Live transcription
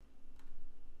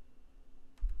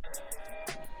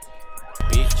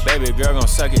Baby girl gon'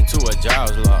 suck it to a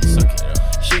jaws lock. Suck it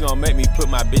up. She gon' make me put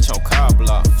my bitch on car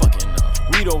block. Fucking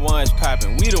up. We the ones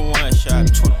poppin', we the ones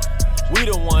shopping. We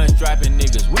the ones dropping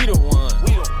niggas, we the ones.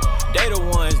 They the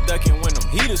ones ducking when them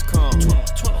heaters come.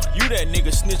 You that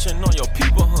nigga snitching on your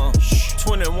people, huh?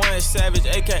 21 Savage,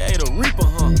 aka the Reaper,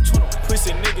 huh?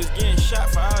 Pussy niggas getting shot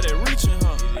for all that reaching,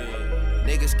 huh?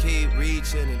 Niggas keep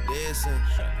reaching and dancing.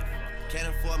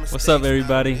 What's up,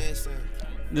 everybody?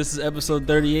 This is episode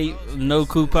 38 of No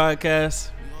Coup Podcast.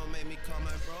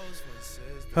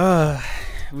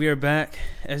 We are back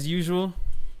as usual.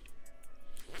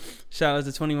 Shout out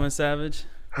to 21 Savage.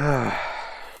 I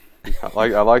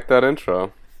like that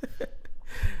intro.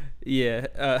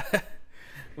 Yeah,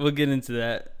 we'll get into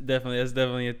that. That's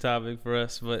definitely a topic for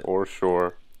us. But for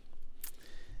sure.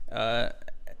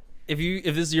 If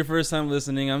this is your first time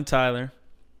listening, I'm Tyler,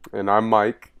 and I'm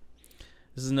Mike.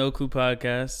 This is No Coup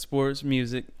Podcast, sports,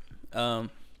 music.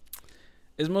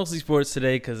 It's mostly sports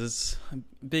today because it's a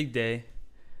big day.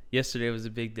 Yesterday was a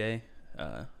big day.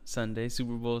 Sunday,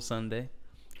 Super Bowl Sunday.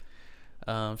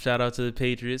 Shout out to the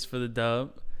Patriots for the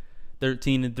dub,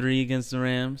 13-3 against the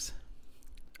Rams.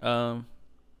 All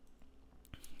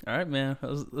right, man.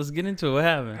 Let's get into it. What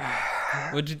happened?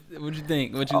 What'd you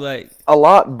think? What you like? A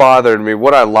lot bothered me.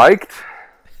 What I liked?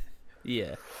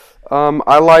 Yeah.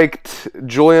 I liked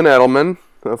Julian Edelman,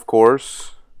 of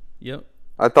course. Yep.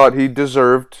 I thought he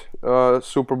deserved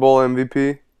Super Bowl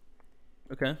MVP.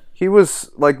 Okay. He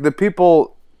was like the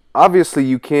people. Obviously,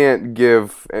 you can't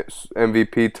give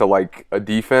MVP to like a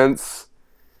defense.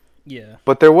 Yeah.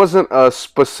 But there wasn't a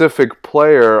specific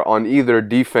player on either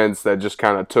defense that just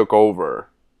kind of took over.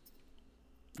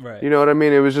 Right. You know what I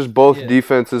mean? It was just both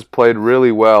defenses played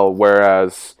really well,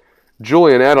 whereas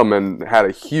Julian Edelman had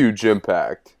a huge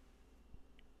impact.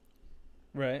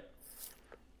 Right.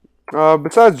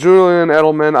 Besides Julian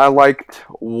Edelman, I liked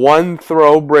one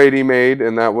throw Brady made,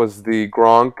 and that was the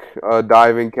Gronk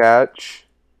diving catch.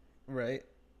 Right.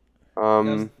 That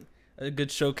was a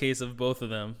good showcase of both of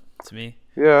them to me.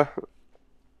 Yeah.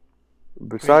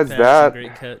 Great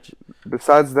catch.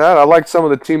 Besides that, I liked some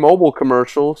of the T-Mobile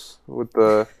commercials with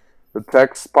the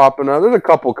text popping up. There's a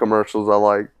couple commercials I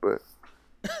like, but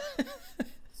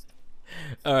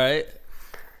all right.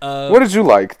 What did you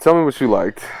like? Tell me what you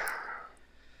liked.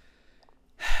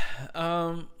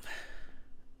 I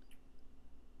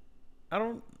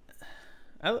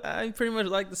pretty much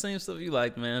like the same stuff you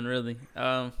like, man, really.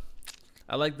 I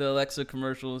like the Alexa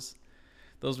commercials.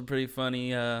 Those were pretty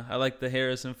funny. I like the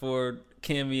Harrison Ford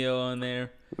cameo on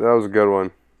there. That was a good one.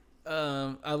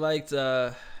 I liked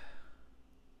I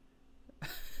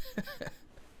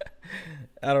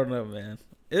don't know, man.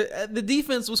 The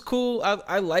defense was cool.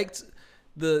 I liked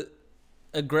the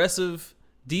aggressive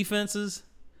defenses,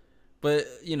 but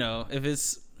you know, if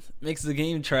it's makes the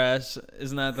game trash,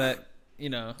 it's not that, you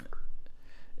know,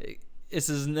 it's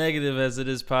as negative as it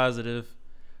is positive.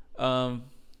 That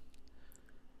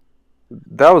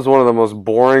was one of the most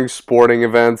boring sporting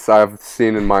events I've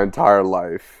seen in my entire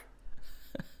life.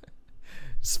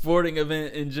 Sporting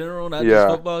event in general, not just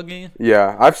football game?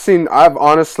 Yeah,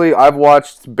 I've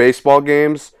watched baseball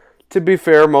games, to be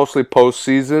fair, mostly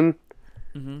postseason.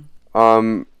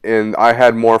 Mm-hmm. And I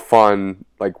had more fun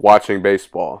like watching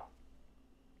baseball.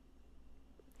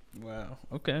 Wow.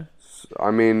 Okay.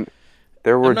 I mean,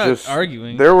 there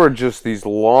were just these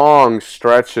long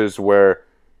stretches where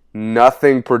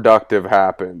nothing productive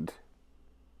happened.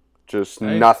 Just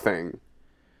nothing.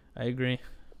 I agree.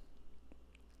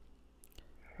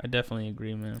 I definitely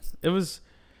agree, man. It was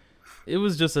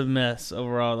just a mess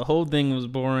overall. The whole thing was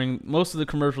boring. Most of the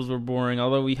commercials were boring,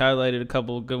 although we highlighted a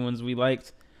couple of good ones we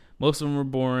liked. Most of them were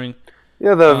boring.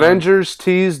 Yeah, the Avengers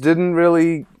tease didn't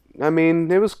really... I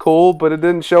mean, it was cool, but it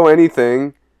didn't show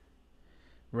anything.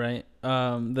 Right.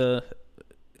 The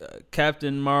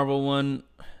Captain Marvel one...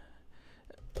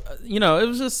 you know, it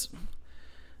was just...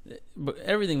 But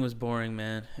everything was boring,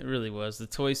 man. It really was. The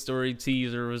Toy Story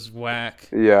teaser was whack.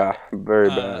 Yeah, very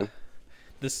bad.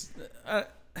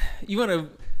 You want to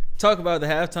talk about the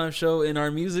halftime show in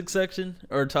our music section,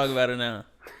 or talk about it now?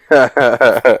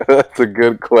 That's a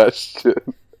good question.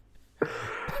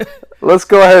 Let's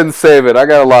go ahead and save it. I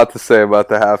got a lot to say about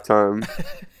the halftime.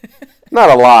 Not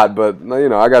a lot, but you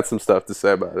know, I got some stuff to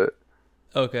say about it.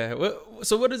 Okay.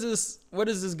 So what does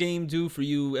this game do for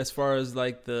you as far as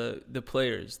like the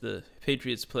players, the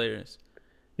Patriots players?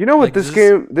 You know what,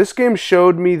 like this game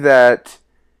showed me that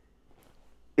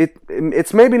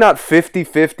it's maybe not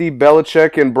 50-50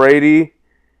 Belichick and Brady,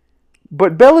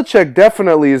 but Belichick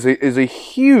definitely is a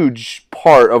huge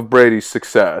part of Brady's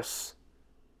success.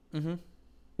 Mm-hmm.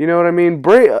 You know what I mean?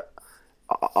 Brady,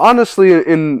 honestly,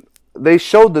 in they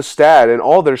showed the stat in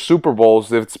all their Super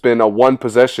Bowls. It's been a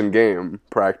one-possession game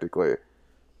practically.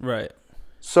 Right.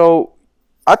 So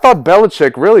I thought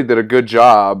Belichick really did a good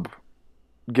job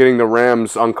getting the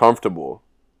Rams uncomfortable.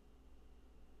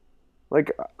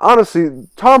 Like, honestly,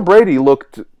 Tom Brady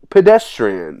looked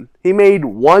pedestrian. He made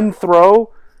one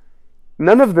throw.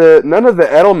 None of the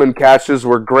Edelman catches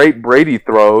were great Brady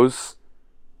throws.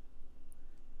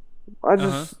 I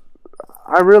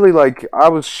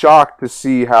was shocked to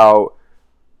see how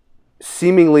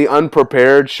seemingly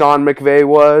unprepared Sean McVay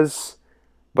was.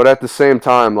 But at the same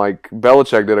time, like,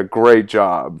 Belichick did a great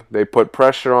job. They put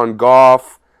pressure on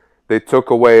Goff. They took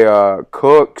away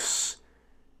Cooks.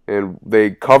 And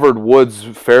they covered Woods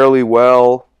fairly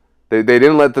well. They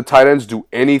didn't let the tight ends do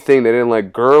anything. They didn't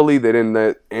let Gurley. They didn't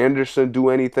let Anderson do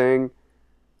anything.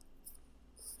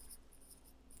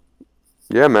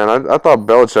 Yeah, man, I thought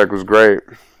Belichick was great.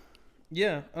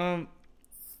 Yeah.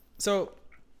 So,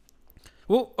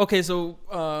 well, okay. So,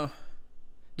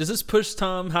 does this push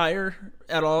Tom higher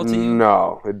at all to you?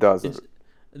 No, it doesn't.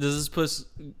 Does this push,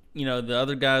 the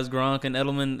other guys, Gronk and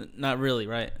Edelman? Not really,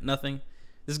 right? Nothing.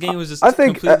 This game was just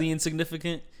completely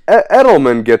insignificant.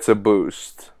 Edelman gets a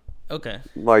boost. Okay.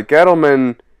 Like,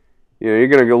 Edelman, you're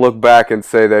going to look back and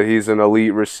say that he's an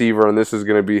elite receiver, and this is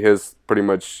going to be his pretty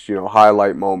much,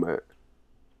 highlight moment.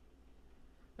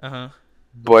 Uh-huh.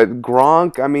 But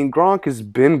Gronk has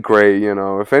been great,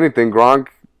 If anything, Gronk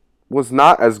was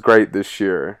not as great this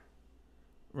year.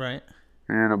 Right.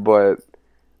 But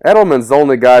Edelman's the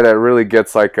only guy that really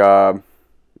gets, like,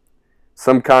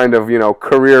 some kind of,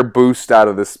 career boost out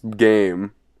of this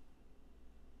game.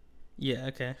 Yeah,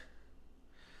 okay.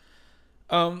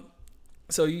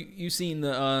 So you seen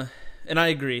the and I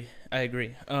agree.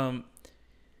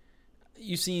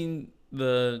 You seen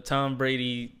the Tom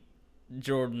Brady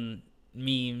Jordan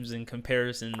memes and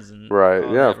comparisons and right.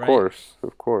 all Yeah, that, of right?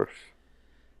 course.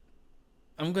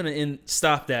 I'm gonna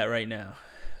stop that right now.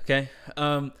 Okay.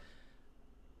 Tom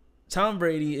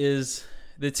Brady is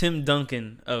the Tim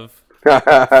Duncan of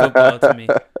football to me.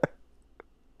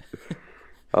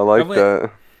 I like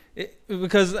that.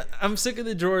 Because I'm sick of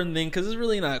the Jordan thing because it's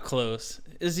really not close.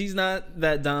 He's not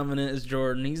that dominant as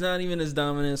Jordan. He's not even as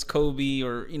dominant as Kobe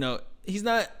or, he's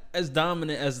not as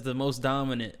dominant as the most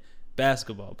dominant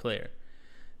basketball player.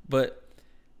 But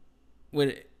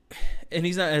and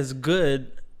he's not as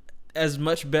good, as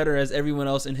much better as everyone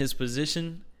else in his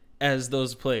position as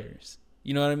those players.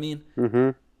 You know what I mean?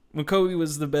 Mm-hmm. When Kobe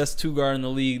was the best two guard in the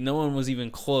league, no one was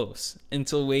even close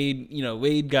until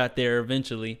Wade got there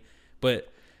eventually, but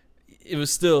it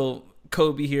was still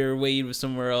Kobe here, Wade was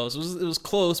somewhere else. It was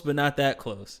close, but not that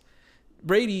close.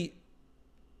 Brady,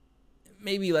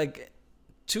 maybe like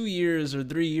 2 years or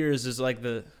 3 years is like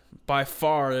by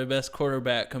far the best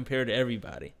quarterback compared to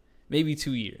everybody. Maybe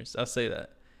 2 years, I'll say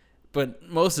that. But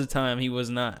most of the time he was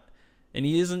not, and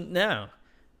he isn't now.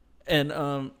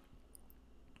 And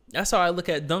that's how I look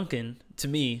at Duncan. To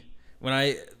me,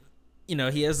 when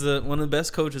he has one of the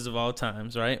best coaches of all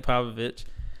times, right? Popovich.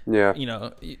 Yeah.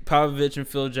 Popovich and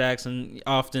Phil Jackson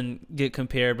often get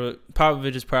compared, but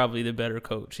Popovich is probably the better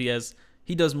coach.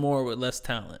 He does more with less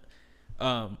talent.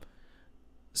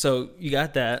 So you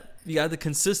got that. You got the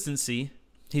consistency.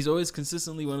 He's always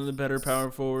consistently one of the better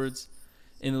power forwards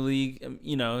in the league.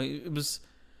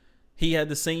 He had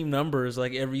the same numbers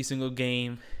like every single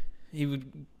game. He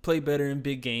would play better in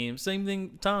big games. Same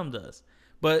thing Tom does.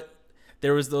 But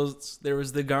there was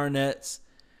the Garnetts.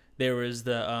 There was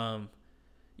the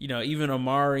even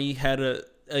Amari had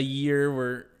a year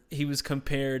where he was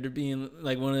compared to being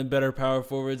like one of the better power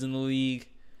forwards in the league.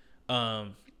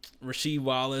 Rasheed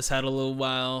Wallace had a little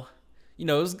while.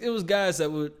 It was guys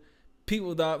that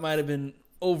people thought might have been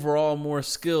overall more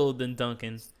skilled than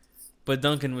Duncan, but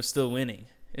Duncan was still winning,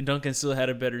 and Duncan still had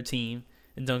a better team,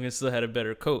 and Duncan still had a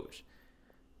better coach.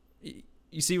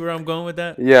 You see where I'm going with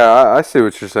that? Yeah, I see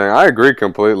what you're saying. I agree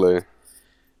completely.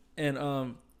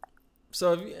 And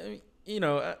so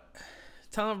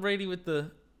Tom Brady with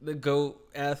the GOAT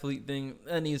athlete thing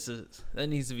that needs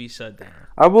to be shut down.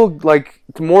 I will like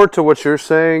more to what you're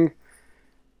saying.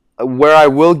 Where I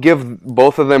will give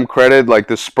both of them credit, like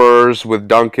the Spurs with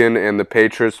Duncan and the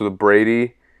Patriots with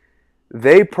Brady,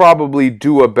 they probably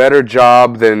do a better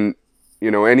job than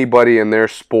anybody in their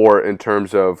sport in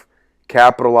terms of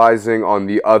capitalizing on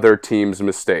the other team's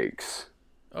mistakes.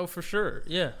 Oh, for sure,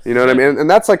 yeah. You know what I mean? And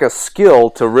that's like a skill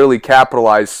to really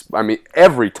capitalize. I mean,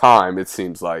 every time it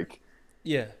seems like.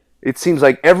 Yeah. It seems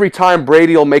like every time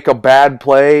Brady will make a bad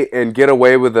play and get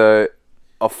away with a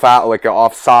foul, like an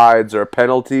offsides or a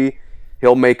penalty,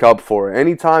 he'll make up for it.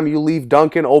 Anytime you leave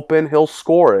Duncan open, he'll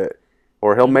score it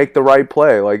or he'll make the right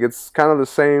play. Like, it's kind of the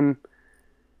same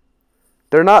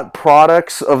they're not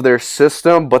products of their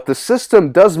system, but the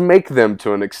system does make them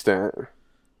to an extent.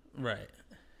 Right.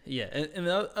 Yeah, and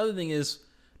the other thing is,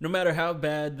 no matter how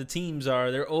bad the teams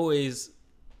are, they're always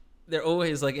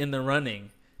like in the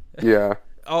running. Yeah.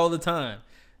 All the time.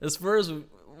 The Spurs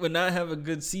would not have a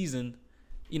good season,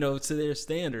 to their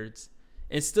standards,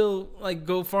 and still like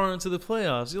go far into the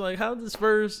playoffs. You're like, how did the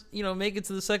Spurs, make it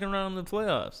to the second round of the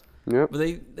playoffs? Yep. But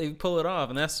they pull it off,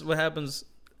 and that's what happens.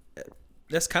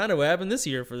 That's kind of what happened this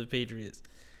year for the Patriots.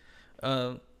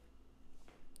 So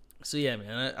yeah,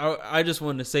 man, I just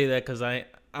wanted to say that because I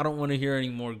don't want to hear any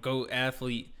more GOAT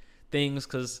athlete things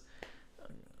because,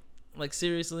 like,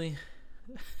 seriously,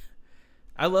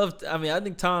 I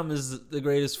think Tom is the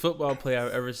greatest football player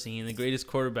I've ever seen, the greatest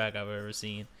quarterback I've ever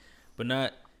seen, but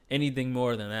not anything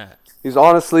more than that. He's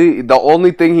honestly, the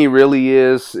only thing he really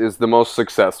is the most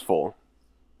successful.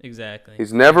 Exactly.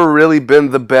 He's never really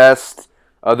been the best,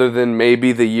 other than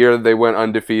maybe the year they went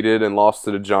undefeated and lost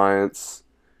to the Giants.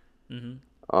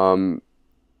 Mm-hmm.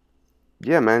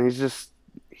 Yeah, man,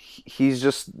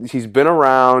 he's been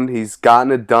around, he's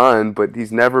gotten it done, but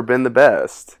he's never been the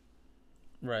best.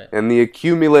 Right. And the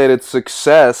accumulated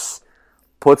success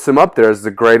puts him up there as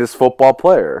the greatest football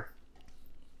player.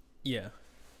 Yeah.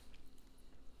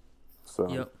 So.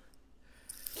 Yep.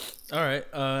 All right.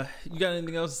 You got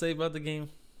anything else to say about the game?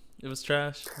 It was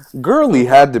trash. Gurley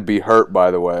had to be hurt,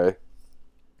 by the way.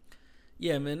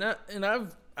 Yeah, man.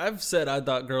 I've said I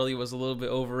thought Gurley was a little bit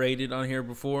overrated on here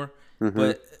before,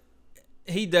 but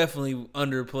he definitely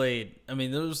underplayed. I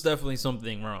mean, there was definitely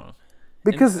something wrong.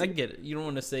 Because and I get it. You don't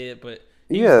want to say it, but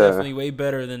he's definitely way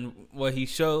better than what he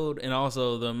showed, and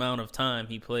also the amount of time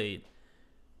he played.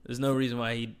 There's no reason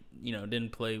why he,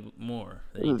 didn't play more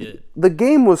than he did. The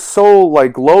game was so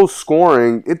low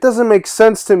scoring. It doesn't make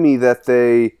sense to me that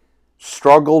they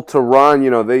struggled to run.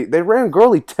 They ran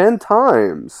Gurley 10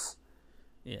 times.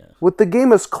 Yeah. With the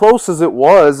game as close as it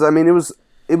was, I mean, it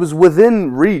was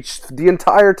within reach the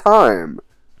entire time.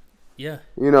 Yeah.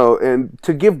 And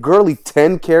to give Gurley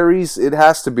 10 carries, it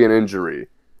has to be an injury.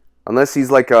 Unless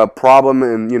he's like a problem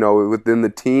within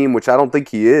the team, which I don't think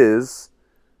he is.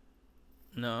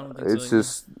 No, I don't think it's so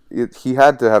just he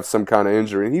had to have some kind of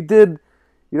injury. And he did,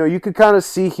 you could kind of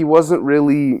see he was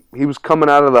coming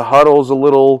out of the huddles a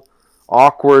little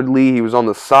awkwardly. He was on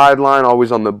the sideline,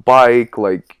 always on the bike.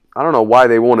 I don't know why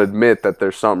they won't admit that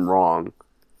there's something wrong.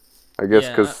 I guess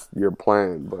because you're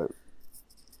playing, but...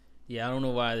 Yeah, I don't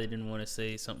know why they didn't want to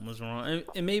say something was wrong.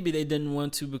 And maybe they didn't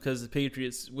want to because the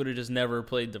Patriots would have just never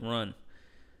played the run.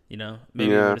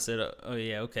 Maybe they would have said, oh,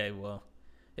 yeah, okay, well,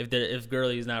 if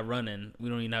Gurley's not running, we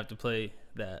don't even have to play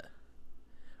that.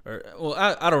 Or, well,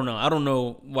 I don't know. I don't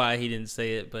know why he didn't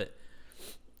say it, but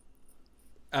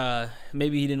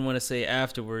maybe he didn't want to say it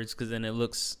afterwards because then it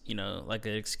looks, like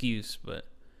an excuse, but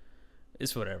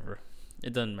it's whatever.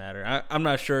 It doesn't matter. I'm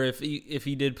not sure if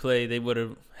he did play, they would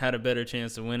have had a better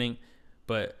chance of winning,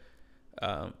 but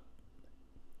I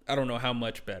don't know how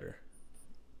much better.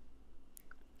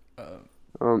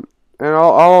 And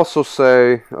I'll also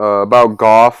say about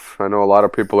Goff. I know a lot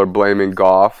of people are blaming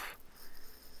Goff.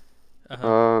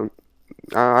 I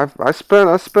spent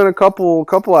a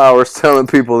couple hours telling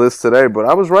people this today, but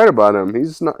I was right about him.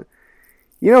 He's not.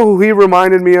 You know who he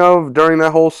reminded me of during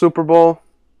that whole Super Bowl?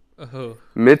 Who?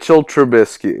 Mitchell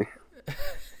Trubisky.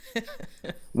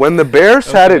 When the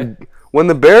Bears had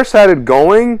it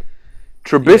going,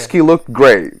 Trubisky looked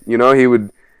great. He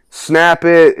would snap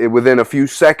it within a few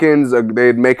seconds.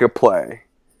 They'd make a play.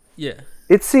 Yeah.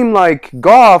 It seemed like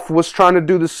Goff was trying to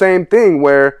do the same thing,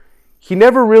 where he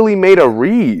never really made a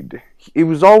read. He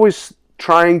was always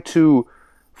trying to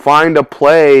find a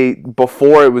play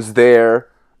before it was there,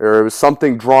 or it was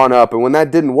something drawn up, and when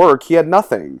that didn't work, he had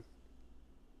nothing.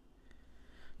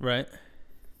 Right.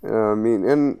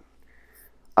 And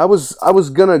I was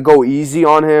gonna go easy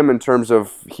on him in terms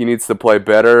of he needs to play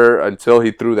better until he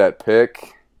threw that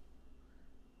pick.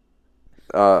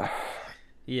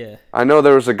 Yeah. I know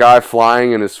there was a guy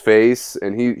flying in his face,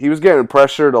 and he was getting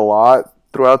pressured a lot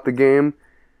throughout the game.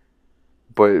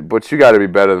 But you got to be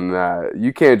better than that.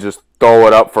 You can't just throw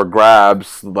it up for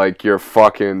grabs like you're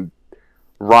fucking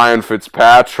Ryan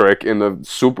Fitzpatrick in the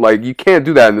Super. You can't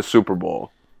do that in the Super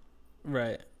Bowl.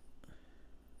 Right.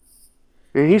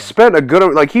 And he spent a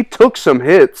good... he took some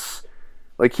hits.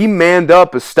 He manned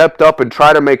up and stepped up and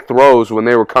tried to make throws when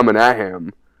they were coming at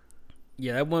him.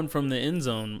 Yeah, that one from the end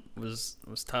zone was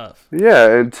tough.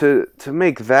 Yeah, and to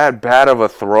make that bad of a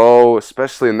throw,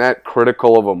 especially in that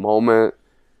critical of a moment...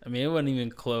 I mean, it wasn't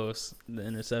even close. The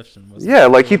interception was... Yeah,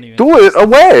 he threw it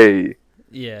away.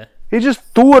 Yeah. He just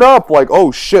threw it up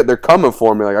oh, shit, they're coming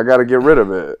for me. I got to get rid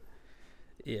of it.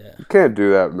 Yeah. You can't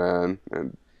do that, man.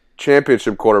 And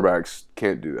championship quarterbacks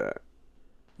can't do that.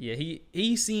 Yeah,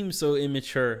 he seems so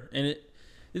immature. And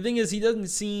the thing is, he doesn't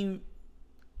seem...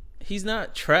 He's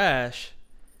not trash,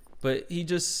 but he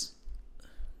just...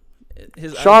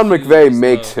 Sean McVay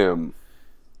makes him.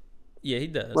 Yeah, he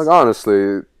does. Like,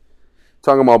 honestly,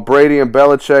 talking about Brady and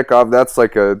Belichick, that's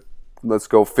like a, let's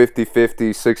go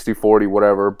 50-50, 60-40,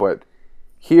 whatever. But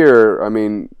here, I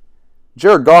mean,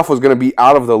 Jared Goff was going to be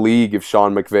out of the league if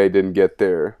Sean McVay didn't get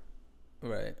there.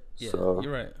 Right. Yeah, So.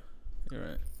 You're right.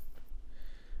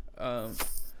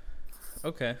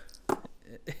 Okay.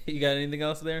 You got anything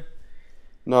else there?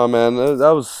 No, man,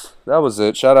 that was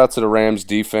it. Shout out to the Rams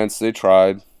defense. They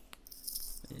tried.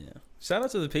 Yeah. Shout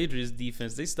out to the Patriots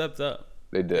defense. They stepped up.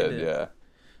 They did. Yeah.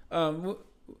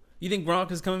 You think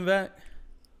Gronk is coming back?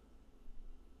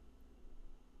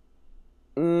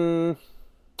 I'm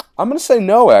gonna say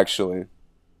no. Actually,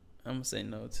 I'm gonna say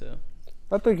no too.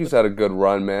 I think he's had a good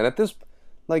run, man. At this,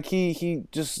 like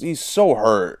he's so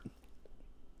hurt.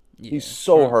 Yeah. He's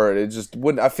so hurt. It just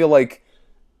wouldn't. I feel like,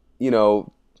 he's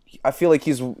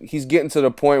getting to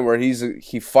the point where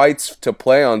he fights to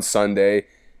play on Sunday,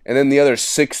 and then the other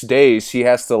 6 days he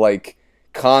has to like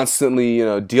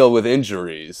constantly deal with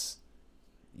injuries.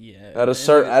 Yeah. At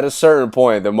a certain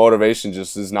point, the motivation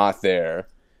just is not there.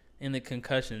 And the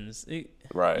concussions,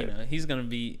 Right?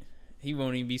 He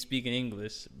won't even be speaking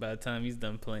English by the time he's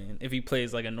done playing. If he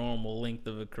plays like a normal length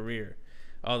of a career,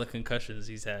 all the concussions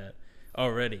he's had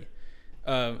already.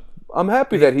 I'm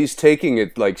happy that he's taking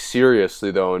it like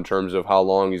seriously though, in terms of how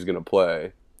long he's gonna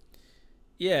play.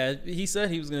 Yeah, he said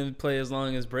he was going to play as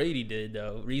long as Brady did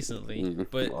though recently,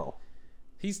 but Well,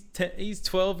 he's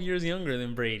 12 years younger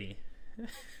than Brady,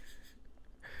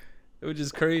 which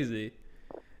is crazy.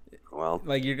 well,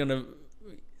 Like you're gonna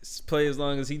play as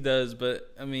long as he does,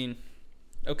 but I mean,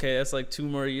 okay, that's like 2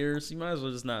 more years. You might as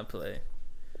well just not play.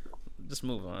 Just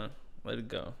move on. Let it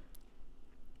go.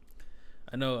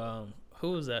 I know.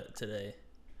 Who was that today?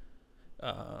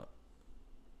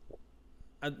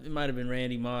 It might have been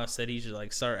Randy Moss said he should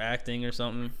like start acting or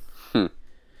something.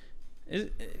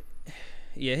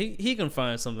 Yeah, he can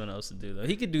find something else to do though.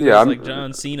 He could do those like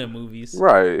John Cena movies.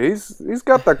 Right. He's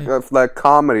got that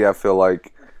comedy. I feel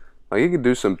like he could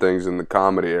do some things in the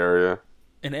comedy area.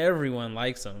 And everyone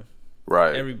likes him.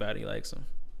 Right. Everybody likes him.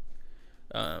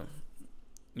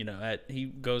 He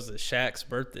goes to Shaq's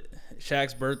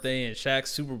birthday and Shaq's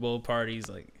Super Bowl parties.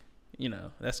 Like,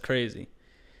 that's crazy.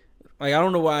 Like, I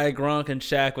don't know why Gronk and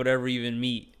Shaq would ever even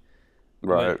meet.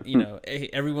 Right. But,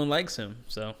 everyone likes him.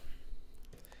 So,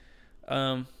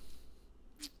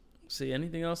 see,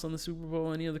 anything else on the Super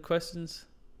Bowl? Any other questions?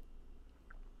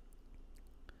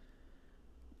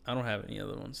 I don't have any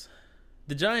other ones.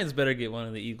 The Giants better get one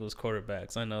of the Eagles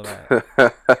quarterbacks. I know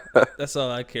that. That's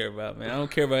all I care about, man. I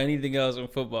don't care about anything else in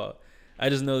football. I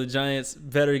just know the Giants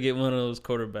better get one of those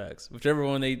quarterbacks. Whichever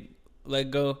one they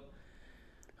let go.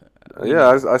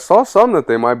 Yeah, I saw some that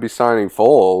they might be signing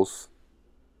Foles.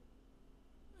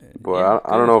 But Yeah,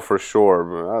 I don't know for sure.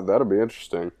 But that'll be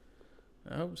interesting.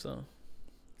 I hope so.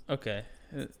 Okay.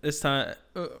 This time,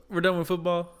 we're done with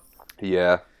football?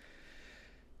 Yeah.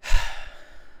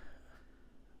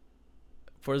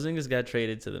 Porzingis got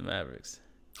traded to the Mavericks.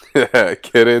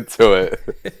 Get into it.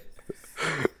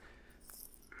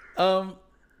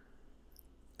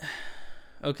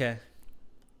 Okay.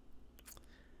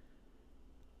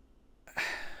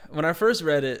 When I first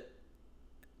read it,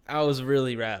 I was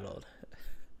really rattled.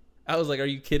 I was like, are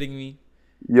you kidding me?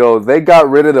 Yo, they got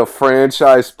rid of the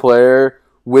franchise player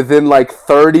within like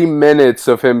 30 minutes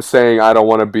of him saying, I don't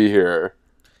want to be here.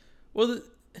 Well,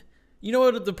 you know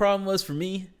what the problem was for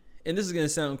me? And this is going to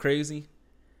sound crazy.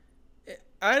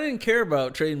 I didn't care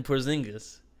about trading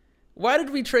Porzingis. Why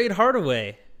did we trade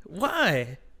Hardaway?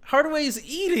 Why? Hardaway's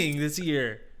eating this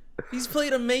year. He's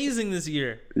played amazing this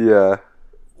year. Yeah.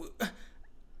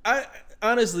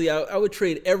 Honestly, I would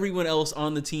trade everyone else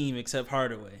on the team except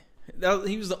Hardaway.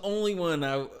 He was the only one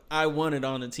I wanted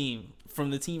on the team.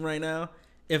 From the team right now,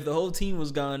 if the whole team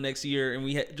was gone next year and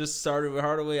we had just started with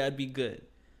Hardaway, I'd be good.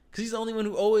 Because he's the only one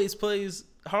who always plays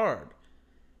hard.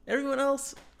 Everyone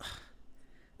else,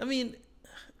 I mean,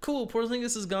 cool,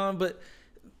 Porzingis is gone, but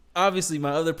obviously my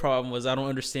other problem was I don't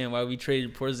understand why we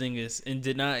traded Porzingis and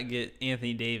did not get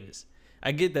Anthony Davis.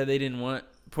 I get that they didn't want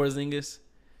Porzingis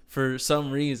for some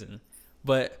reason,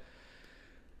 but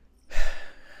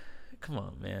come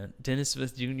on, man. Dennis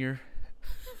Smith Jr.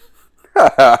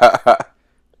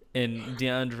 and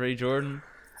DeAndre Jordan.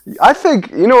 I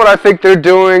think, you know what I think they're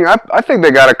doing? I think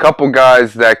they got a couple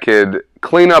guys that could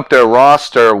clean up their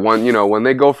roster when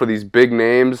they go for these big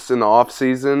names in the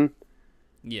offseason.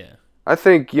 Yeah. I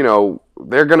think,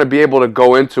 they're going to be able to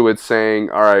go into it saying,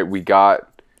 all right, we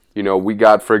got,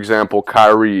 for example,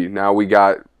 Kyrie. Now we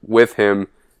got with him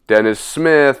Dennis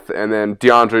Smith, and then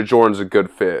DeAndre Jordan's a good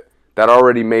fit. That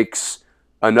already makes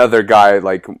another guy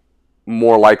like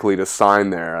more likely to sign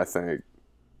there, I think.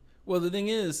 Well, the thing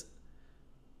is,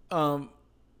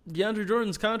 DeAndre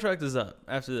Jordan's contract is up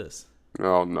after this.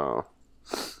 Oh, no.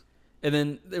 And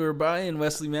then they were buying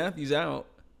Wesley Matthews out.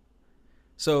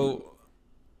 So,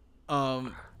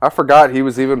 I forgot he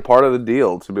was even part of the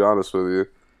deal, to be honest with you.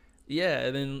 yeah,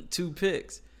 and then 2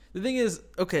 picks. The thing is,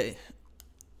 okay.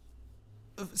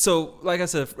 So, like I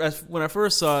said, when I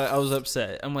first saw it, I was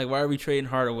upset. I'm like, why are we trading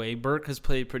Hardaway? Burke has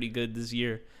played pretty good this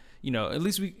year. At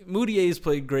least Moutier has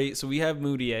played great, so we have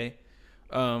Moutier.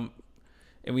 And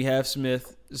we have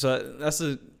Smith. So that's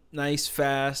a nice,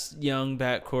 fast, young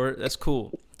backcourt. That's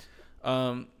cool.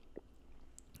 DeAndre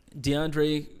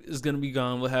is going to be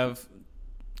gone. We'll have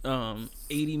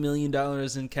 $80 million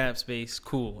in cap space.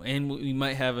 Cool. And we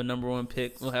might have a number 1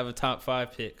 pick. We'll have a top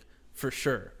 5 pick for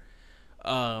sure.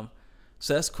 So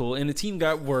that's cool. And the team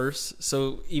got worse,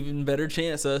 so even better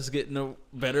chance of us getting a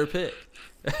better pick.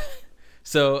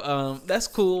 So that's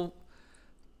cool.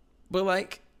 But,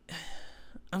 like,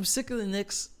 I'm sick of the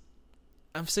Knicks.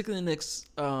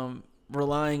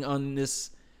 Relying on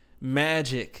this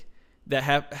magic that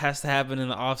has to happen in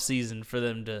the offseason for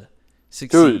them to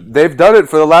succeed. Dude, they've done it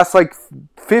for the last,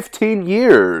 15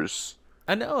 years.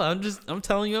 I know. I'm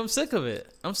telling you, I'm sick of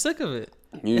it.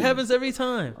 It happens every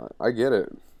time. I get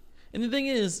it. And the thing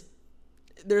is,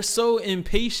 they're so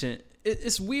impatient.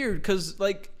 It's weird because,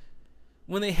 like,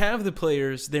 when they have the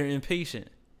players, they're impatient.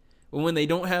 But when they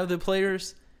don't have the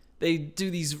players, they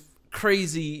do these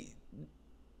crazy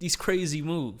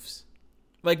moves.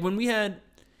 Like when we had,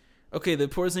 the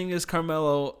Porzingis,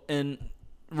 Carmelo, and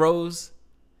Rose.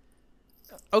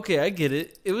 Okay, I get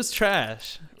it. It was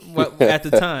trash at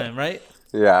the time, right?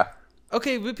 Yeah.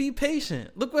 Okay, but be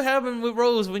patient. Look what happened with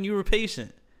Rose when you were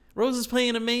patient. Rose is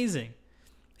playing amazing.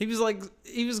 He was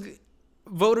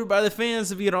voted by the fans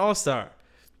to be an all-star,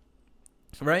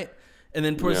 right? And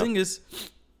then Porzingis,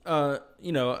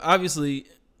 obviously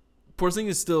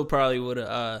Porzingis still probably would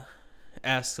have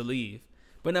asked to leave,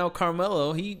 but now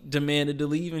Carmelo, he demanded to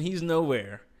leave and he's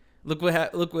nowhere. Look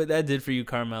what that did for you,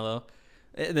 Carmelo.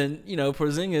 And then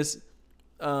Porzingis,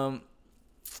 I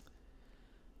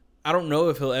don't know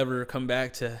if he'll ever come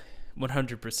back to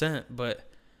 100%, but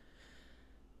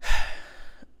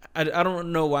I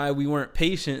don't know why we weren't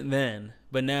patient then,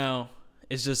 but now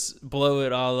it's just blow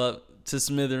it all up to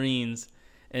smithereens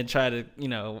and try to,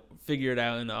 figure it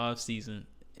out in the offseason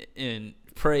and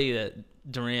pray that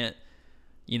Durant,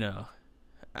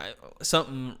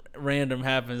 something random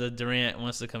happens that Durant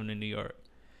wants to come to New York.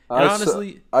 And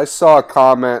honestly, I saw a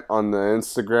comment on the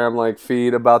Instagram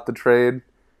feed about the trade.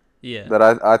 Yeah. That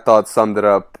I thought summed it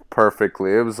up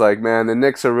perfectly. It was like, man, the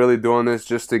Knicks are really doing this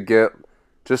just to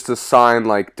sign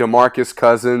DeMarcus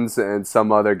Cousins and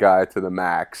some other guy to the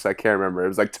max. I can't remember. It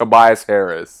was Tobias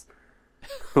Harris.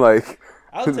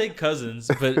 I'll take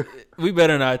Cousins, but we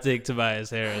better not take Tobias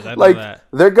Harris. I know that.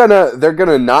 They're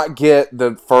gonna not get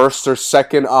the first or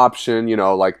second option,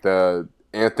 the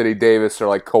Anthony Davis or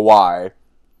Kawhi.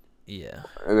 Yeah.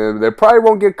 And then they probably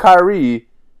won't get Kyrie.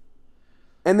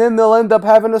 And then they'll end up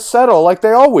having to settle like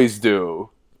they always do.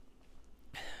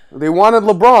 They wanted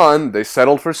LeBron. They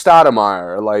settled for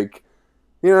Stoudemire.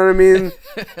 You know what I mean?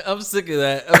 I'm sick of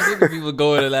that. I'm sick of people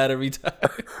going to that every time.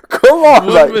 Come on.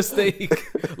 One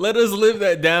mistake. Let us live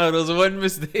that down. It was one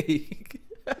mistake.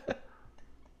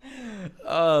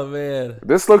 Oh, man.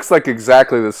 This looks like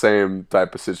exactly the same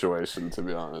type of situation, to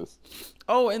be honest.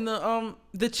 Oh, and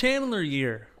the Chandler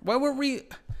year. Why were we...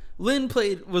 Lynn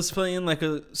was playing like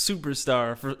a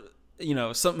superstar for,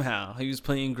 somehow. He was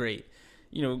playing great.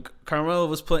 Carmelo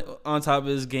was playing on top of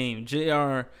his game.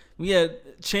 JR, we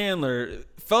had Chandler.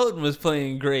 Felton was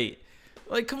playing great.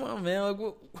 Come on,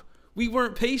 man. We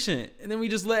weren't patient. And then we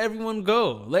just let everyone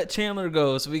go. Let Chandler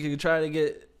go so we could try to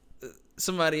get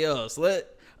somebody else. Let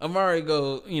Amari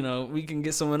go, we can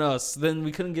get someone else. Then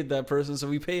we couldn't get that person, so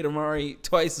we paid Amari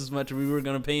twice as much as we were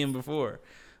going to pay him before.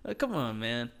 Come on,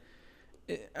 man.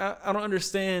 I don't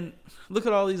understand. Look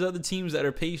at all these other teams that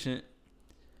are patient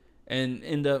and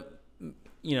end up,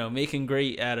 making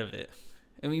great out of it.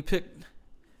 And we picked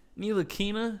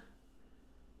Ntilikina.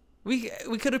 We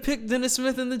could have picked Dennis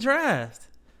Smith in the draft.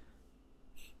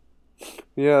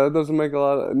 Yeah, that doesn't make a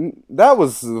lot of... That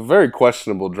was a very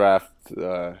questionable draft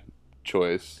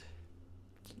choice.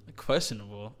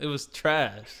 Questionable? It was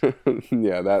trash.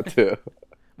 Yeah, that too.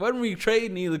 Why didn't we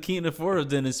trade Ntilikina for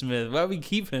Dennis Smith? Why we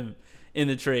keep him in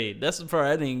the trade? That's the part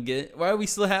I didn't get. Why do we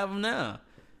still have him now?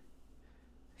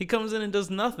 He comes in and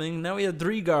does nothing. Now we have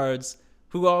 3 guards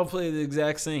who all play the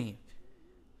exact same.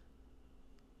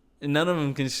 And none of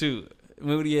them can shoot.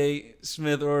 Moutier,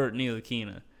 Smith, or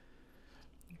Ntilikina.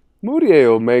 Moutier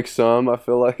will make some, I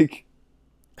feel like.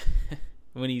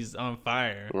 When he's on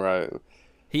fire. Right.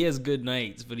 He has good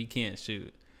nights, but he can't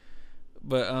shoot.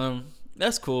 But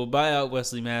that's cool. Buy out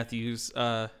Wesley Matthews.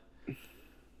 And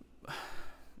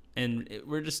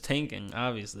we're just tanking,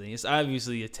 obviously. It's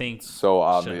obviously a tank. So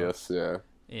obvious, show. yeah.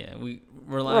 Yeah, we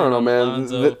rely I don't know, on man.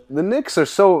 Lonzo. The Knicks are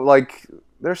so, like,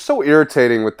 they're so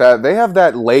irritating with that. They have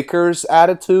that Lakers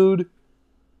attitude,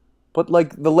 but,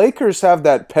 like, the Lakers have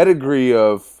that pedigree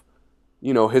of,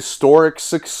 you know, historic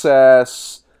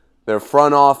success. Their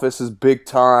front office is big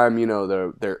time. You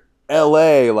know, they're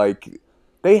LA. Like,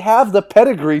 they have the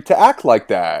pedigree to act like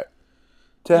that.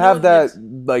 To have that,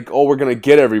 like, oh, we're going to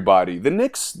get everybody. The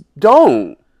Knicks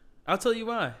don't. I'll tell you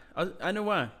why. I know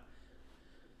why.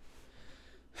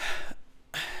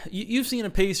 You've seen a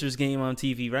Pacers game on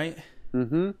TV, right?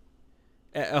 Mm-hmm.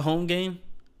 A home game?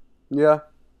 Yeah.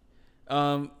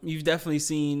 You've definitely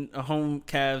seen a home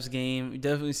Cavs game. You've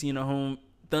definitely seen a home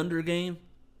Thunder game.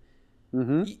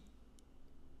 Mm-hmm.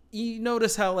 You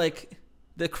notice how, like,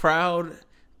 the crowd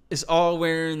is all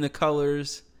wearing the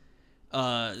colors.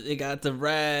 They got the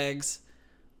rags.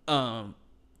 Like,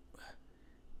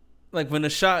 when a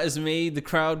shot is made, the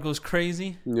crowd goes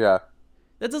crazy. Yeah.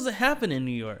 That doesn't happen in New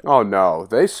York. Oh, no.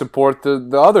 They support the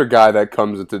other guy that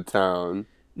comes into town.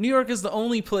 New York is the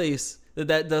only place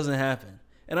that doesn't happen.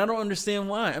 And I don't understand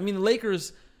why. I mean, the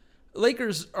Lakers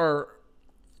are...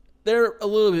 They're a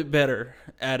little bit better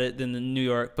at it than the New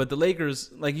York. But the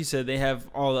Lakers, like you said, they have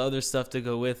all the other stuff to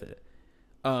go with it.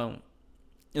 And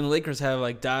the Lakers have,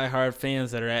 like, diehard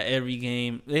fans that are at every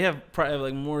game. They have probably,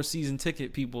 like, more season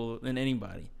ticket people than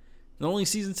anybody. The only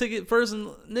season ticket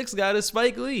person Knicks got is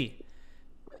Spike Lee.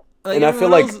 Like, and I feel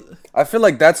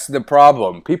like that's the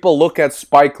problem. People look at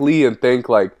Spike Lee and think,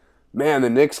 like, man, the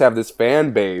Knicks have this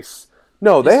fan base.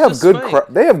 No, they have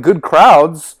good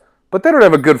crowds, but they don't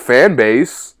have a good fan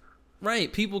base.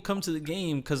 Right, people come to the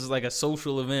game because it's like a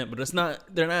social event, but it's not.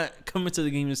 They're not coming to the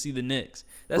game to see the Knicks.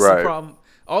 That's the problem.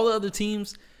 All the other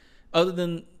teams, other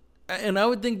than, and I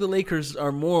would think the Lakers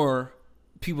are more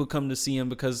people come to see them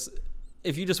because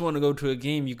if you just want to go to a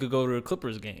game, you could go to a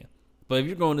Clippers game. But if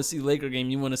you're going to see the Laker game,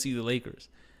 you want to see the Lakers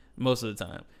most of the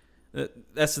time.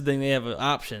 That's the thing. They have an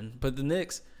option. But the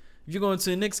Knicks, if you're going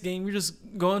to a Knicks game, you're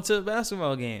just going to a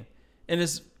basketball game, and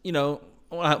it's, you know,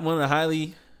 one of the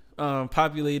highly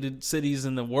populated cities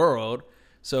in the world,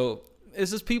 so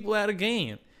it's just people at a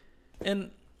game,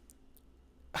 and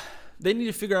they need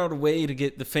to figure out a way to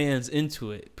get the fans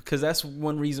into it, because that's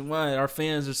one reason why our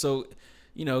fans are so,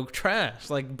 you know, trash,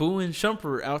 like booing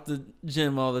Shumpert out the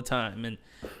gym all the time, and,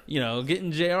 you know,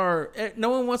 getting JR. No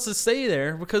one wants to stay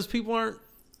there because people aren't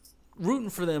rooting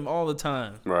for them all the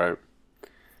time. Right.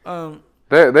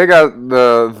 They got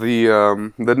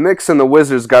the Knicks and the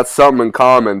Wizards got something in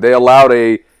common. They allowed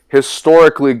a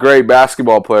historically great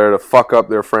basketball player to fuck up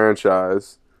their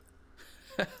franchise.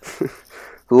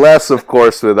 Less, of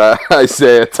course, with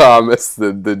Isaiah Thomas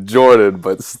than Jordan,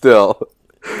 but still.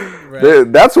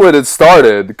 Right. That's when it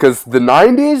started, because the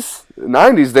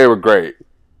 90s, they were great.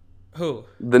 Who?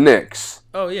 The Knicks.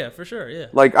 Oh, yeah, for sure, yeah.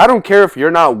 Like, I don't care if you're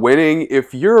not winning.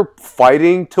 If you're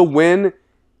fighting to win,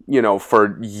 you know,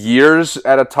 for years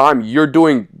at a time, you're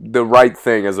doing the right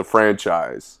thing as a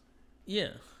franchise. Yeah.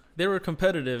 They were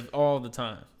competitive all the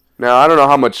time. Now, I don't know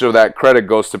how much of that credit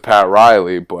goes to Pat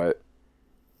Riley, but...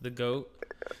 The GOAT?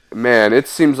 Man, it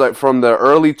seems like from the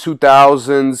early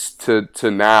 2000s to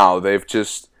now, they've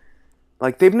just...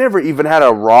 Like, they've never even had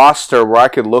a roster where I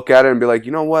could look at it and be like,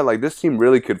 you know what? Like, this team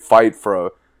really could fight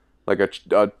for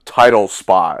a title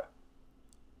spot.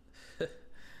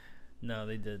 No,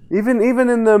 they didn't. Even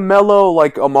in the Melo,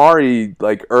 like, Amari,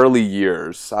 like, early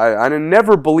years, I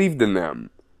never believed in them.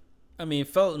 I mean,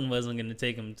 Felton wasn't going to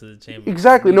take him to the championship.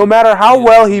 Exactly. No matter how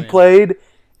well he played,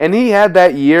 and he had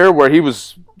that year where he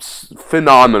was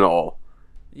phenomenal.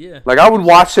 Yeah. Like, I would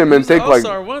watch him and think, like...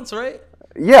 All-Star once, right?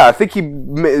 Yeah, I think he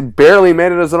barely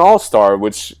made it as an All-Star,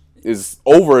 which is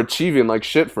overachieving like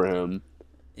shit for him.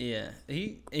 Yeah.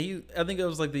 He. I think it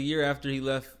was like the year after he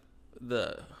left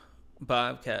the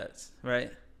Bobcats,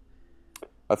 right?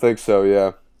 I think so,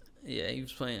 yeah. Yeah, he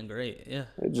was playing great, yeah.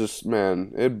 It just,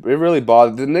 man, it really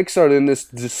bothered. The Knicks are in this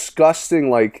disgusting,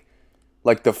 like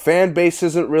the fan base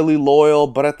isn't really loyal,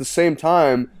 but at the same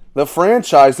time, the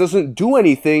franchise doesn't do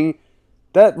anything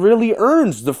that really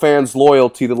earns the fans'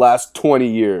 loyalty the last 20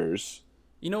 years.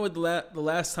 You know what the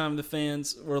last time the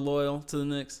fans were loyal to the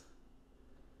Knicks?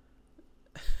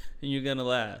 You're going to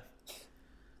laugh.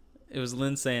 It was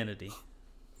Linsanity.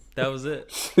 That was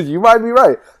it. You might be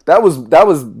right. That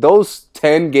was those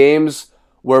 10 games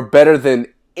were better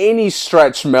than any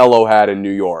stretch Melo had in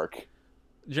New York.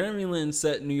 Jeremy Lin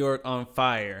set New York on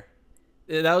fire.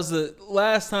 That was the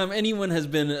last time anyone has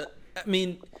been. I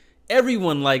mean,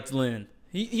 everyone liked Lin.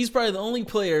 He's probably the only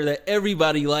player that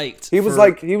everybody liked. He was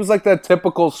like that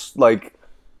typical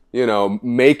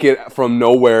make it from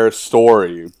nowhere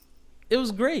story. It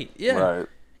was great, yeah. Right.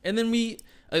 And then we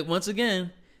once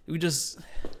again we just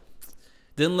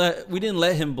didn't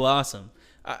let him blossom.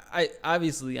 I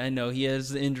obviously I know he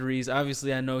has injuries.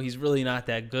 Obviously I know he's really not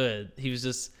that good. He was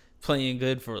just playing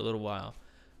good for a little while,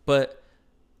 but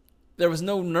there was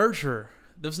no nurture.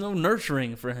 There was no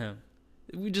nurturing for him.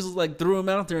 We just threw him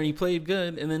out there and he played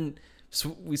good, and then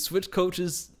we switched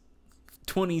coaches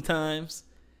 20 times.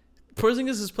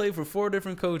 Porzingis has played for 4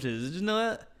 different coaches. Did you know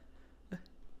that?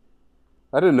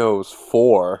 I didn't know it was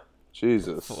 4.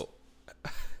 Jesus.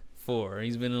 4.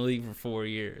 He's been in the league for 4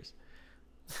 years.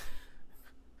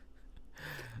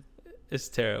 It's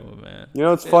terrible, man. You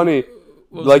know, it's funny.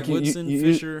 Woodson,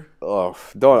 Fisher. Oh,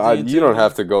 you don't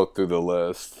have to go through the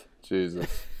list. Jesus.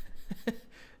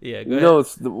 Yeah, go ahead.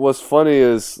 What's funny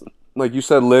is, like you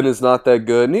said, Lin is not that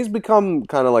good, and he's become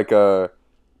kind of like a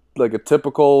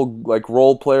typical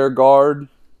role player guard.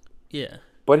 Yeah.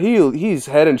 But he's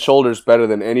head and shoulders better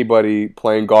than anybody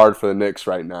playing guard for the Knicks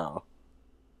right now.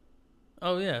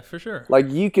 Oh yeah, for sure.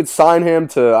 You could sign him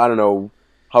to, I don't know,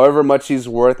 however much he's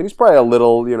worth, and he's probably a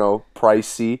little,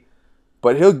 pricey,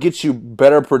 but he'll get you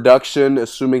better production,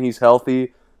 assuming he's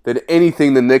healthy, than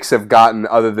anything the Knicks have gotten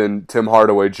other than Tim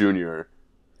Hardaway Jr.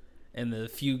 And the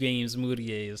few games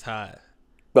Moutier is hot.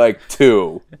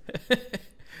 2.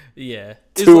 Yeah.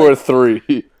 2 or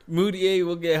 3. Moutier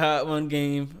will get hot one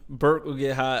game. Burke will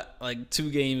get hot 2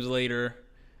 games later.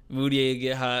 Moutier will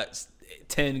get hot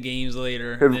 10 games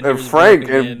later.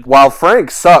 And while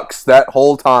Frank sucks that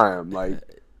whole time.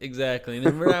 Exactly. And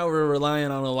then now we're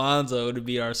relying on Alonzo to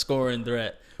be our scoring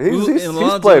threat. He's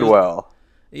played well.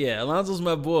 Yeah, Alonzo's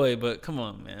my boy, but come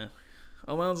on, man.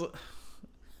 Alonzo...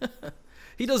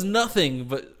 He does nothing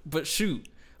but shoot.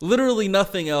 Literally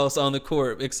nothing else on the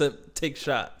court except take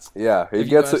shots. Yeah, he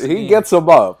gets them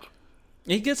up.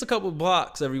 He gets a couple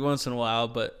blocks every once in a while,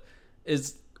 but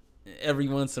it's every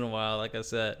once in a while, like I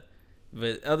said.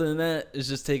 But other than that, it's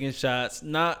just taking shots.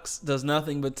 Knox does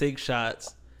nothing but take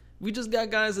shots. We just got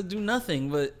guys that do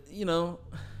nothing, but we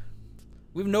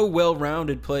have no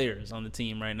well-rounded players on the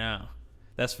team right now.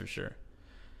 That's for sure.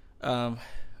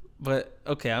 But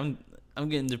okay, I'm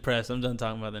getting depressed. I'm done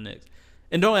talking about the Knicks.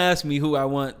 And don't ask me who I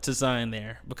want to sign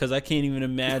there, because I can't even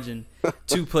imagine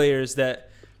 2 players that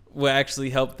will actually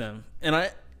help them. And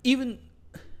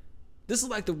this is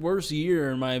the worst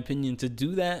year, in my opinion, to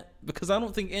do that, because I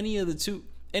don't think any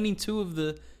two of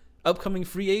the upcoming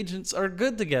free agents are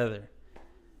good together.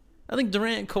 I think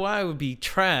Durant and Kawhi would be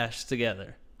trash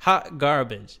together. Hot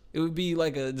garbage. It would be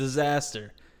like a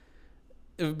disaster.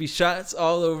 It would be shots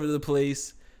all over the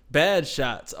place. Bad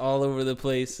shots all over the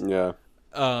place. Yeah.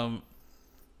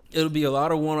 It'll be a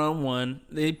lot of one-on-one.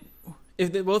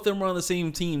 If both of them were on the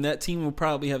same team, that team will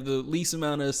probably have the least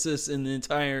amount of assists in the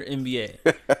entire NBA.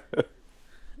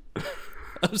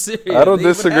 I'm serious. I don't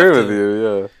disagree with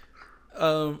you,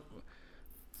 yeah.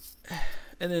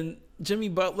 And then Jimmy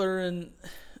Butler, and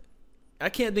I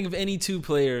can't think of any 2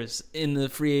 players in the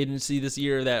free agency this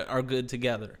year that are good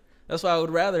together. That's why I would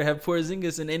rather have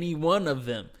Porzingis in any one of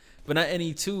them, but not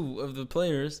any 2 of the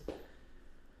players.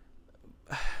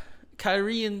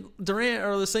 Kyrie and Durant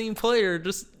are the same player,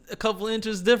 just a couple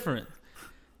inches different.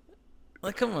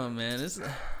 Come on, man. It's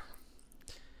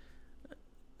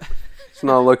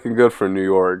not looking good for New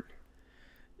York.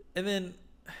 And then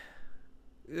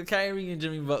the Kyrie and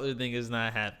Jimmy Butler thing is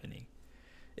not happening.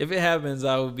 If it happens,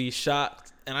 I would be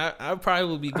shocked, and I probably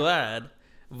will be glad,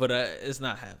 but it's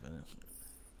not happening.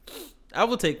 I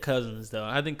will take Cousins, though.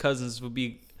 I think Cousins would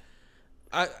be...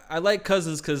 I like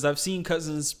Cousins because I've seen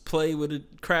Cousins play with a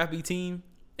crappy team,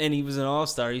 and he was an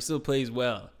all-star. He still plays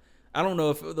well. I don't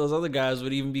know if those other guys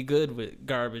would even be good with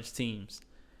garbage teams.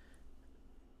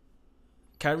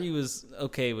 Kyrie was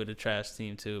okay with a trash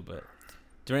team too, but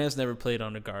Durant's never played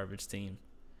on a garbage team.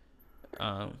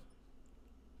 Yeah,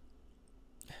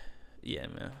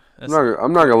 man.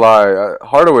 I'm not gonna lie.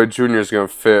 Hardaway Jr. is gonna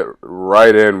fit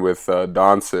right in with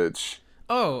Doncic.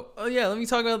 Oh yeah. Let me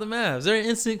talk about the Mavs. They're an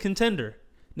instant contender.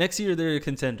 Next year, they're a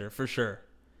contender for sure.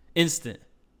 Instant.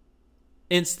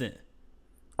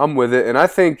 I'm with it, and I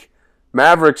think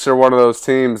Mavericks are one of those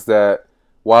teams that,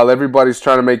 while everybody's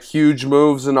trying to make huge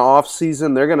moves in the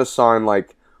offseason, they're gonna sign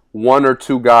 1 or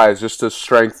 2 guys just to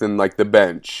strengthen the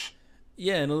bench.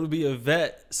 Yeah, and it'll be a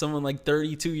vet, someone like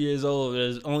 32 years old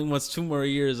that only wants 2 more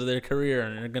years of their career,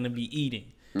 and they're going to be eating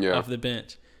off the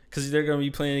bench because they're going to be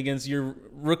playing against your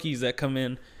rookies that come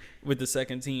in with the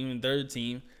second team and third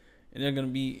team, and they're going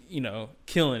to be,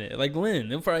 killing it. Like Lynn.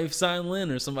 They'll probably sign Lynn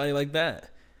or somebody like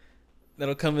that.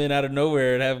 That'll come in out of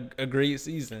nowhere and have a great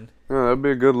season. Yeah, that'd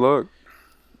be a good look.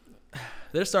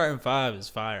 Their starting 5 is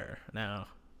fire now.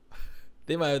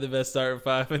 They might have the best starting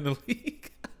 5 in the league.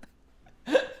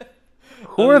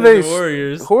 Who are they? The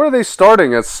Warriors. Who are they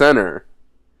starting at center?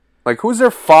 Like, who's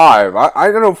their 5?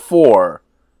 I don't know 4.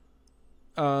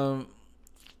 I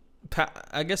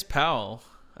guess Powell.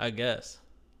 I guess.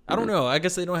 I don't know. I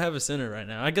guess they don't have a center right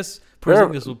now. I guess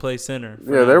Porzingis will play center.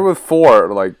 Yeah, they're with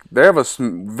 4. Like, they have a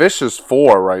vicious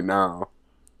 4 right now.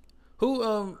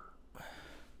 Who's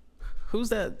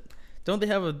that? Don't they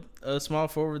have a small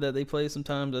forward that they play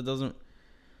sometimes that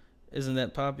isn't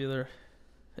that popular?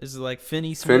 Is it like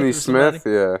Finney Smith? Finney Smith,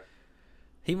 yeah.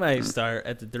 He might start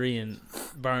at the 3 and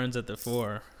Barnes at the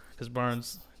 4 because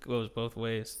Barnes goes both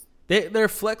ways. They're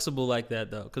flexible like that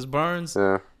though because Barnes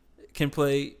can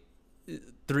play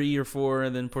 3 or 4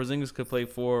 and then Porzingis could play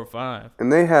 4 or 5.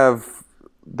 And they have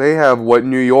what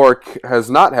New York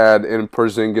has not had in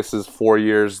Porzingis' 4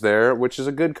 years there, which is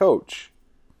a good coach.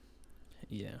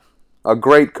 Yeah. A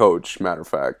great coach, matter of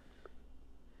fact.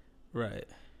 Right.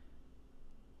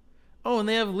 Oh, and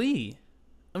they have Lee.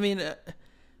 I mean,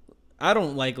 I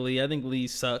don't like Lee. I think Lee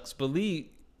sucks. But Lee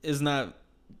is not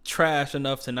trash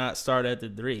enough to not start at the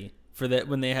 3 for that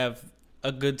when they have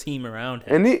a good team around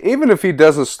him. And even if he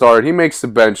doesn't start, he makes the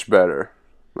bench better.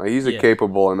 Like, he's a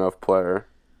capable enough player.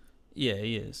 Yeah,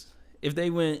 he is. If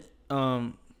they went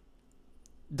Doncic,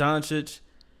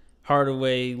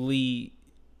 Hardaway, Lee,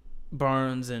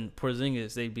 Barnes, and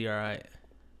Porzingis, they'd be all right.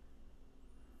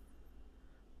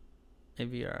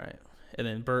 They'd be all right. And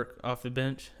then Burke off the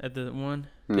bench at the 1.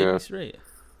 They'd be straight.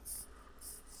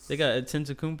 They got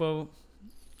Antetokounmpo,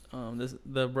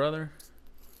 the brother.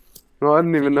 No, I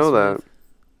didn't even know that.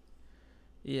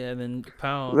 Yeah, and then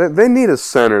Powell. They need a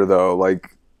center, though.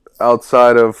 Like,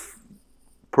 outside of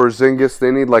Porzingis,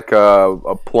 they need, like,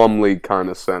 a Plum League kind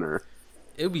of center.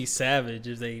 It would be savage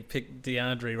if they picked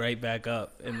DeAndre right back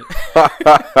up. And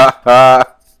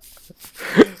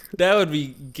that would be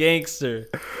gangster.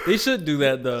 They should do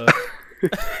that, though.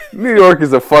 New York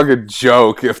is a fucking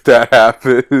joke if that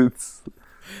happens.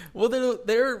 Well,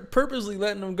 they're purposely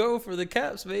letting them go for the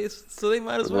cap space, so they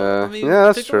might as well.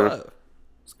 That's true.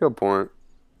 That's a good point.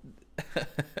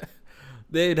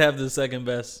 They'd have the second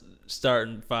best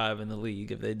starting 5 in the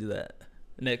league if they do that.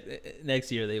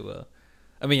 Next year they will.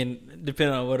 I mean,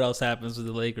 depending on what else happens with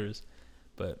the Lakers.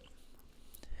 But,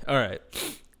 all right.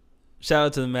 Shout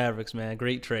out to the Mavericks, man.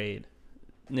 Great trade.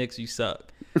 Knicks, you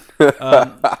suck.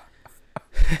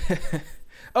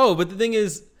 Oh, but the thing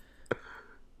is,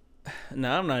 I'm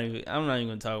not even going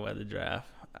to talk about the draft.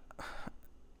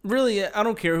 Really, I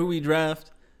don't care who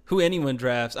anyone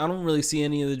drafts. I don't really see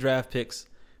any of the draft picks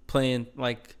playing,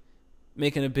 like,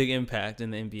 making a big impact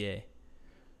in the NBA.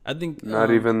 I think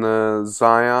not even the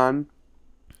Zion.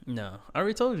 No, I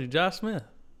already told you, Josh Smith.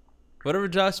 Whatever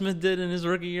Josh Smith did in his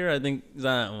rookie year, I think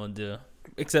Zion will do.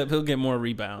 Except he'll get more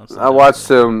rebounds. I watched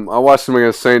him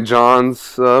against St.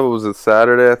 John's. What was it,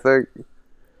 Saturday? I think.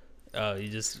 Oh,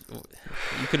 you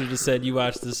could have just said you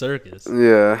watched the circus.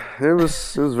 Yeah, it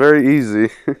was very easy.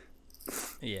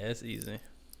 Yeah, it's easy.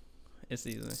 It's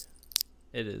easy.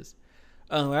 It is.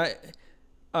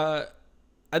 I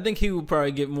think he will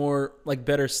probably get more, like,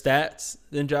 better stats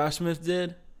than Josh Smith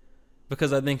did.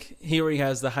 Because I think he already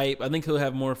has the hype. I think he'll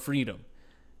have more freedom.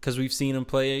 Because we've seen him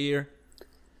play a year.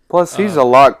 Plus, he's a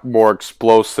lot more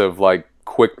explosive, like,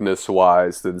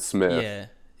 quickness-wise than Smith. Yeah,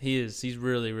 he is. He's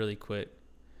really, really quick.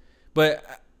 But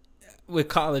with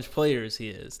college players, he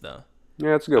is, though.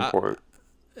 Yeah, that's a good point.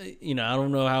 I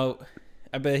don't know how.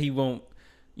 I bet he won't,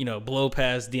 blow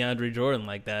past DeAndre Jordan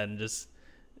like that and just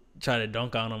try to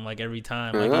dunk on him, like, every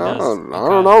time. Like he does. I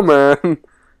don't know, man.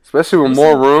 Especially with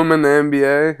more room in the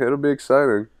NBA, it'll be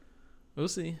exciting. We'll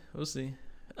see.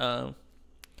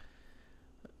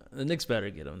 The Knicks better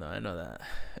get him, though. I know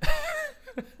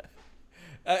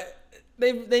that.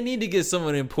 They need to get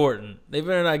someone important. They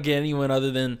better not get anyone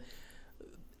other than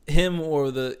him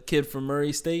or the kid from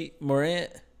Murray State,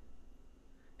 Morant.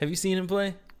 Have you seen him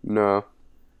play? No.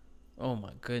 Oh,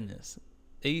 my goodness.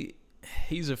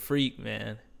 He's a freak,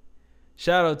 man.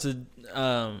 Shout out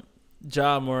to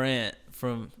Ja Morant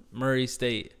from Murray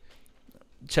State.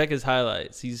 Check his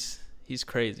highlights. He's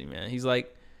crazy, man. He's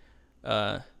like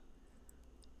I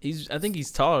think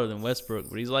he's taller than Westbrook,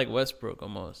 but he's like Westbrook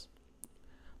almost.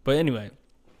 But anyway,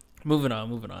 Moving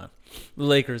on. The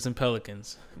Lakers and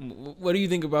Pelicans. What do you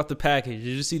think about the package?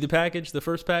 Did you see the package, the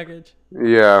first package?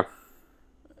 Yeah.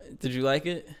 Did you like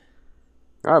it?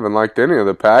 I haven't liked any of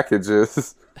the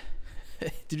packages.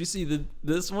 Did you see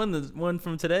this one, the one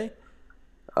from today?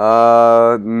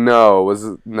 No.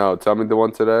 No, tell me the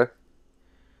one today.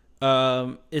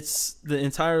 It's the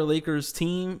entire Lakers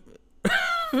team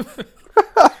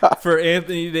for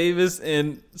Anthony Davis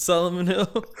and Solomon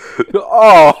Hill.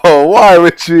 Oh, why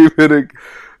would you even?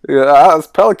 Yeah,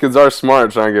 Pelicans are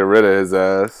smart trying to get rid of his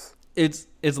ass. It's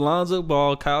Lonzo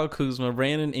Ball, Kyle Kuzma,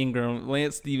 Brandon Ingram,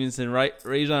 Lance Stevenson,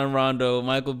 Rajon Rondo,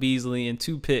 Michael Beasley, and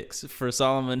 2 picks for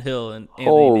Solomon Hill and Anthony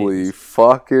Holy Davis.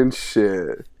 Fucking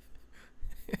shit.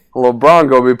 LeBron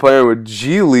gonna be playing with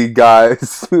G League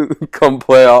guys come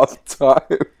playoff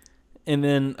time. And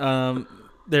then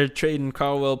they're trading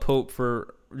Caldwell Pope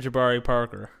for Jabari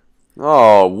Parker.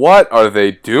 Oh, what are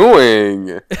they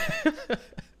doing?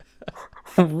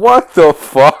 What the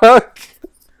fuck?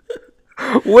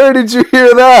 Where did you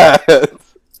hear that?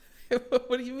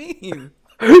 What do you mean?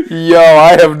 Yo,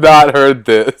 I have not heard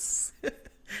this.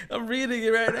 I'm reading it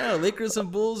right now. Lakers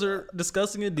and Bulls are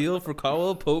discussing a deal for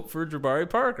Caldwell Pope for Jabari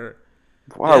Parker.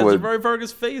 Why would Jabari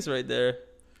Parker's face right there?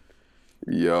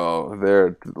 Yo,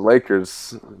 they're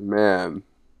Lakers, man.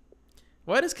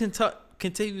 Why does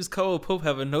Kentavious Caldwell Pope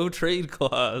have a no trade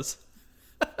clause?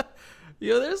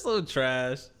 Yo, they're so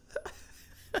trash.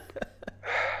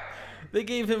 They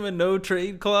gave him a no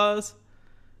trade clause,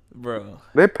 bro.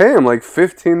 They pay him like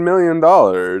 $15 million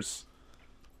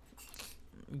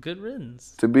Good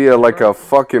riddance. to be a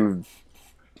fucking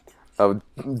a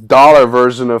dollar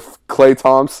version of Klay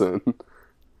Thompson.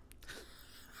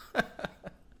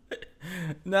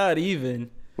 Not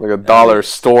even. Like a dollar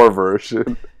store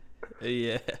version.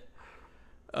 Yeah.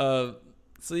 So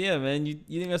yeah, man, you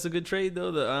think that's a good trade though?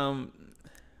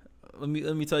 Let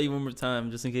me tell you one more time,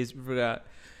 just in case you forgot.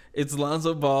 It's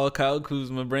Lonzo Ball, Kyle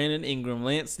Kuzma, Brandon Ingram,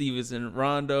 Lance Stevenson,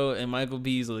 Rondo, and Michael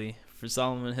Beasley for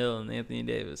Solomon Hill and Anthony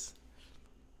Davis.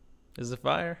 Is it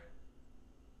fire?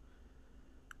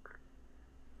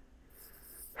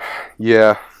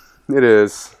 Yeah, it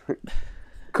is.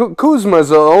 Kuzma's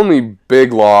the only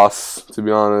big loss, to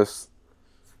be honest.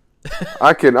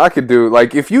 I could do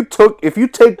like if you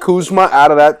take Kuzma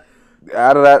out of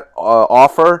that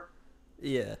offer.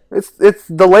 Yeah. It's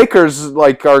the Lakers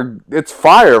it's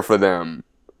fire for them.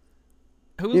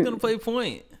 Who's gonna play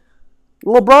point?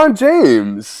 LeBron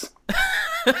James.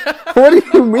 What do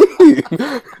you mean?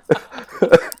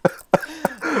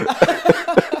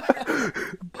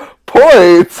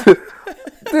 Points?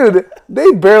 Dude,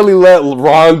 they barely let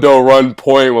Rondo run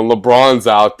point when LeBron's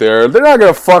out there. They're not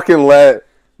gonna fucking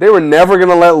they were never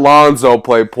gonna let Lonzo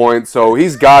play point, so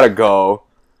he's gotta go.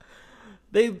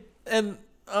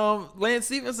 Lance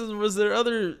Stevenson was their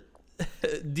other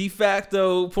de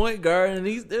facto point guard, and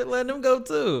they're letting him go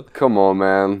too. Come on,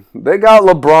 man. They got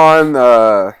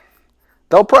LeBron.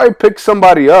 They'll probably pick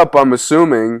somebody up, I'm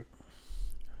assuming.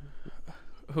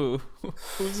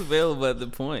 Who's available at the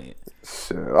point?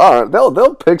 Shit. All right,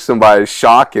 they'll pick somebody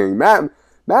shocking.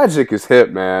 Magic is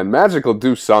hip, man. Magic will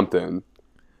do something.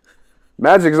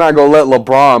 Magic's not gonna let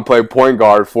LeBron play point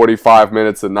guard 45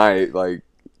 minutes a night. Like,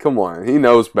 come on, he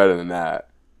knows better than that.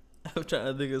 I'm trying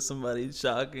to think of somebody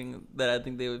shocking that I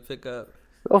think they would pick up.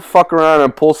 They'll fuck around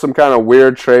and pull some kind of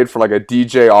weird trade for like a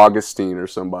DJ Augustine or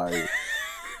somebody.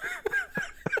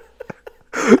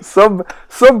 some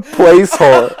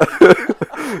placeholder.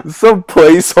 Some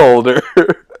placeholder.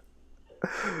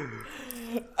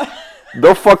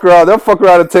 They'll fuck around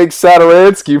and take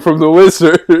Satoransky from the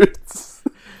Wizards.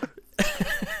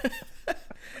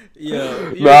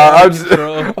 Yo,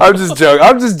 I'm just joking.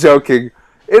 I'm just joking.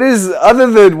 It is,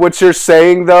 other than what you're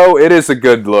saying though, it is a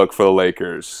good look for the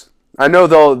Lakers. I know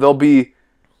they'll be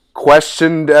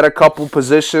questioned at a couple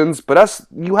positions, but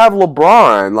you have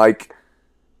LeBron. Like,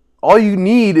 all you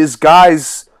need is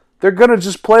guys. They're gonna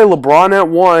just play LeBron at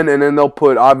 1, and then they'll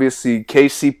put obviously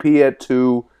KCP at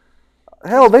 2.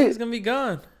 Hell, he's gonna be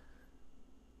gone.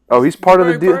 Oh, he's part of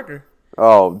the deal. Parker.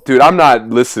 Oh, dude, I'm not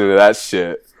listening to that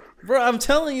shit. Bro, I'm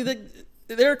telling you that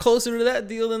they're closer to that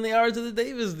deal than they are to the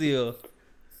Davis deal.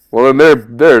 Well,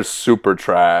 then they're super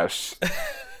trash.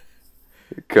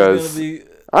 Because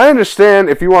I understand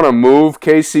if you want to move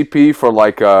KCP for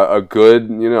like a good,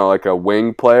 like a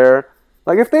wing player.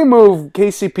 Like if they move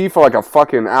KCP for like a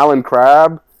fucking Allen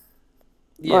Crabbe.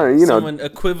 Yeah, someone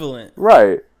equivalent.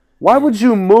 Right. Why would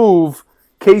you move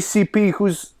KCP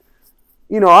who's,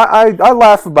 I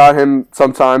laugh about him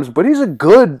sometimes, but he's a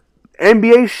good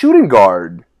NBA shooting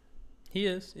guard. He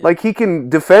is. Yeah. Like he can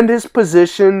defend his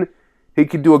position. He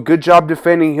could do a good job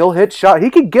defending. He'll hit shot. He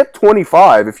could get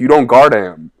 25 if you don't guard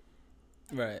him.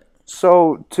 Right.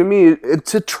 So, to me,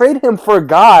 to trade him for a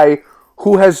guy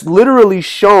who has literally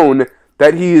shown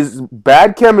that he is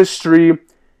bad chemistry,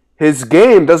 his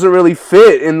game doesn't really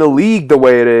fit in the league the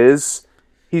way it is.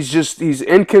 He's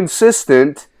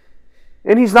inconsistent,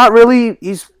 and he's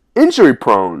injury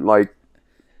prone. Like,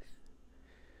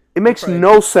 it makes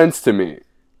no sense to me.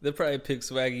 They'll probably pick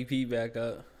Swaggy P back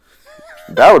up.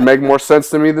 That would make more sense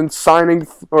to me than signing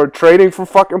or trading for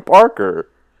fucking Parker.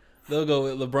 They'll go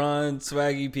with LeBron,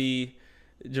 Swaggy P,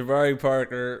 Jabari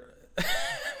Parker,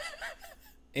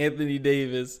 Anthony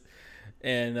Davis,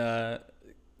 and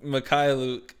Mekhi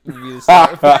Luke will be the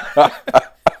starter.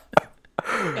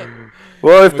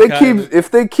 Well,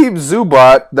 if they keep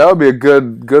Zubac, that would be a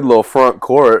good little front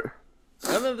court.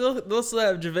 I mean, they'll still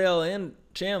have JaVale and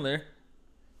Chandler.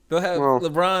 They'll have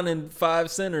LeBron and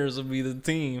 5 centers will be the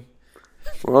team.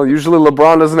 Well, usually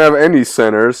LeBron doesn't have any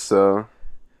centers, so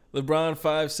LeBron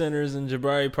 5 centers and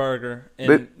Jabari Parker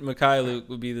and Mekhi Luke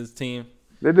would be this team.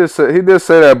 He did say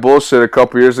that bullshit a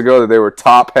couple years ago that they were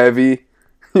top heavy.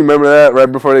 You remember that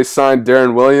right before they signed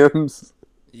Darren Williams?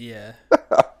 Yeah.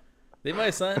 They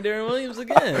might sign Darren Williams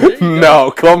again.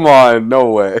 No, come on, no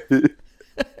way.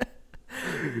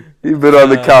 He's been on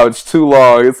the couch too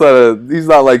long. He's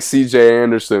not like C.J.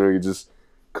 Anderson who can just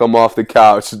come off the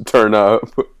couch and turn up.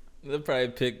 They'll probably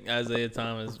pick Isaiah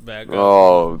Thomas back up.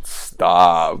 Oh,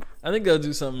 stop. I think they'll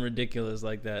do something ridiculous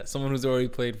like that. Someone who's already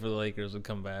played for the Lakers would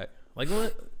come back. Like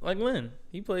Lynn.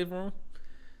 He played for him.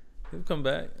 He'll come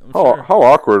back. How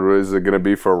awkward is it going to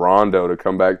be for Rondo to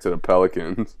come back to the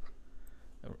Pelicans?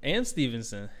 And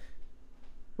Stevenson.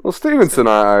 Well, Stevenson,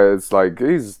 it's like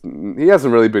he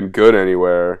hasn't really been good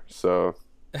anywhere, so.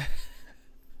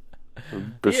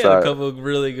 He had a couple of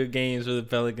really good games for the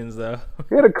Pelicans, though.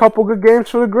 He had a couple good games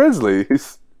for the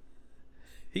Grizzlies.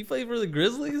 He played for the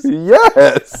Grizzlies?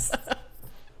 Yes.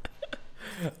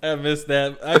 I missed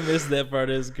that part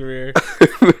of his career.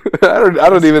 I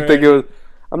don't even think it was.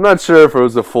 I'm not sure if it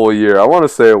was a full year. I want to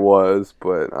say it was,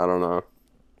 but I don't know.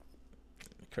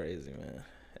 Crazy,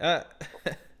 man.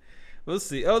 We'll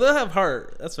see. Oh, they'll have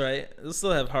Hart. That's right. They'll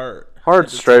still have Hart.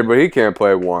 Hart's straight, but he can't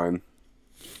play 1.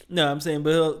 No, I'm saying,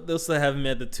 but they'll still have him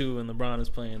at the 2 and LeBron is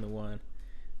playing the 1.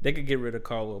 They could get rid of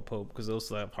Caldwell Pope because they'll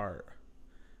still have Hart.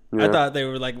 Yeah. I thought they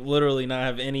were like literally not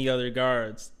have any other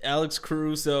guards. Alex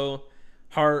Caruso,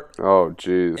 Hart, and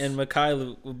Mekhi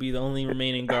Luke will be the only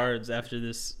remaining guards after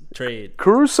this trade.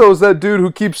 Caruso's that dude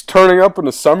who keeps turning up in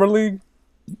the summer league.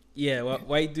 Yeah,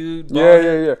 white dude.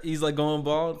 Yeah. He's like going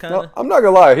bald, kind of. No, I'm not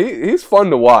gonna lie, he's fun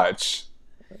to watch.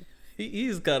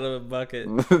 He's got a bucket.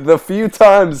 The few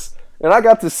times, and I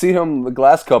got to see him the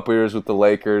last couple years with the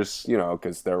Lakers,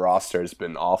 because their roster has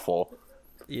been awful.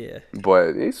 Yeah.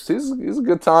 But he's a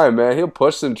good time, man. He'll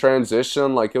push in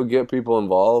transition, like he'll get people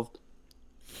involved.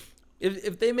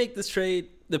 If they make this trade,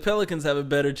 the Pelicans have a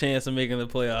better chance of making the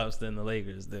playoffs than the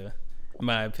Lakers do, in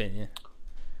my opinion.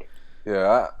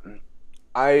 Yeah.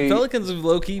 The Pelicans would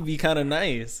low-key be kind of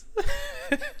nice.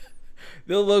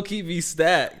 They'll low-key be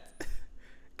stacked.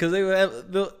 Because they would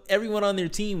have everyone on their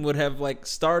team would have like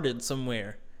started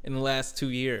somewhere in the last 2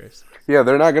 years. Yeah,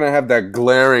 they're not going to have that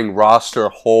glaring roster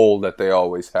hole that they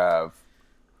always have.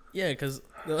 Yeah, because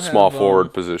small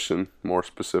forward position, more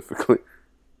specifically.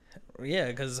 Yeah,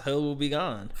 because Hill will be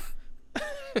gone.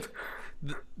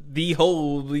 The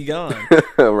hole will be gone.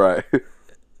 Right.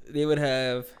 They would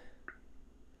have.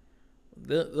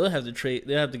 They'll have to trade.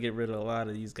 They'll have to get rid of a lot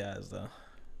of these guys, though.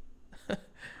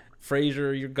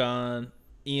 Frazier, you're gone.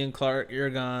 Ian Clark, you're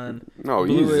gone. No,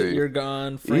 Blewett, easy. You're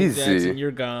gone. Frank Jackson,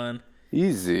 you're gone.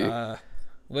 Easy.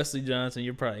 Wesley Johnson,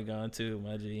 you're probably gone too,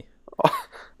 my G.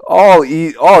 All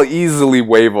easily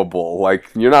waivable. Like,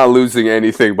 you're not losing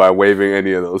anything by waiving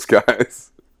any of those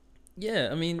guys. Yeah,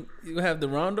 I mean, you have the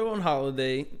Rondo and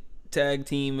Holiday tag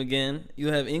team again.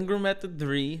 You'll have Ingram at the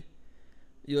 3.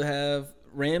 You'll have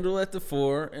Randall at the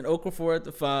 4 and Okafor at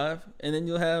the 5. And then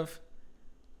you'll have...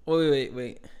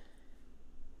 Wait.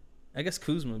 I guess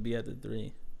Kuzma would be at the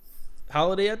 3.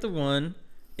 Holiday at the 1.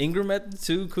 Ingram at the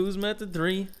 2. Kuzma at the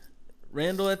 3.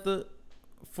 Randall at the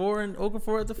 4 and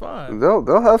Okafor at the 5.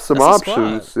 They'll have some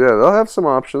options. Yeah, they'll have some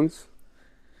options.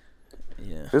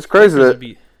 Yeah. It's crazy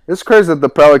that the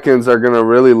Pelicans are gonna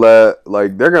really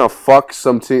they're gonna fuck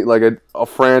some team like a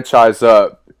franchise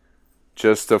up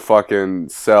just to fucking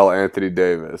sell Anthony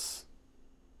Davis.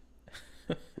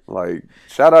 Like,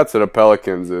 shout out to the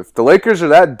Pelicans. If the Lakers are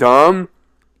that dumb,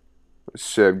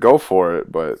 shit, go for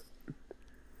it. But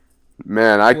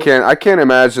man, I can't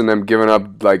imagine them giving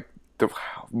up like the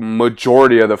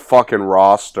majority of the fucking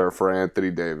roster for Anthony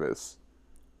Davis.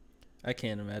 I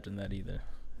can't imagine that either.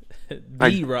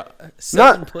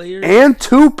 Not players and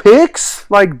 2 picks.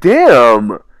 Like,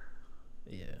 damn.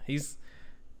 Yeah,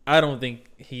 I don't think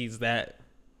he's that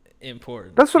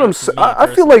important. That's what I'm saying.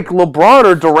 I feel like LeBron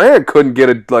or Durant couldn't get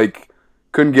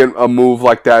a move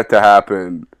like that to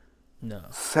happen. No,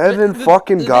 7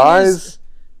 fucking guys.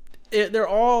 They're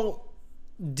all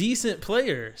decent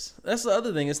players. That's the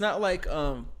other thing. It's not like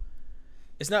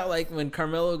when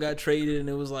Carmelo got traded and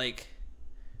it was like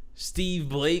Steve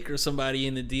Blake or somebody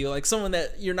in the deal, like someone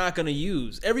that you're not going to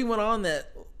use. Everyone on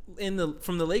that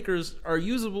from the Lakers are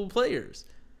usable players.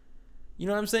 You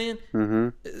know what I'm saying? Mm-hmm.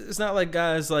 It's not like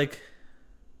guys like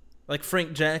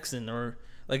Frank Jackson or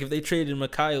like if they traded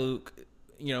Mikhailuk,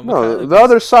 No, the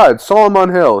other side,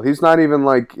 Solomon Hill. He's not even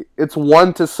like it's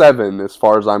 1-7 as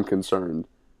far as I'm concerned.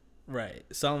 Right,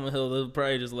 Solomon Hill. They'll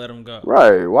probably just let him go.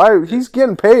 Right? Why he's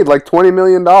getting paid like $20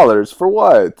 million for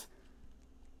what?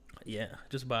 Yeah,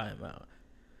 just buy him out.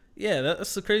 Yeah,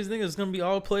 that's the crazy thing. It's gonna be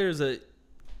all players that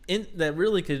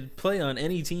really could play on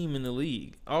any team in the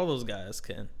league. All those guys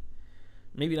can.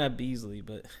 Maybe not Beasley,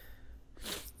 but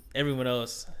everyone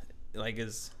else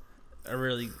is a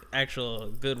really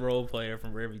actual good role player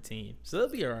from every team. So they'll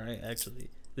be all right, actually.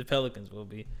 The Pelicans will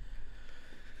be.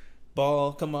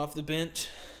 Ball come off the bench.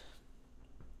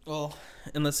 Well,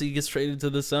 unless he gets traded to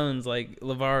the Suns, like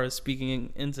LeVar is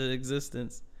speaking into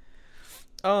existence.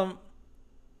 Do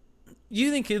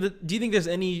you think there's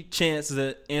any chance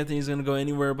that Anthony's going to go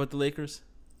anywhere but the Lakers?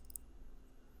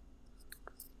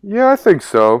 Yeah, I think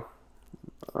so.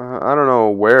 I don't know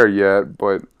where yet,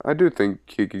 but I do think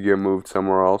he could get moved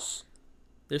somewhere else.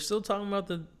 They're still talking about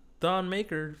the Don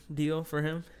Maker deal for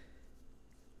him.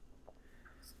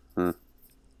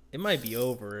 It might be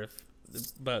over if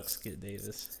the Bucks get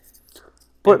Davis.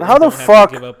 But how the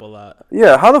fuck? Give up a lot.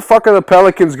 Yeah, how the fuck are the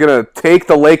Pelicans gonna take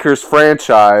the Lakers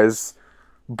franchise,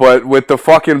 but with the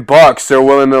fucking Bucks, they're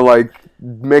willing to like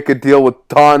make a deal with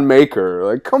Don Maker?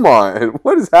 Like, come on,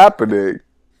 what is happening?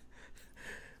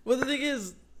 Well, the thing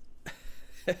is,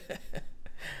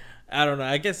 I don't know.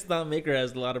 I guess Don Maker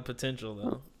has a lot of potential,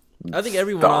 though. I think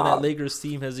everyone on that Lakers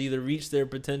team has either reached their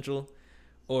potential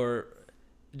or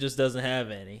just doesn't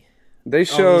have any. They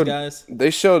showed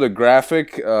a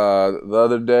graphic the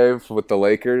other day with the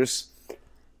Lakers.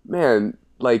 Man,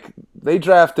 like they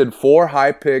drafted 4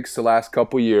 high picks the last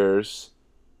couple years,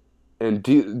 and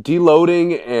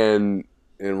deloading and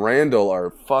Randall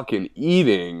are fucking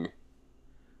eating.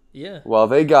 Yeah. Well,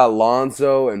 they got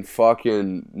Lonzo and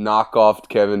fucking knockoff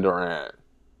Kevin Durant.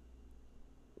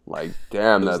 Like,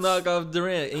 damn, Who's that's knockoff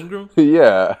Durant? Ingram?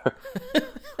 Yeah.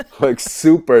 Like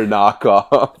super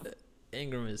knockoff.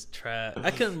 Ingram is trash.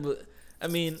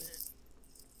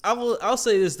 I'll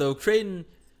say this though, trading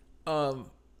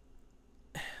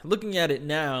looking at it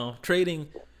now, trading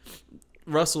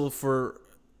Russell for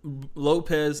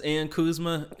Lopez and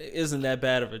Kuzma isn't that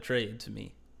bad of a trade to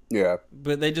me. Yeah.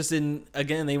 But they just didn't,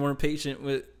 again, they weren't patient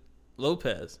with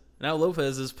Lopez. Now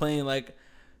Lopez is playing like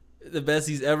the best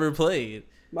he's ever played.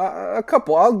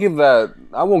 I'll give that.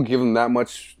 I won't give him that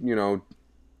much,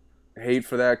 hate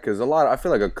for that because I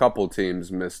feel like a couple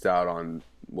teams missed out on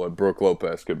what Brook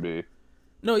Lopez could be.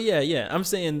 No, yeah. I'm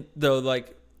saying though,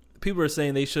 like people are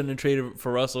saying they shouldn't have traded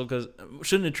Russell because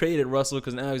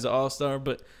now he's an all-star.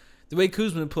 But the way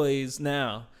Kuzma plays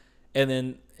now, and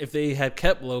then if they had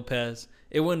kept Lopez,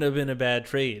 it wouldn't have been a bad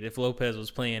trade if Lopez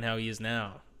was playing how he is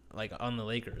now, like on the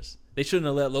Lakers. They shouldn't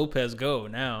have let Lopez go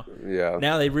now. Yeah.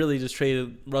 Now they really just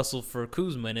traded Russell for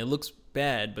Kuzma, and it looks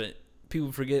bad, but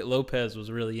people forget Lopez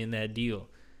was really in that deal.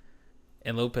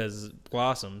 And Lopez has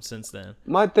blossomed since then.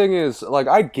 My thing is, like,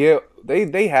 I get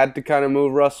they had to kind of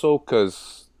move Russell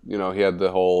because, he had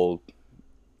the whole,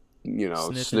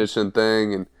 snitching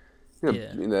thing.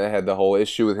 And, they had the whole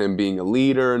issue with him being a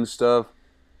leader and stuff.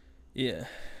 Yeah.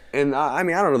 And, I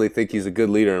don't really think he's a good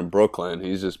leader in Brooklyn.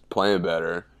 He's just playing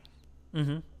better.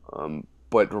 Mm-hmm.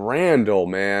 But Randall,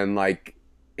 man, like,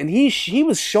 and he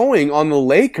was showing on the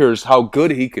Lakers how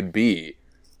good he could be.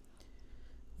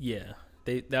 Yeah.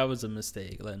 That was a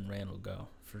mistake, letting Randall go,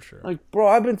 for sure. Like, bro,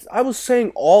 I was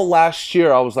saying all last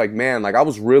year, I was like, man, like, I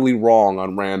was really wrong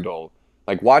on Randall.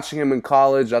 Like, watching him in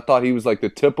college, I thought he was like the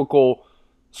typical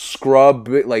scrub,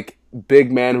 like,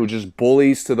 big man who just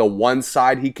bullies to the one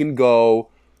side he can go,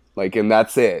 like, and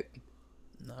that's it.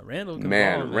 No, Randall can ball,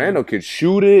 man. Randall could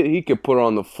shoot it. He could put it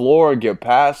on the floor, get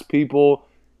past people.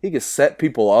 He could set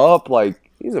people up.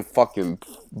 Like, he's a fucking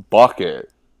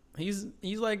bucket. He's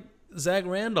like Zach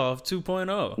Randolph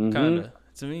 2.0, kind of,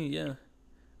 to me, yeah.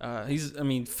 He's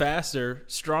faster,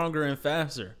 stronger, and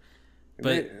faster.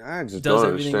 But I just don't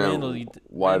understand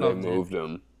why they moved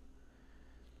him.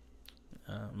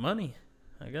 Money.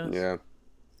 I guess. Yeah.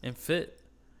 And fit.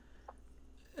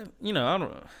 I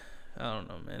don't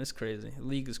know, man. It's crazy. The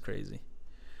league is crazy.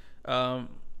 And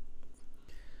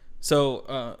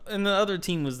the other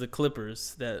team was the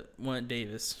Clippers that want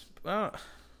Davis. I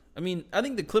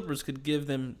think the Clippers could give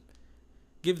the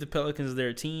Pelicans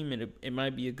their team, and it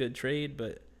might be a good trade,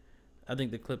 but I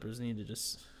think the Clippers need to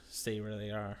just stay where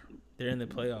they are. They're in the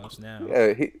playoffs now.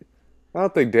 Yeah, I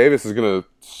don't think Davis is going to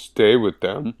stay with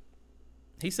them.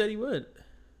 He said he would.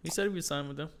 He said he would sign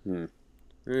with them.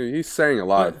 He's saying a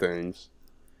lot of things.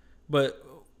 But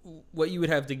what you would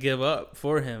have to give up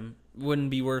for him wouldn't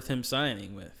be worth him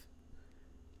signing with.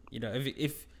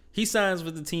 If he signs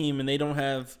with the team and they don't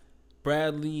have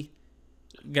Bradley,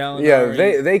 Gallinari.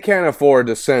 Yeah, they can't afford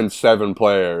to send 7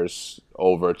 players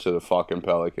over to the fucking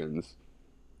Pelicans.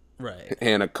 Right.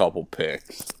 And a couple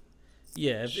picks.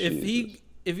 Yeah,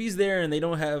 if he's there and they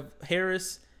don't have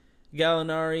Harris,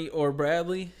 Gallinari, or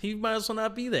Bradley, he might as well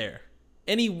not be there.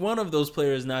 Any one of those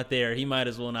players not there, he might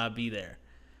as well not be there.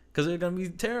 Because they're going to be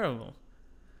terrible.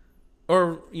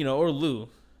 Or Lou.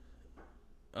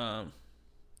 But,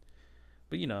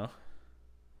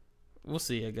 we'll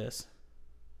see, I guess.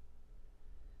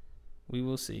 We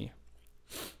will see.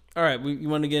 All right, you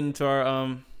want to get into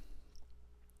our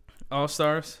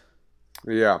All-Stars?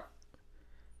 Yeah.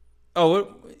 Oh,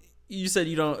 what, you said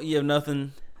you have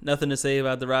nothing to say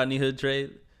about the Rodney Hood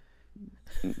trade?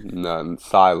 None.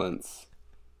 Silence.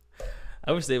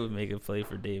 I wish they would make a play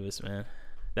for Davis, man.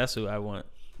 That's who I want.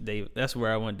 That's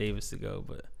where I want Davis to go,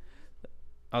 but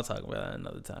I'll talk about that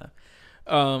another time.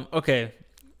 Okay,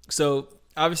 so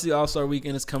obviously All-Star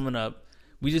Weekend is coming up.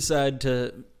 We decided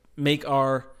to make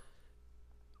our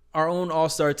own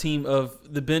All-Star team of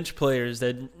the bench players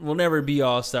that will never be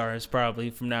All-Stars probably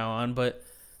from now on, but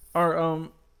are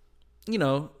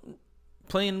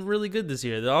playing really good this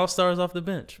year. The All-Stars off the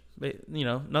bench.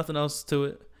 Nothing else to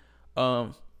it.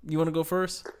 You want to go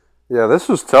first? Yeah, this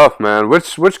was tough, man.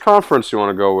 Which conference you want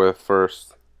to go with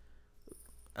first?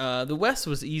 The West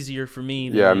was easier for me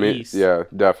than the East. Yeah,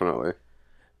 definitely.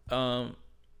 I'm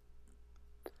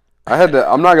not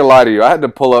gonna lie to you. I had to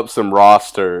pull up some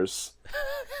rosters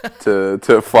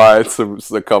to find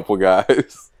a couple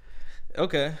guys.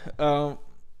 Okay. So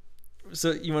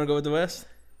you want to go with the West?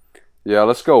 Yeah,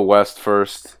 let's go West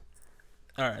first.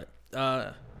 All right.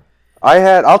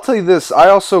 I'll tell you this. I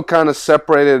also kind of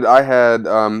separated. I had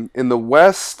in the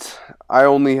West. I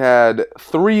only had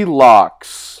 3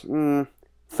 locks,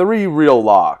 3 real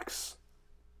locks.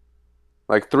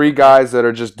 Like 3 guys that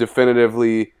are just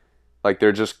definitively, like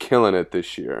they're just killing it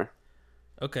this year.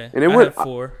 Okay. And I had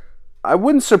 4. I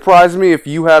wouldn't surprise me if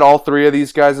you had all 3 of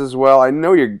these guys as well. I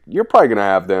know you're probably gonna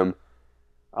have them.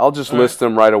 I'll just list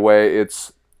them right away.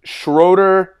 It's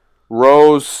Schroeder,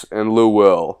 Rose, and Lou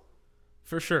Will.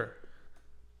 For sure.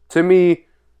 To me,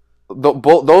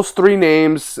 those 3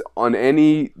 names on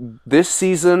this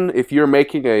season, if you're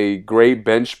making a great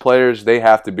bench players, they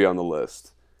have to be on the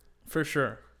list. For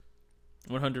sure.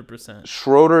 100%.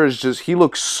 Schroeder he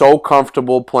looks so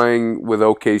comfortable playing with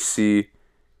OKC.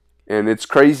 And it's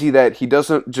crazy that he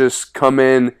doesn't just come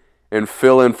in and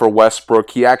fill in for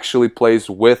Westbrook. He actually plays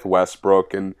with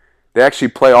Westbrook, and they actually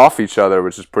play off each other,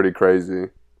 which is pretty crazy.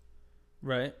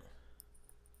 Right.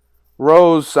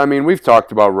 Rose, I mean, we've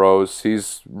talked about Rose.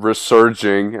 He's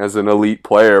resurging as an elite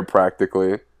player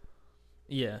practically.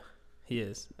 Yeah, he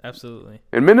is. Absolutely.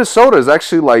 And Minnesota is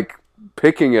actually, like,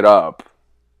 picking it up.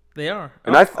 They are.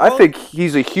 And I think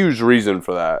he's a huge reason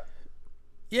for that.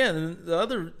 Yeah, and the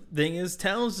other thing is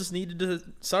Towns just needed to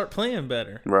start playing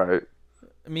better. Right.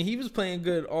 I mean, he was playing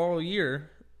good all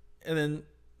year, and then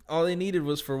all they needed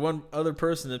was for one other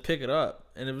person to pick it up,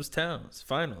 and it was Towns,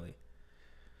 finally.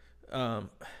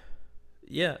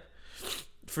 Yeah,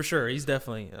 for sure. He's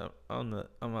definitely on the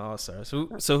All-Star. So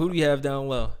who do you have down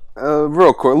low?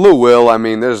 Real quick, Lou Will, I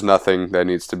mean, there's nothing that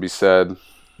needs to be said.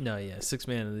 No, yeah, 6th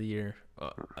man of the year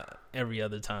every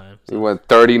other time. So. He went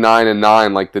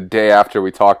 39-9 like the day after we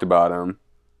talked about him.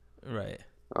 Right.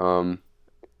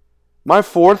 My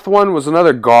 4th one was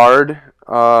another guard,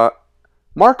 Marco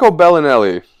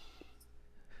Bellinelli.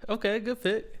 Okay, good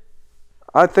pick.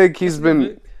 I think he's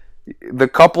been the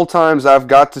couple times I've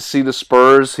got to see the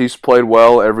Spurs, he's played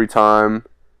well every time.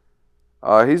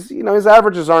 His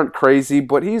averages aren't crazy,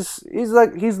 but he's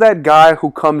that guy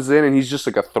who comes in and he's just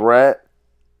like a threat.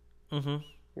 Mm-hmm.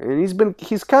 And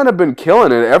he's kind of been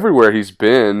killing it everywhere he's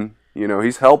been.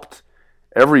 He's helped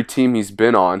every team he's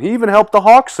been on. He even helped the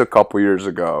Hawks a couple years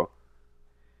ago.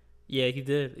 Yeah, he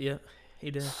did. Yeah,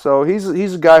 he did. So he's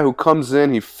a guy who comes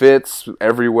in, he fits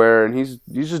everywhere, and he's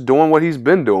just doing what he's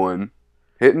been doing,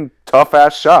 hitting tough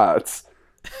ass shots.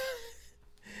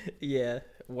 Yeah,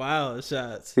 Wild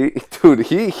shots. He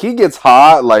gets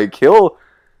hot. Like he'll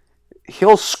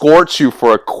scorch you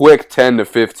for a quick 10 to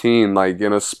 15, like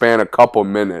in a span of couple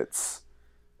minutes.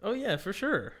 Oh yeah, for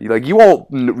sure. You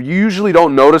usually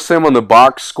don't notice him on the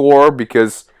box score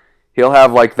because he'll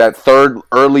have like that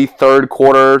early third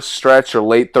quarter stretch or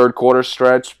late third quarter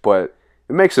stretch, but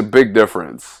it makes a big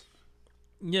difference.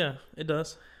 Yeah, it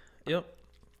does. Yep.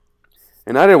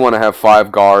 And I didn't want to have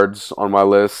 5 guards on my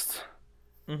list.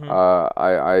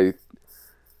 Mm-hmm.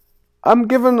 I'm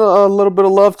giving a little bit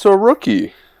of love to a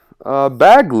rookie,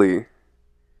 Bagley.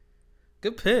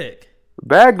 Good pick.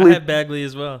 Bagley. I had Bagley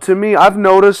as well. To me, I've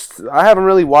noticed, I haven't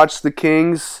really watched the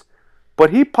Kings,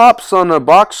 but he pops on a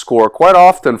box score quite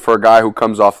often for a guy who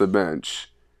comes off the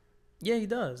bench. Yeah, he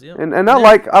does. Yep. And I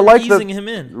like easing him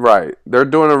in. Right. They're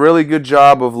doing a really good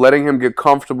job of letting him get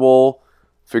comfortable,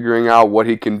 figuring out what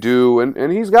he can do,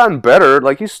 and he's gotten better.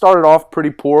 Like he started off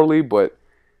pretty poorly, but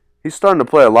he's starting to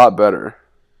play a lot better.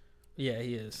 Yeah,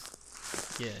 he is.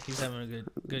 Yeah, he's having a good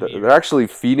They're year. actually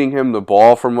feeding him the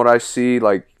ball from what I see.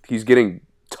 Like he's getting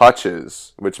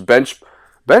touches, which bench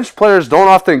players don't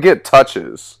often get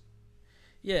touches.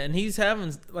 Yeah, and he's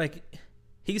having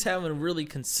a really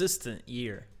consistent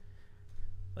year.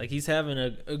 Like he's having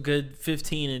a good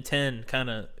 15 and 10 kind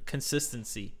of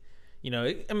consistency. You know,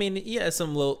 he has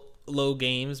some low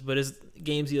games, but his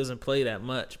games he doesn't play that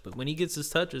much. But when he gets his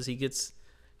touches, he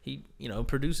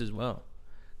produces well.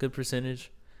 Good percentage.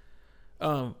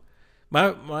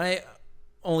 My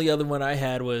only other one I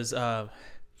had was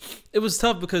it was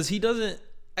tough because he doesn't.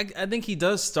 I think he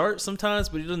does start sometimes,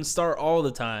 but he doesn't start all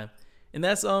the time, and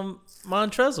that's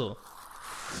Montrezl.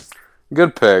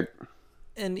 Good pick.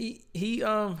 And he he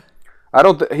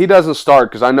doesn't start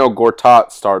because I know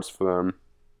Gortat starts for them.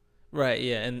 Right,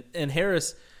 yeah, and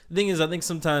Harris. The thing is, I think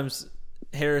sometimes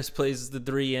Harris plays the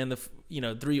 3 and the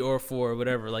 3 or 4 or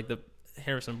whatever, like the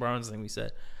Harrison Barnes thing we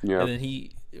said. Yeah. And then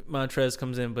Montrez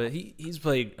comes in, but he's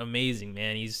played amazing,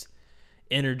 man. He's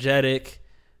energetic,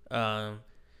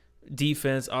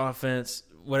 defense, offense,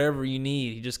 whatever you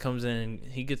need. He just comes in and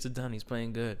he gets it done. He's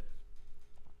playing good.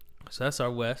 So that's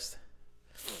our West.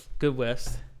 Good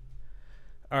West.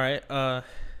 All right.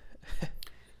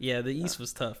 Yeah, the East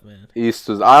was tough, man.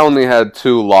 I only had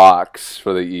 2 locks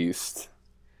for the East.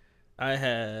 I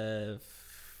have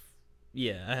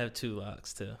 2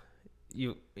 locks too.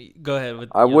 You go ahead with.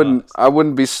 I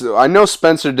wouldn't be. I know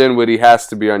Spencer Dinwiddie has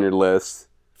to be on your list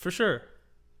for sure.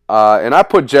 And I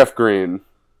put Jeff Green.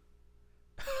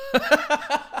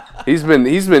 He's been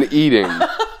eating.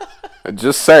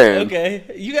 Just saying.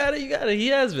 Okay, you got it. He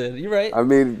has been. You're right. I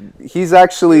mean, he's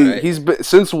actually he's been,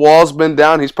 since Wall's been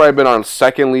down, he's probably been our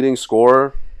second leading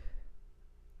scorer.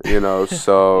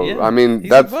 So yeah, I mean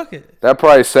that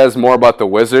probably says more about the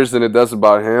Wizards than it does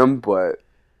about him. But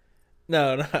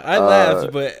no, I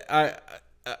laughed, but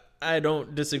I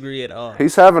don't disagree at all.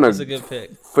 He's having a good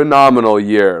pick. Phenomenal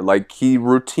year. Like he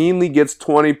routinely gets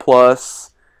 20 plus.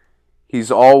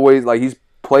 He's always he's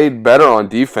played better on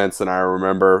defense than I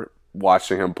remember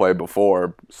watching him play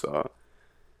before. So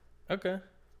okay,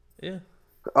 yeah.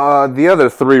 The other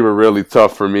 3 were really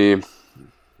tough for me.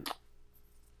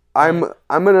 I'm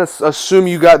gonna assume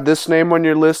you got this name on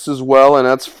your list as well, and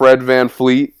that's Fred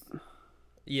VanVleet.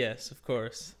 Yes, of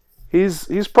course.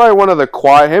 He's probably one of the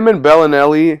quiet. Him and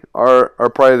Bellinelli are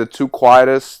probably the 2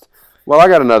 quietest. Well, I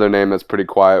got another name that's pretty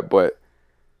quiet, but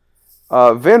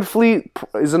VanVleet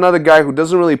is another guy who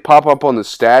doesn't really pop up on the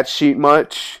stat sheet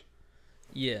much.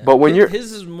 Yeah, but when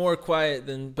his is more quiet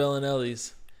than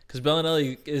Bellinelli's, because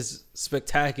Bellinelli is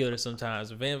spectacular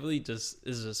sometimes, but VanVleet is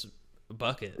just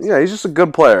buckets. Yeah, he's just a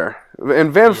good player,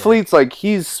 and VanVleet's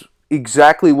he's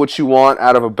exactly what you want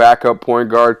out of a backup point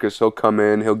guard because he'll come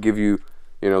in, he'll give you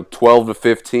 12 to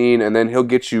 15, and then he'll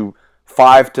get you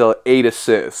 5 to 8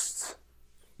 assists.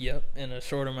 Yep, in a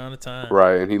short amount of time.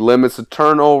 Right, and he limits the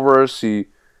turnovers.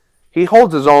 He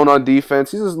holds his own on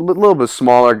defense. He's a little bit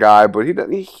smaller guy, but he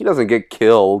doesn't get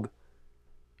killed.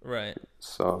 Right.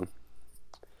 So.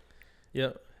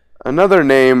 Yep. Another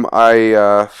name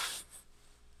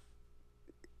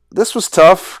this was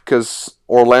tough because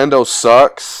Orlando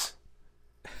sucks.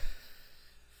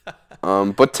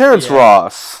 But Terrence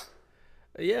Ross.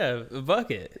 Yeah, a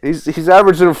bucket. He's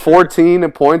averaging 14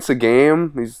 points a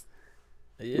game.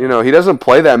 He doesn't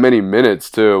play that many minutes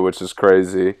too, which is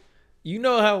crazy. You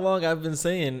know how long I've been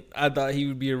saying I thought he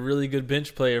would be a really good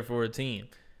bench player for a team.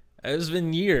 It's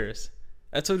been years.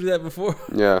 I told you that before.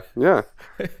 Yeah.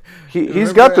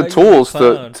 He's got the tools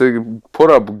to put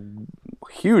up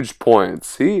huge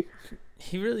points. He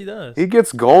really does. He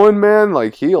gets going, man.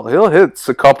 Like he'll hit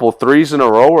a couple threes in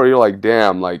a row where you're like,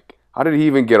 damn, like how did he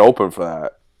even get open for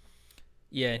that?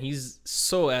 Yeah, and he's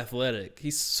so athletic.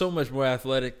 He's so much more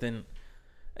athletic than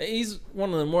he's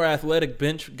one of the more athletic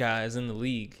bench guys in the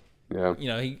league. Yeah.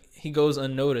 He goes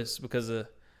unnoticed because of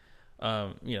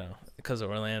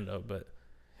Orlando, but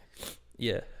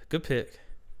yeah, good pick.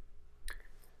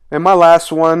 And my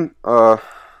last one,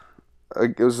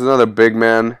 it was another big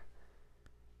man.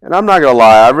 And I'm not gonna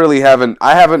lie,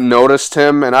 I haven't noticed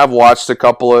him, and I've watched a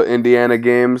couple of Indiana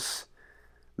games.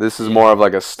 This is more of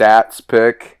like a stats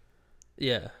pick.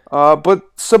 Yeah.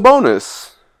 But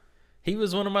Sabonis. He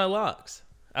was one of my locks.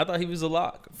 I thought he was a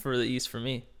lock for the East for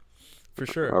me, for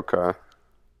sure. Okay.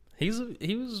 He's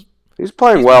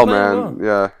playing well, playing man.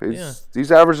 Well. Yeah.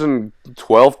 He's averaging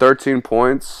 12, 13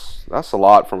 points. That's a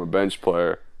lot from a bench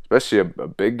player, especially a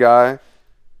big guy.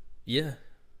 Yeah.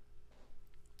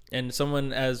 And someone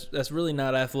that's really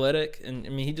not athletic, and I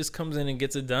mean, he just comes in and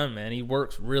gets it done, man. He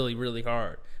works really, really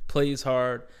hard, plays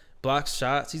hard, blocks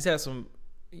shots. He's had some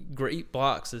great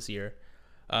blocks this year.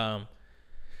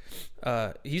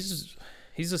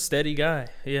 He's a steady guy.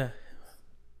 Yeah.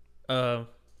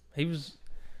 He was.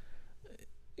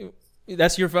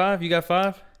 That's your 5. You got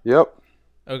 5? Yep.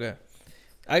 Okay.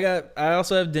 I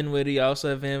also have Dinwiddie. I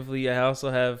also have Van Vliet. I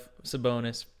also have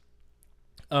Sabonis.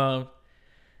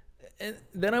 And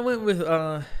then I went with,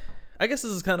 I guess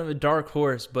this is kind of a dark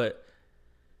horse, but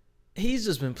he's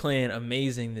just been playing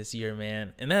amazing this year,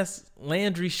 man. And that's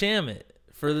Landry Shamet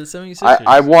for the 76ers.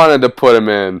 I wanted to put him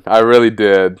in. I really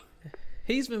did.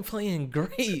 He's been playing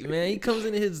great, man. He comes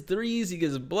in and hits threes. He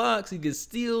gets blocks. He gets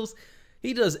steals.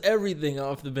 He does everything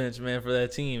off the bench, man, for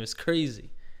that team. It's crazy.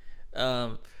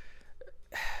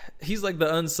 He's like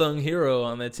the unsung hero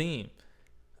on that team.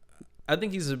 I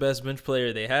think he's the best bench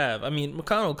player they have. I mean,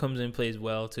 McConnell comes in and plays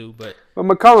well, too. But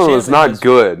McConnell is not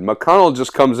good. McConnell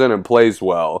just comes in and plays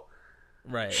well.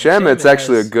 Right. Shamet's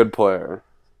actually a good player.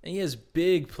 And he has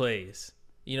big plays.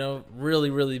 Really,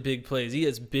 really big plays. He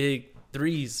has big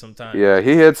threes sometimes. Yeah,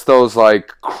 he hits those, like,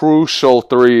 crucial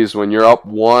threes when you're up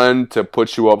 1 to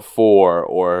put you up 4,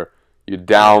 or you're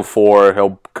down 4,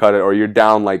 he'll cut it, or you're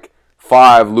down, like,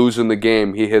 5, losing the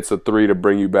game, he hits a 3 to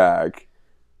bring you back.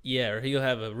 Yeah, or he'll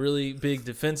have a really big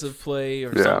defensive play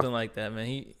or something like that, man.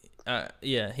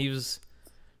 He was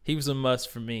a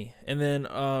must for me. And then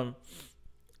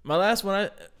my last one,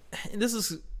 this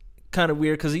is kind of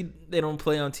weird because they don't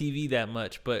play on TV that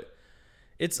much, but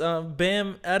it's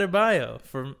Bam Adebayo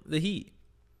from the Heat,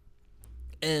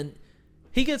 and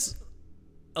he gets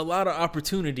a lot of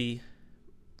opportunity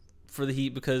for the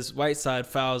Heat because Whiteside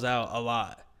fouls out a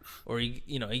lot, or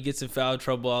he gets in foul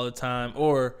trouble all the time,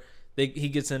 or he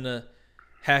gets in a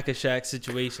hack-a-shack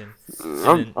situation.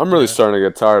 I'm really starting to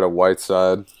get tired of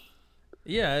Whiteside.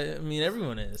 Yeah, I mean,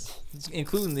 everyone is,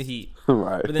 including the Heat.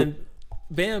 Right. But then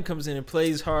Bam comes in and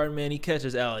plays hard, man. He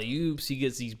catches alley-oops. He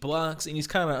gets these blocks, and he's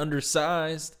kind of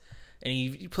undersized. And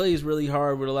he plays really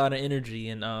hard with a lot of energy.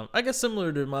 And I guess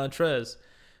similar to Montrez,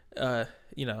 for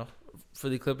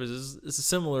the Clippers, it's a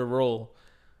similar role.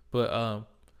 But,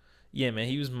 yeah, man,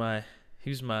 he was my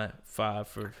 5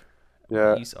 for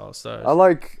East All-Stars.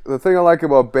 The thing I like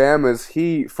about Bam is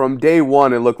from day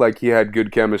one, it looked like he had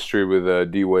good chemistry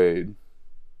with D Wade.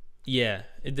 Yeah,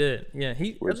 it did. Yeah, I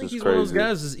think he's crazy. one of those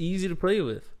guys that's easy to play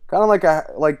with. Kind of like a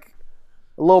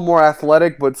little more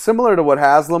athletic, but similar to what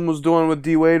Haslam was doing with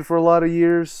D Wade for a lot of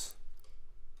years.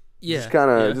 Yeah,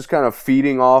 just kind of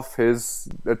feeding off his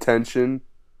attention.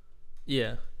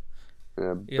 Yeah.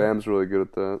 Yeah, Bam's really good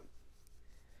at that.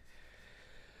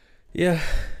 Yeah.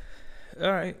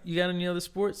 All right, you got any other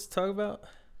sports to talk about?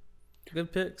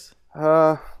 Good picks.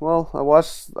 Well, I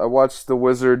watched the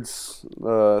Wizards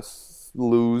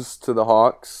lose to the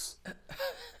Hawks,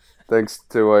 thanks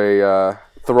to a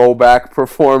throwback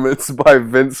performance by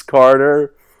Vince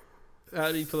Carter. How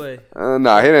did he play?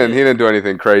 No, he didn't do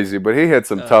anything crazy, but he hit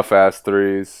some tough ass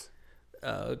threes.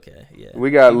 Oh, okay, yeah.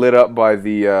 We got lit up by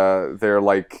their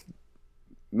like,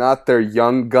 not their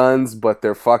young guns, but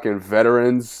their fucking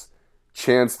veterans.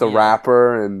 Chance the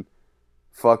Rapper and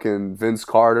fucking Vince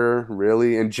Carter,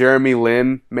 really? And Jeremy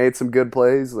Lin made some good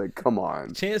plays. Like, come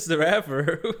on. Chance the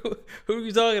Rapper? Who are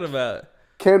you talking about?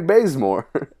 Kent Bazemore.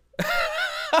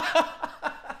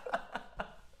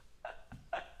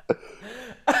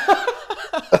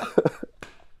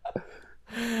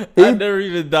 I never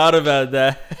even thought about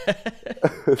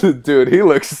that. Dude, he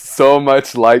looks so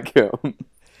much like him.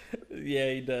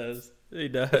 Yeah, he does.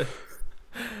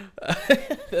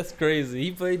 That's crazy.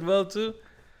 He played well too?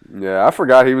 Yeah, I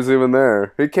forgot he was even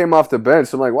there. He came off the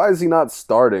bench. I'm like, why is he not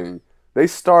starting? They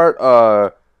start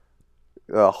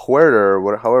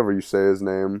Huerter, however you say his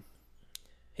name.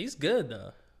 He's good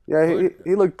though. Yeah,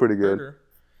 he looked pretty good. Huerter.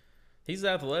 He's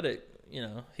athletic,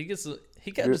 He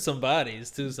He catches some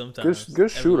bodies too sometimes.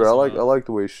 Good shooter. I like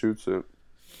the way he shoots it.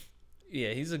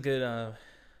 Yeah, he's a good. I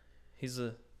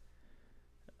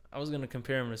was gonna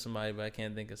compare him to somebody, but I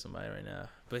can't think of somebody right now.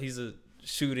 But he's a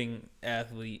shooting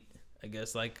athlete, I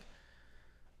guess. I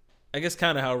guess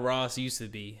kind of how Ross used to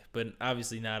be, but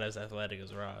obviously not as athletic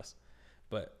as Ross.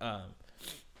 But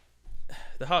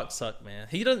the Hawks suck, man.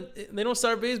 They don't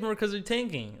start Bazemore because they're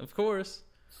tanking, of course.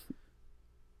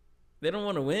 They don't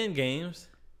want to win games.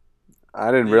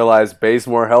 I didn't realize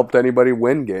Bazemore helped anybody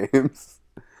win games.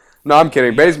 No, I'm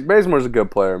kidding. Bazemore's a good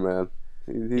player, man.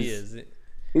 He is.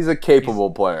 He's a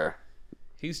capable player.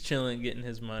 He's chilling, getting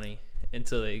his money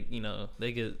until they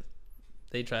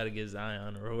try to get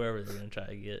Zion or whoever they're gonna try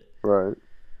to get. Right.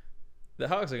 The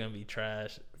Hawks are gonna be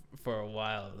trash for a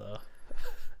while, though.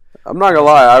 I'm not gonna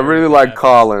lie. I really like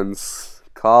Collins.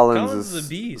 Collins is a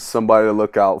beast. Somebody to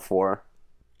look out for.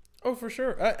 Oh, for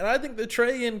sure. I think the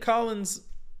Trey and Collins,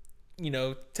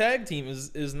 tag team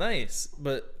is nice,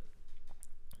 but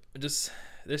just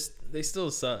they still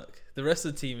suck. The rest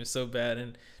of the team is so bad,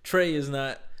 and Trey is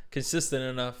not consistent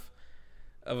enough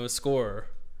of a scorer.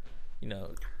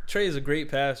 Trey is a great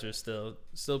passer still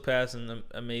passing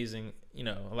amazing.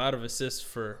 A lot of assists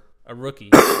for a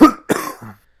rookie.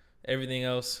 Everything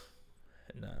else,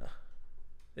 nah.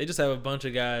 They just have a bunch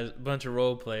of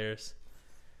role players.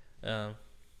 I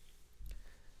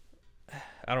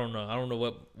don't know. I don't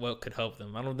know what could help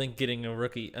them. I don't think getting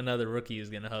another rookie is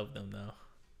gonna help them though.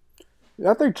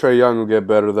 Yeah, I think Trae Young will get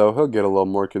better though. He'll get a little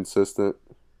more consistent.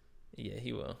 Yeah,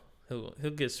 he will.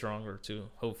 He'll get stronger too.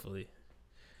 Hopefully,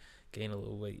 gain a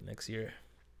little weight next year.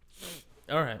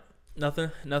 All right,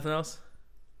 nothing else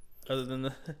other than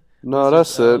the. No,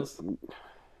 that's it.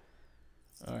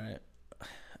 All right,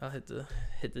 I'll hit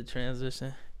the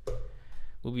transition.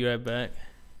 We'll be right back.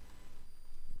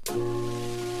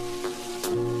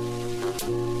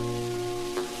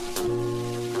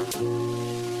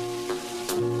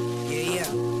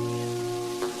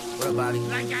 Bobby.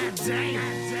 Like it's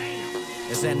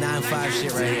that 9-5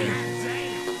 shit right here.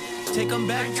 Take them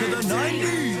back to the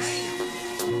 90s.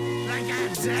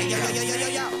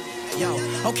 Yo,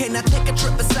 okay, now take a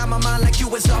trip inside my mind like you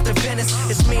was off to Venice.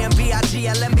 It's me and B.I.G.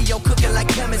 LMBO cooking like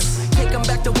chemists. Take them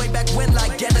back to way back when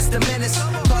like Dennis the Menace.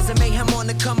 Causing mayhem on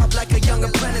the come up like a young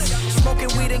apprentice. Smoking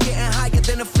weed and getting higher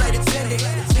than a flight attendant.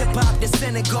 Hip-hop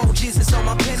descendant, gold Jesus on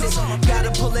my pendant.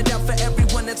 Gotta pull it out for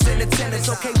everyone that's in attendance.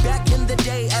 Okay, back in the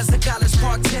day as a college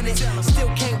park tenant. Still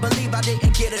can't believe I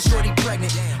didn't get a shorty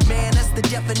pregnant. Man, that's the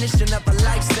definition of a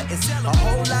life sentence. A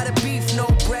whole lot of beef, no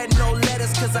bread, no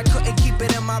lettuce. Cause I couldn't keep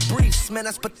it in my briefs. Man,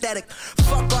 that's pathetic.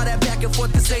 Fuck all that back and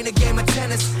forth, this ain't a game of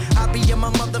tennis. I be in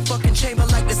my motherfucking chamber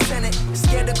like the Senate.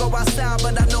 Scared to go outside,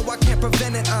 but I know I can't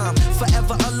prevent it. I'm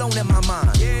forever alone in my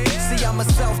mind. See, I'm a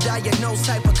self-diagnosed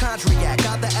hypochondriac.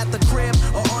 Either at the crib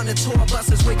or on the tour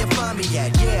buses where you find me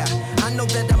at. Yeah, I know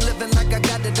that I'm living like I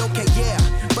got it okay, yeah.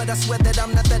 But I swear that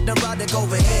I'm not that neurotic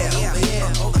over here. Over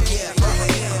here, over here,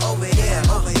 over here,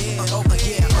 over here, over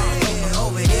here,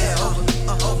 over here, over here,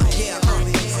 over here,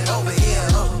 over here,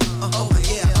 over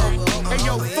here. Hey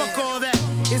yo, fuck all that.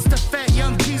 It's the fat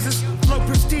young Jesus, flow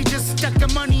prestigious,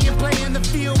 stacking money and playing the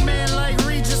field, man, like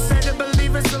Regis. Better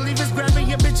believers, grabbing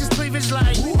your bitches' cleavage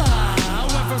like. I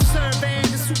went from surveying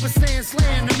to Super Saiyan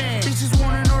slaying the man. Bitches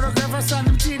want an autograph, I signed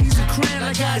them titties and crayon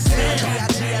like I said.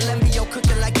 B.I.G.L.M.B.O.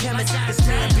 cooking like chemists. It's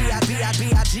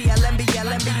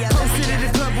B.I.G.L.M.B.L.M.B.L. Posted in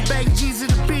the club with bag G's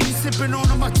and the beanie, sipping on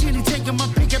a martini, taking my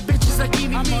pick at bitches like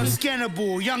eeny I'm meeny.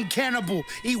 unscannable, young cannibal,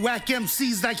 eat whack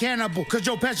MCs like Hannibal. Cause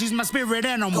Joe Pesci's my spirit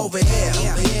animal. Over here,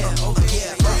 over here, over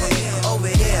here, over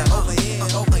here, over here,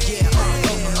 over here,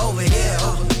 over here,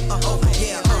 over here, over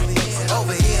here,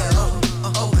 over here,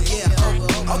 over here.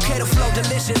 Okay, the flow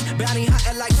delicious, bounty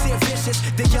hunting like Sid Vicious.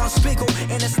 The young Spiegel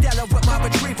in a Stella with my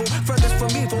retrieval. Furthest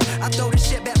from evil, I throw this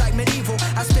shit back like medieval.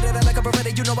 I spit it out like a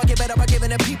Beretta, you know I get better by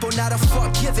giving it people. Not a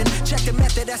fuck given, check the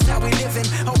method, that's how we living.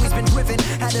 Always been driven,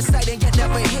 had a sight and yet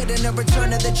never hidden. The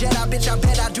return of the Jedi, bitch, I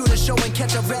bet I do the show and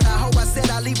catch a red. I hope I said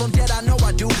I leave them dead, I know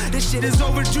I do. This shit is It's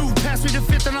overdue, pass me the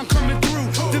fifth and I'm coming through.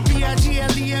 The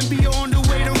B.I.G.L.E.M.B.O. on the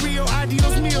way to Rio.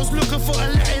 Adios meals, looking for a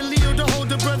Latin Leo to hold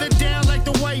the brother down like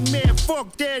the white man.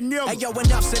 Fuck that, no. Hey yo,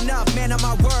 enough's enough, man, on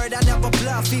my word, I never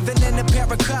bluff. Even in a pair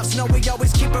of cuffs, no, we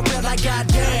always keep it real like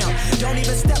goddamn. Don't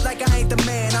even step like I ain't the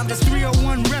man, I'm just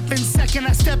 301 reppin', second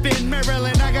I step in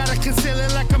Maryland. I gotta conceal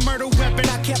it like a murder weapon.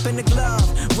 I kept in the glove,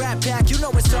 rap pack, you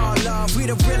know it's all love. We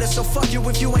the realest, so fuck you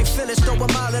if you ain't feel it. Throw a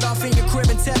mile it off in your crib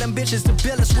and tell them bitches to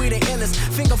bill us. We the illest,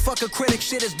 finger fuck a critic.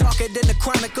 Shit is darker than the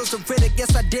Chronicles of Riddick.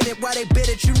 Yes, I did it, why they bid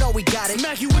it, you know we got it.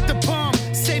 Smack you with the palm,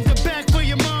 save the back for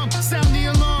your mom. Sound the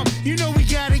alarm, you know we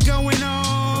got it going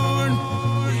on.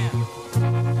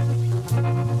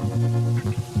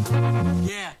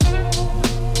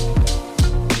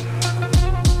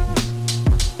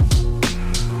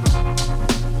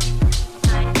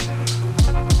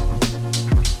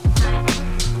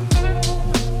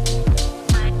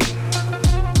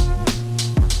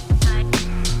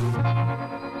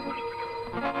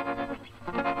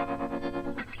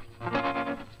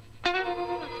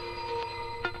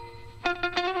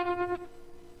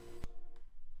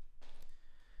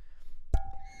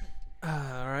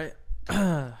 All right.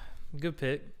 Good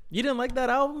pick. You didn't like that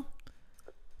album?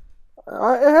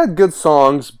 It had good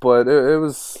songs, but it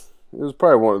was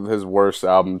probably one of his worst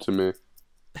albums to me.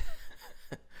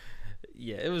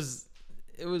 Yeah, it was.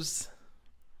 It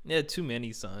had too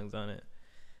many songs on it,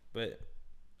 but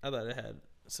I thought it had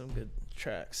some good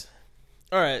tracks.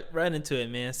 All right, right into it,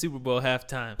 man. Super Bowl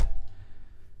halftime.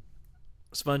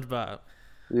 SpongeBob.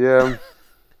 Yeah.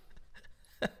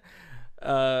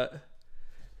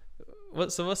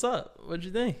 What's up? What'd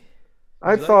you think?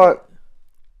 I thought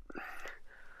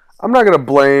I'm not gonna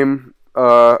blame.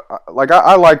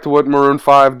 I liked what Maroon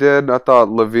 5 did. I thought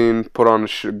Levine put on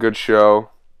a good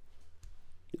show.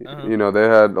 Uh-huh. You know, they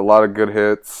had a lot of good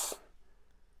hits.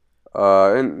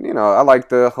 And you know, I like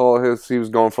the whole he was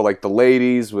going for like the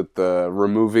ladies with the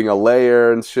removing a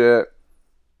layer and shit.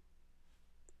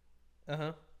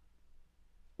 Uh-huh.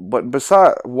 But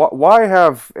besides, why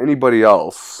have anybody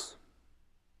else?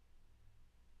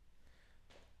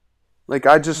 Like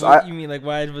You mean like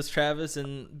why was Travis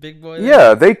and Big Boy there?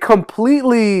 Yeah, they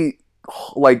completely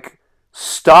like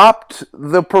stopped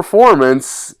the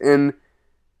performance, and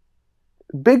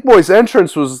Big Boy's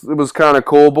entrance was kind of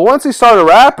cool, but once he started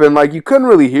rapping, like you couldn't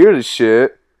really hear the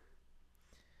shit.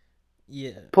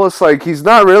 Yeah. Plus, like he's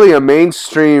not really a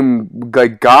mainstream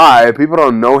like guy. People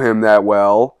don't know him that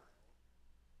well.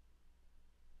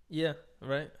 Yeah,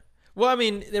 right. Well, I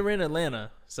mean, they were in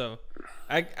Atlanta, so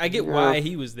I get why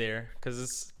he was there,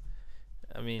 because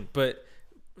but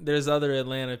there's other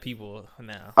Atlanta people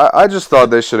now. I just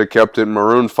thought they should have kept it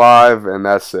Maroon 5, and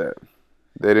that's it.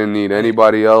 They didn't need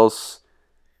anybody else.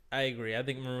 I agree. I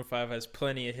think Maroon 5 has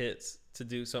plenty of hits to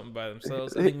do something by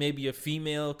themselves. I think maybe a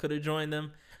female could have joined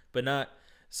them, but not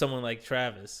someone like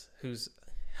Travis, who's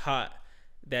hot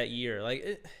that year. Like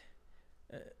it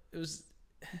was.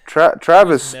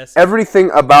 Travis, messy.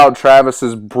 everything about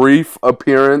Travis's brief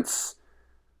appearance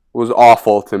was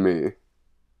awful to me.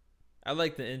 I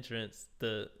like the entrance.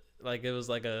 It was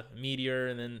like a meteor,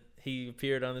 and then he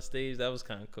appeared on the stage. That was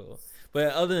kind of cool.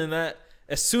 But other than that,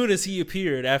 as soon as he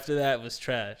appeared, after that was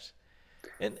trash.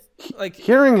 And like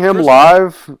hearing him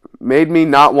live made me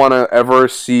not want to ever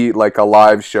see like a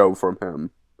live show from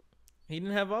him. He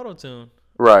didn't have auto-tune.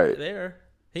 Right. There.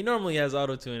 He normally has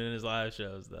auto-tune in his live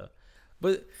shows, though.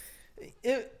 But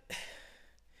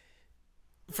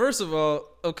first of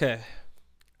all, okay,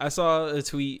 I saw a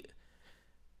tweet,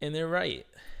 and they're right.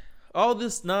 All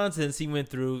this nonsense he went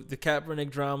through, the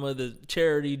Kaepernick drama, the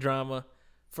charity drama,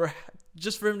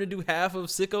 just for him to do half of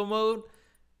Sicko Mode,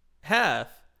 half.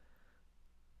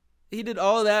 He did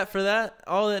all that for that,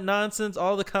 all that nonsense,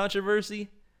 all the controversy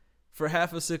for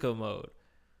half of Sicko Mode.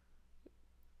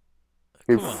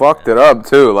 He fucked it up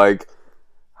too. Like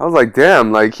I was like,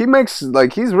 damn, like he's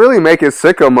really making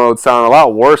Sicko Mode sound a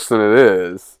lot worse than it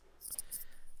is.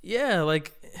 Yeah,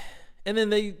 like, and then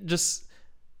they just,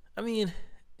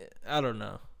 I don't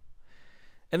know.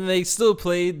 And they still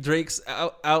played Drake's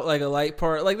out like a light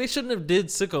part. Like they shouldn't have did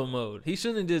Sicko Mode. He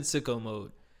shouldn't have did Sicko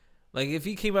Mode. Like if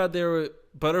he came out there with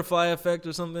Butterfly Effect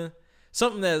or something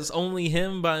that's only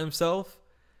him by himself,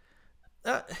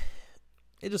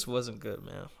 it just wasn't good,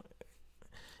 man.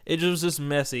 It was just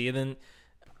messy. And then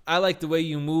I like the way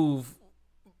you move,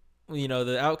 the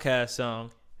Outkast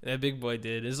song that Big Boy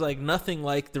did. It's like nothing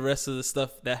like the rest of the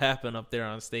stuff that happened up there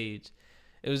on stage.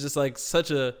 It was just like such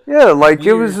a like weird...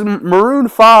 it was Maroon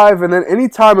 5, and then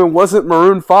anytime it wasn't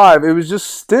Maroon 5, it was just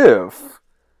stiff.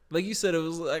 Like you said, it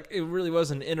was like it really was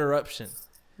an interruption.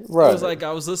 Right. It was like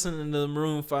I was listening to the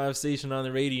Maroon 5 station on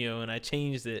the radio, and I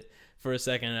changed it for a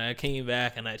second, and I came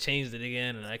back, and I changed it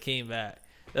again, and I came back.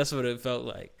 That's what it felt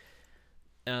like.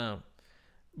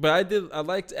 But I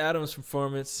liked Adam's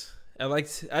performance. I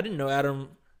didn't know Adam.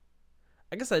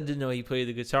 I guess I did know he played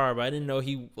the guitar, but I didn't know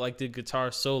he did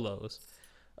guitar solos.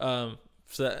 So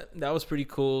that was pretty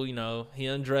cool. He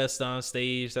undressed on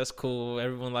stage. That's cool.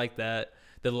 Everyone liked that.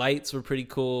 The lights were pretty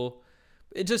cool.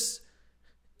 It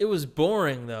was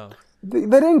boring though. They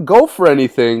didn't go for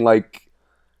anything. Like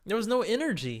there was no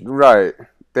energy. Right.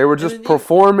 They were just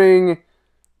performing.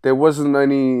 There wasn't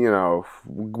any,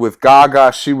 with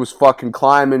Gaga, she was fucking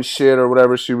climbing shit or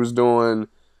whatever she was doing.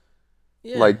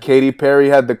 Yeah. Like Katy Perry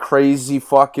had the crazy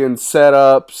fucking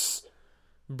setups.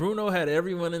 Bruno had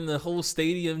everyone in the whole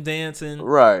stadium dancing.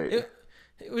 Right.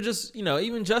 It was just,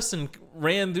 even Justin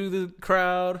ran through the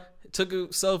crowd, took a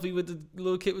selfie with the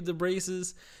little kid with the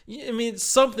braces.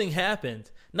 Something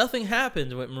happened. Nothing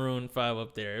happened with Maroon 5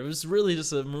 up there. It was really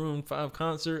just a Maroon 5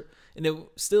 concert, and it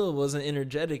still wasn't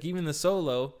energetic. Even the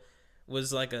solo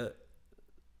was like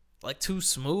too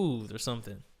smooth or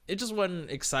something. It just wasn't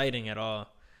exciting at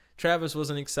all. Travis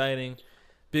wasn't exciting.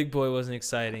 Big Boy wasn't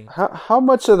exciting. How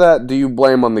much of that do you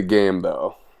blame on the game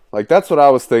though? Like that's what I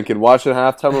was thinking. Watching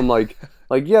halftime, I'm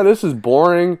like yeah, this is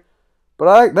boring.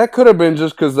 But that could have been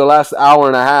just because the last hour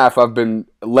and a half I've been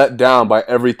let down by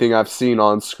everything I've seen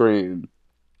on screen.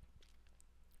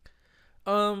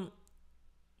 I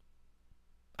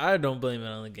don't blame it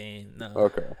on the game. No.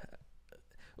 Okay.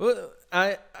 Well,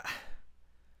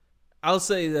 I'll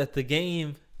say that the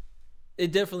game,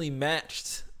 it definitely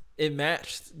matched. It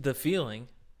matched the feeling.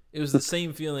 It was the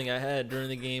same feeling I had during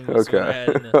the game. Okay.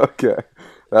 Okay.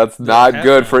 That's not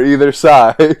good for either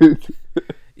side.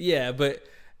 Yeah, but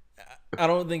I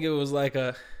don't think it was like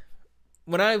a.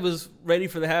 When I was ready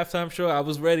for the halftime show, I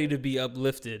was ready to be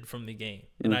uplifted from the game,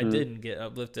 and I didn't get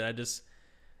uplifted.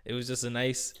 It was just a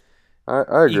nice I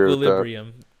agree equilibrium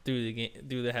with that. through the game,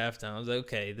 through the halftime. I was like,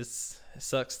 okay, this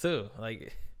sucks too.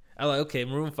 Like, I like, okay,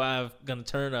 Maroon 5 gonna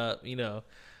turn up, and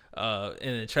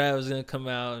then Travis gonna come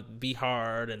out and be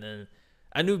hard, and then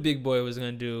I knew Big Boy was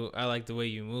gonna do I Like the Way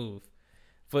You Move,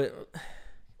 but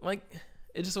like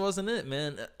it just wasn't it,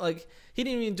 man. Like he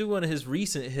didn't even do one of his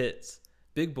recent hits,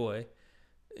 Big Boy.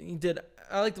 He did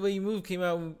I Like the Way You Move came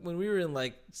out when we were in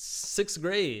like 6th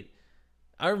grade.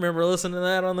 I remember listening to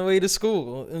that on the way to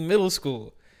school in middle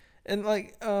school, and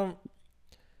like I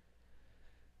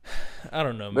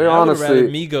don't know, man. I would rather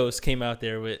Migos came out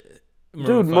there with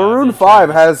Maroon 5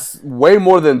 has way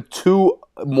more than 2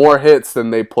 more hits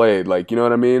than they played. Like, you know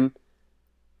what I mean?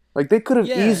 Like they could have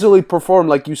easily performed,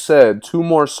 like you said, 2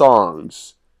 more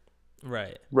songs,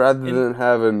 right? Rather than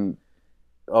having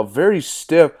a very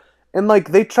stiff. And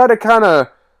like they try to kind of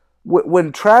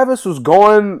when Travis was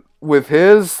going with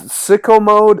his sicko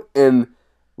mode and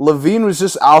Levine was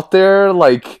just out there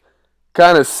like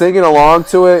kind of singing along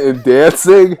to it and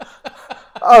dancing.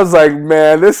 I was like,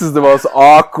 man, this is the most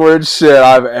awkward shit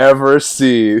I've ever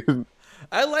seen.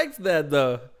 I liked that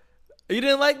though. You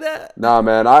didn't like that? Nah,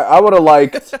 man. I would have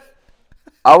liked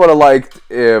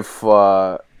if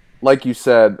like you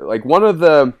said, like one of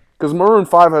the because Maroon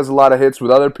 5 has a lot of hits with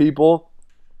other people.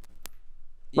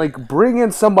 Like bring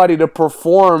in somebody to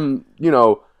perform,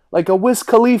 like a Wiz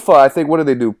Khalifa. I think. What do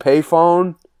they do?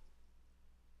 Payphone.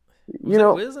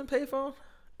 Wiz and Payphone.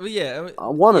 Well, yeah, I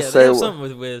want to say they have something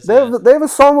with Wiz. They have a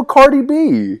song with Cardi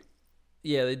B.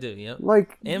 Yeah, they do. Yep.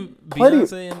 Like and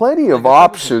plenty of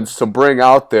options to bring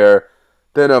out there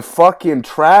than a fucking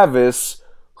Travis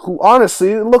who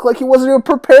honestly looked like he wasn't even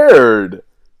prepared.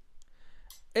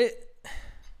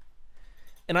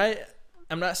 I'm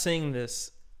not saying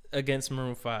this against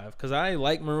Maroon 5 because I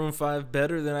like Maroon 5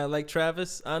 better than I like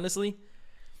Travis, honestly.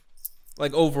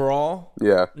 Like overall,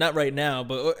 yeah. Not right now,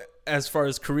 but as far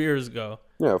as careers go,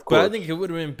 yeah, of course. But I think it would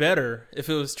have been better if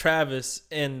it was Travis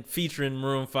and featuring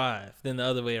Maroon 5 than the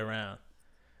other way around.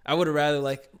 I would have rather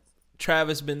like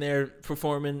Travis been there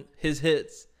performing his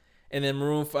hits, and then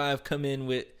Maroon 5 come in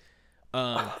with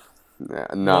I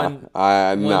ain't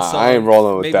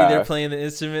rolling with maybe that. Maybe they're playing the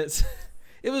instruments.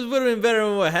 It would have been better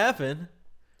than what happened.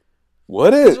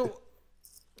 Would it?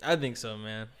 I think so,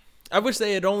 man. I wish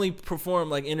they had only performed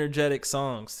like energetic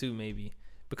songs too, maybe,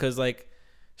 because like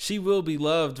 "She Will Be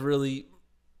Loved" really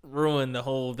ruined the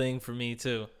whole thing for me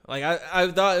too. Like I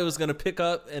thought it was gonna pick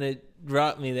up and it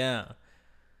dropped me down.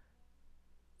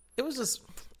 It was just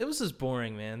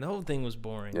boring, man. The whole thing was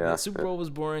boring. Yeah, the Super Bowl was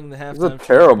boring. The halftime it was a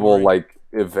terrible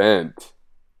event.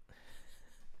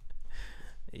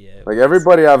 Yeah. Like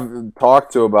everybody I've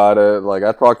talked to about it, like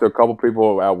I talked to a couple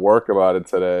people at work about it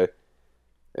today,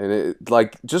 and it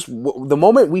like just the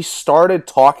moment we started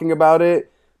talking about it,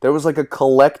 there was like a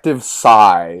collective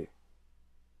sigh.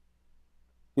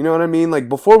 You know what I mean? Like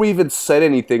before we even said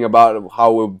anything about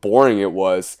how boring it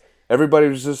was, everybody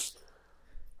was just,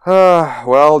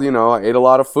 well, I ate a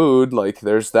lot of food. Like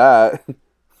there's that.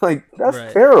 Like that's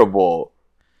right. Terrible.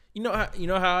 You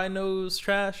know how I know it was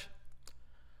trash?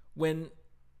 When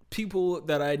people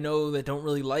that I know that don't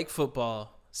really like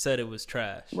football said it was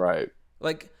trash. Right.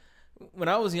 Like when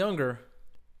I was younger,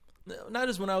 not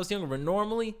just when I was younger, but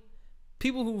normally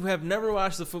people who have never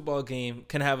watched a football game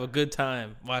can have a good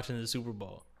time watching the Super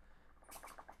Bowl.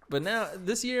 But now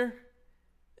this year,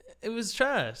 it was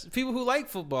trash. People who like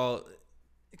football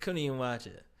couldn't even watch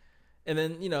it. And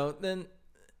then, then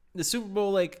the Super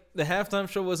Bowl, like the halftime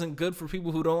show wasn't good for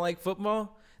people who don't like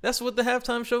football. That's what the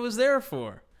halftime show is there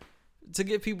for. To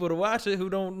get people to watch it who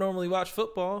don't normally watch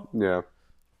football. Yeah.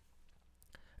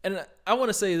 And I want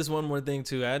to say this one more thing,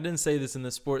 too. I didn't say this in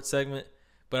the sports segment,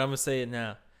 but I'm going to say it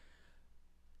now.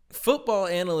 Football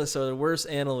analysts are the worst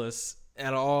analysts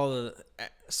out of all the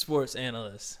sports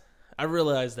analysts. I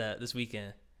realized that this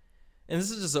weekend. And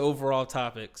this is just an overall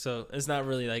topic, so it's not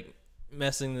really like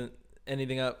messing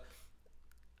anything up.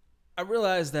 I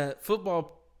realized that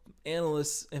football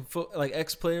analysts and like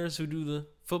ex-players who do the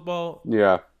football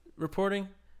reporting,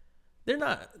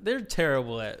 they're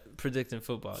terrible at predicting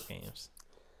football games.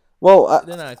 Well,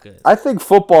 they're not good. I think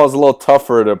football is a little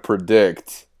tougher to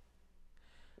predict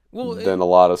than a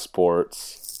lot of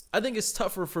sports. I think it's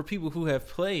tougher for people who have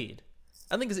played.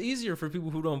 I think it's easier for people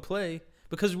who don't play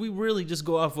because we really just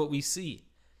go off what we see.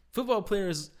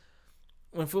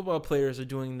 When football players are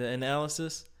doing the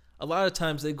analysis, a lot of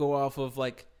times they go off of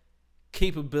like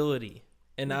capability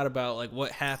and not about like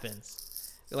what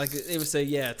happens. Like they would say,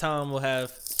 yeah, Tom will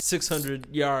have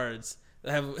 600 yards.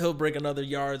 He'll break another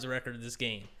yards record this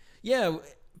game. Yeah,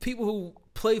 people who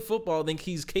play football think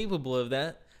he's capable of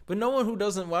that, but no one who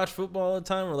doesn't watch football all the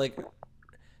time or like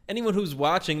anyone who's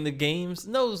watching the games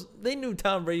knows they knew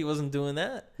Tom Brady wasn't doing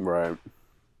that. Right.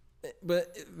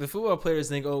 But the football players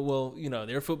think, oh, well,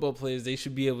 they're football players. They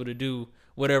should be able to do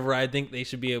whatever I think they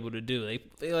should be able to do.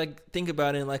 They like think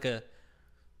about it in like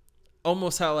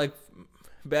almost how like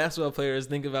basketball players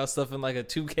think about stuff in like a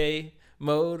 2K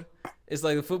mode. It's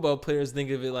like the football players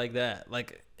think of it like that.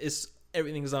 Like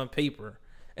everything's on paper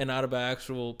and not about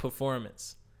actual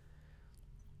performance.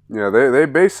 Yeah, they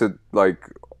base it like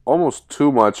almost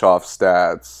too much off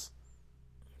stats.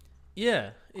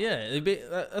 Yeah.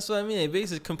 That's what I mean. They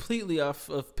base it completely off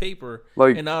of paper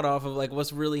and not off of like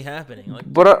what's really happening.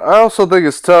 But I also think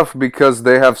it's tough because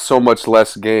they have so much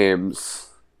less games.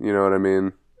 You know what I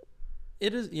mean?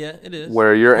 It is. Yeah, it is.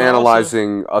 Where you're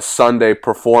analyzing a Sunday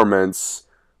performance,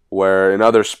 where in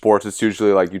other sports it's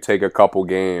usually like you take a couple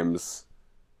games.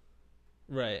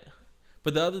 Right.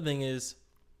 But the other thing is,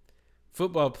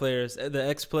 football players, the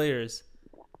ex-players,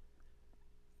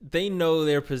 they know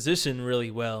their position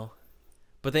really well.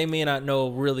 But they may not know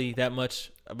really that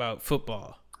much about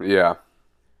football. Yeah.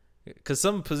 Because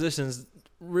some positions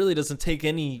really doesn't take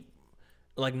any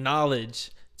like knowledge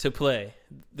to play.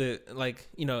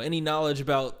 Any knowledge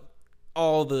about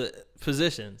all the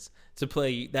positions to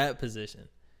play that position.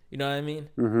 You know what I mean?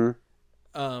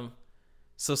 Mm-hmm.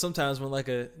 So sometimes when like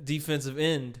a defensive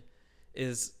end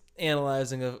is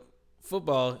analyzing a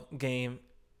football game,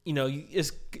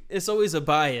 it's always a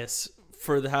bias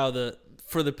for the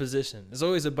position. There's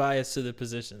always a bias to the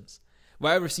positions.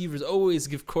 Wide receivers always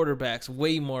give quarterbacks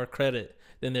way more credit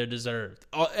than they're deserved.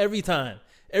 Every time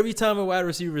a wide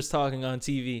receiver is talking on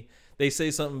TV, they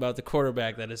say something about the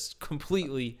quarterback that is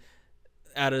completely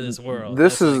out of this world.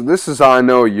 This is how I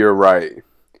know you're right.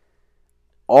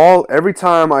 Every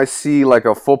time I see like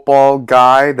a football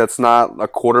guy that's not a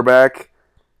quarterback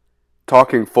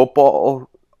talking football,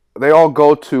 they all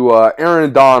go to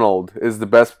Aaron Donald is the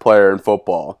best player in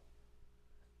football.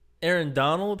 Aaron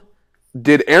Donald?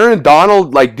 Did Aaron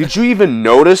Donald, did you even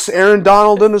notice Aaron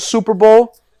Donald in the Super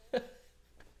Bowl?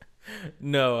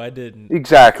 No, I didn't.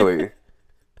 Exactly.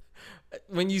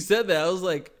 When you said that, I was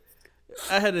like,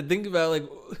 I had to think about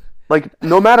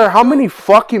no matter how many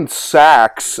fucking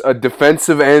sacks a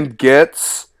defensive end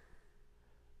gets,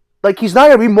 he's not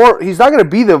gonna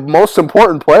be the most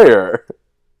important player.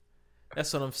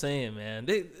 That's what I'm saying, man.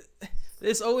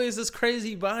 It's always this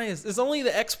crazy bias. It's only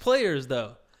the ex-players,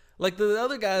 though. Like the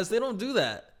other guys, they don't do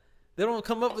that. They don't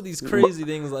come up with these crazy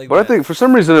things like that. But I think for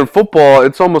some reason in football,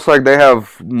 it's almost like they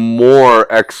have more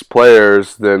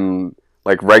ex-players than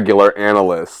regular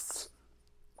analysts.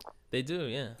 They do,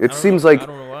 yeah. I don't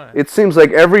know why. It seems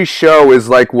like every show is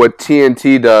like what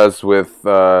TNT does with,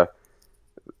 inside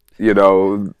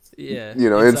the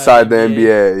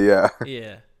NBA. Yeah.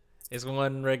 Yeah. It's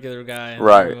one regular guy and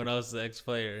right. Everyone else is an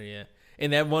ex-player, yeah.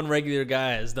 And that one regular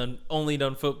guy has only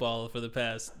done football for the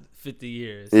past 50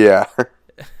 years. Yeah.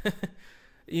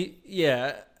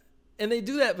 Yeah. And they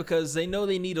do that because they know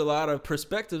they need a lot of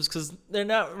perspectives because they're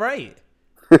not right.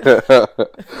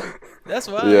 That's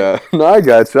why. Yeah. No, I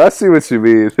got you. I see what you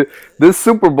mean. This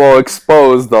Super Bowl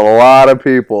exposed a lot of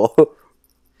people.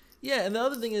 Yeah, and the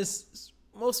other thing is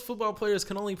most football players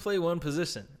can only play one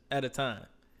position at a time.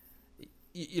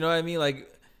 You know what I mean?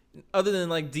 Other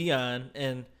than Dion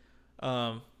and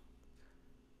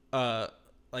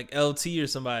LT or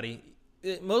somebody,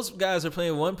 most guys are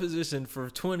playing one position for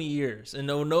 20 years and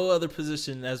know no other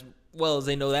position as well as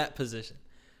they know that position.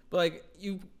 But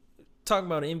you talk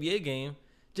about an NBA game,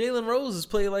 Jalen Rose has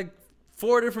played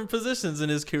 4 different positions in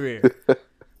his career.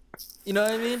 You know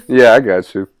what I mean? Yeah, I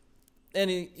got you. And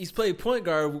he's played point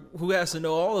guard, who has to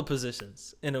know all the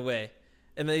positions in a way.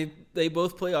 And they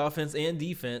both play offense and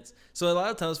defense. So a lot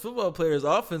of times football players,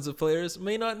 offensive players,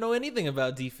 may not know anything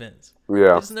about defense.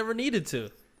 Yeah. They just never needed to.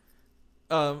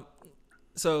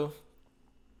 So,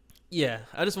 yeah,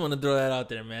 I just want to throw that out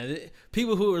there, man.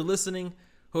 People who are listening,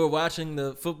 who are watching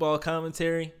the football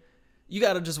commentary, you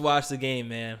got to just watch the game,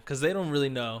 man, because they don't really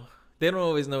know. They don't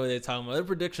always know what they're talking about. Their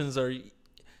predictions are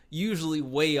usually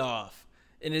way off.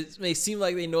 And it may seem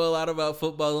like they know a lot about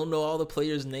football. They'll know all the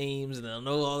players' names and they'll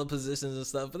know all the positions and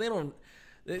stuff. But they don't.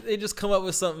 They just come up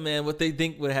with something, man, what they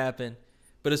think would happen.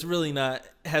 But it's really not.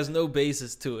 Has no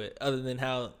basis to it other than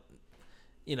how,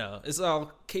 it's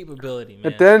all capability,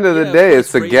 man. At the end of the day,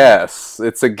 it's a guess.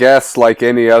 It's a guess like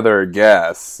any other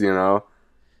guess,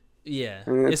 Yeah,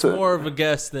 it's more of a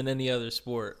guess than any other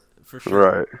sport, for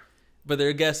sure. Right. But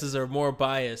their guesses are more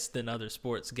biased than other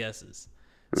sports' guesses.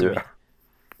 To me.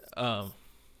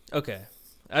 Okay.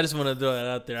 I just want to throw that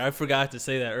out there. I forgot to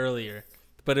say that earlier,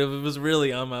 but it was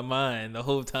really on my mind the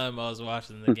whole time I was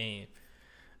watching the game.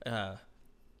 All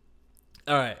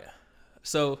right.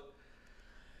 So,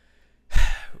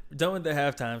 done with the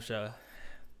halftime show.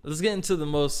 Let's get into the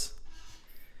most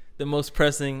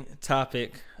pressing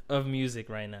topic of music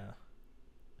right now.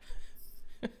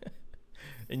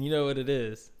 And you know what it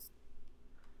is.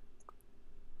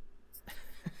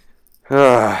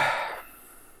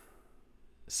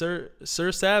 Sir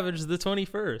Savage the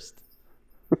 21st.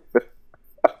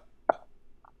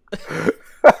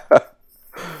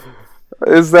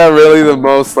 Is that really the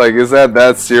most, is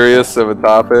that serious of a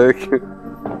topic?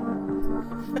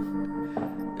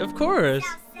 Of course.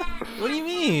 What do you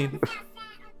mean?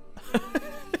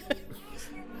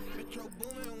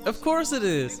 Of course it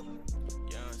is.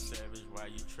 Young Savage, why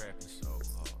you trapping so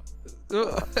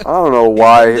hard? I don't know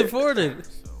why. Deported.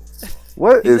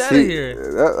 What He's is outta he?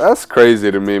 here. That's crazy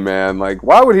to me, man.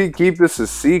 Why would he keep this a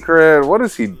secret? What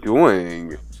is he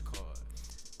doing?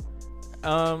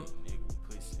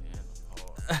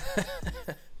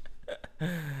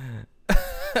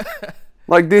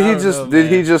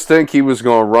 Did he just think he was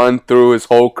gonna run through his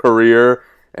whole career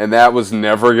and that was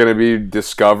never gonna be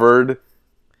discovered?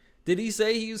 Did he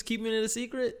say he was keeping it a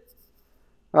secret?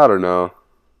 I don't know.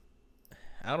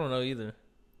 I don't know either.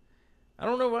 I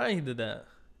don't know why he did that.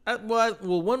 Well,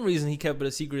 one reason he kept it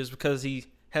a secret is because he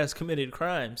has committed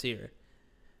crimes here.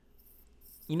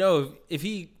 If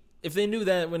they knew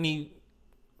that when he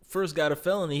first got a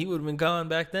felony, he would have been gone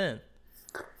back then.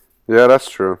 Yeah, that's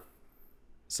true.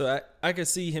 So I could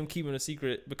see him keeping it a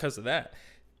secret because of that.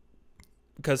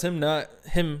 Because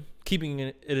him keeping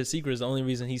it a secret is the only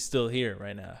reason he's still here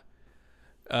right now.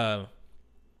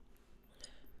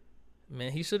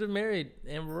 Man, he should have married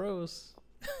Amber Rose.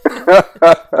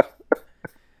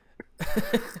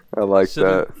 I like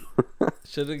that.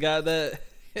 Should have got that.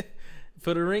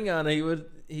 Put a ring on it.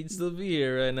 He'd still be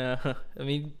here right now. I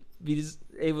mean, be just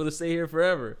able to stay here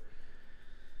forever.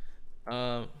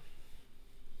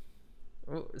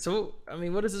 So, I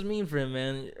mean, what does this mean for him,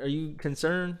 man? Are you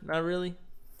concerned? Not really?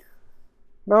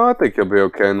 No, I think he'll be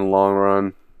okay in the long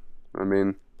run. I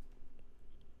mean,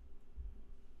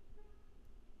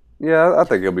 yeah, I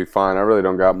think he'll be fine. I really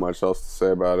don't got much else to say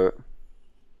about it.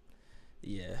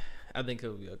 Yeah, I think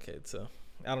he'll be okay, too.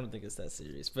 I don't think it's that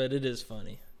serious, but it is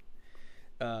funny.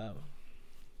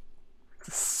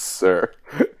 Sir.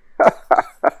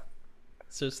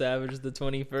 Sir Savage the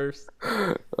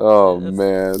 21st. Oh,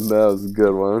 man, that was a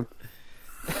good one.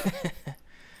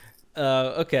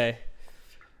 Okay.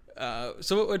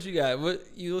 So what you got? What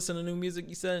you listen to new music?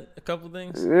 You said a couple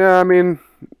things. Yeah, I mean,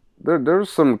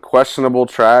 there's some questionable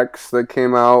tracks that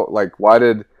came out. Like, why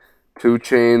did 2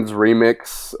 Chainz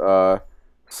remix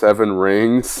 7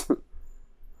 Rings?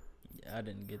 Yeah, I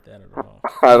didn't get that at all.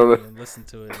 I don't even listen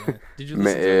to it. Man. Did you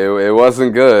listen to it? It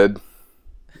wasn't good.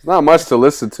 It's not much to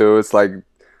listen to. It's like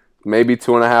maybe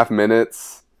 2.5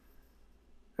 minutes.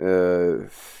 Yeah.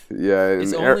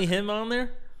 It's only him on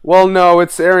there? Well, no,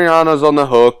 it's Ariana's on the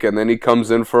hook, and then he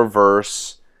comes in for a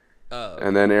verse. Oh.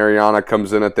 And then Ariana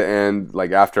comes in at the end,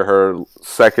 like after her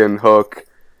second hook.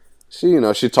 She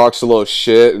talks a little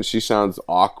shit, and she sounds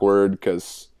awkward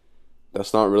because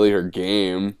that's not really her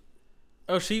game.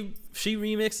 Oh, she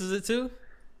remixes it too?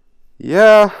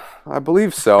 Yeah, I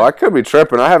believe so. I could be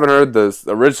tripping. I haven't heard the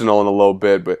original in a little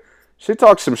bit, but she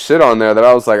talked some shit on there that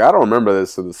I was like, I don't remember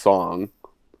this in the song.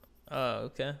 Oh,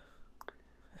 okay.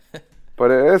 But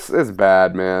it's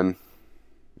bad, man.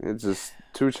 It's just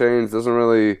 2 Chainz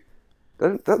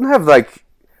doesn't have like,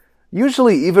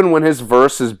 usually even when his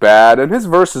verse is bad, and his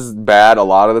verse is bad a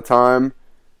lot of the time,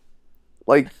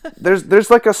 like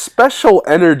there's like a special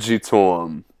energy to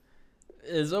him.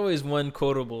 There's always one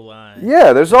quotable line.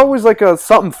 Yeah, there's always like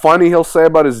something funny he'll say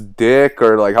about his dick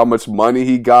or like how much money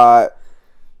he got.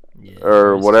 Yeah,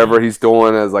 or whatever he's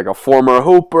doing as like a former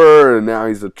hooper and now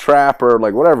he's a trapper,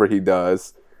 like whatever he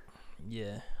does.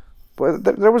 Yeah. But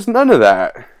there was none of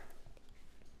that.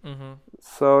 Mm-hmm.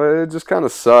 So it just kind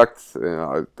of sucked. I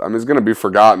mean, it's going to be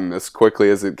forgotten as quickly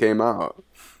as it came out.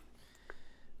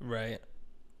 Right.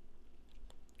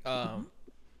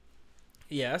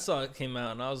 Yeah, I saw it came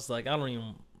out, and I was like, I don't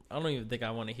even think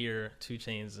I want to hear 2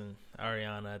 Chainz and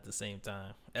Ariana at the same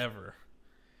time ever.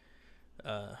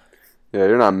 Yeah,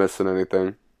 you're not missing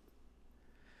anything.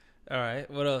 All right,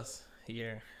 what else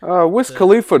here? Wiz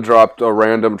Khalifa dropped a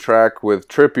random track with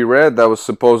Trippie Redd that was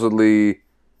supposedly,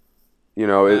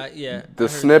 the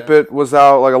snippet was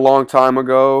out like a long time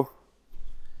ago.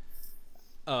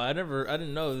 Oh, I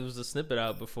didn't know there was a snippet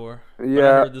out before. Yeah, but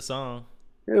I heard the song.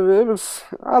 It was.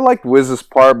 I liked Wiz's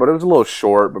part, but it was a little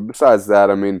short. But besides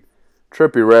that, I mean,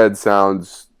 Trippie Redd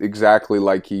sounds exactly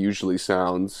like he usually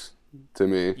sounds to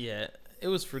me. Yeah, it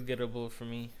was forgettable for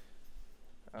me.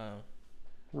 I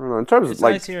don't know, in terms it's of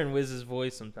like nice hearing Wiz's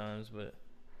voice sometimes, but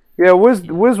yeah, Wiz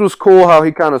was cool how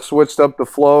he kind of switched up the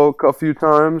flow a few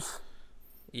times.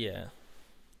 Yeah.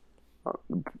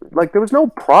 Like there was no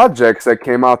projects that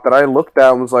came out that I looked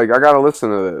at and was like, I gotta listen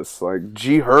to this. Like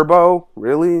G Herbo,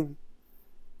 really?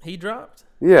 He dropped?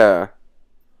 Yeah.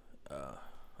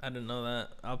 I didn't know that.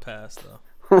 I'll pass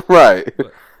though. Right.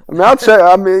 But, I mean, I'll check.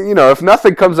 I mean, if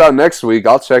nothing comes out next week,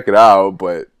 I'll check it out.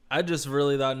 But I just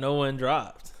really thought no one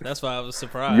dropped. That's why I was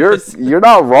surprised. You're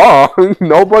not wrong.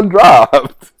 No one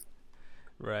dropped.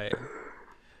 Right.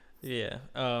 Yeah.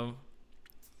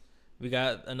 We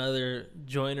got another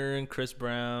Joyner and Chris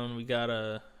Brown. We got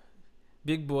a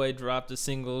Big Boy dropped a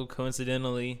single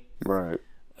coincidentally. Right.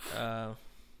 The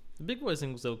Big Boy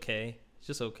single's okay. It's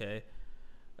just okay.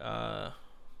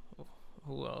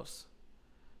 Who else?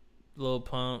 Lil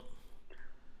Pump.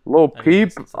 Lil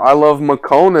Peep, I Love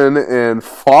McConan, and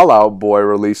Fallout Boy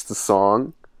released a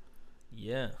song.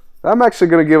 Yeah. I'm actually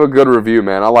going to give a good review,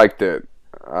 man. I liked it.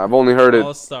 I've only heard it.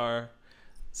 All-Star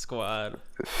Squad.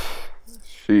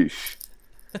 Sheesh.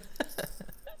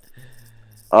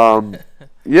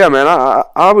 Yeah, man,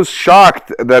 I was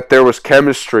shocked that there was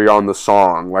chemistry on the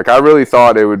song. Like, I really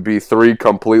thought it would be 3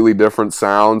 completely different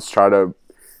sounds,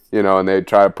 and they'd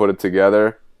try to put it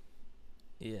together.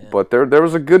 Yeah. But there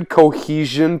was a good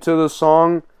cohesion to the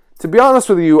song. To be honest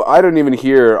with you, I didn't even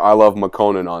hear I Love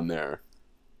McConan on there.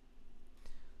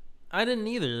 I didn't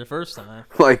either the first time.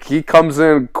 Like, he comes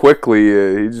in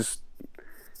quickly. He just,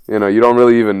 you don't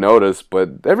really even notice,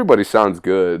 but everybody sounds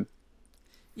good.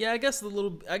 Yeah, I guess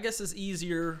it's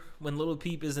easier when Lil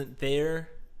Peep isn't there.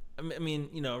 I mean,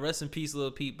 rest in peace,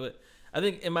 Lil Peep. But I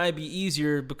think it might be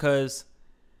easier because,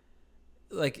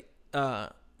 like,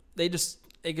 they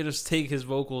could just take his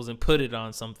vocals and put it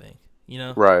on something,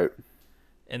 Right.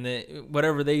 And then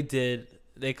whatever they did,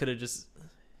 they could have just,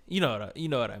 you know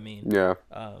what I mean. Yeah.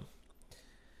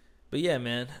 But yeah,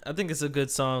 man, I think it's a good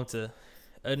song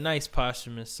a nice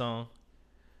posthumous song.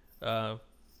 It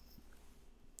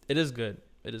is good.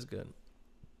 It is good.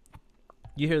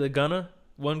 You hear the Gunna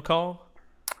One Call?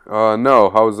 No.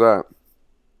 How was that?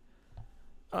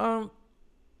 I'm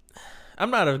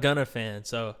not a Gunna fan,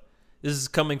 so this is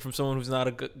coming from someone who's not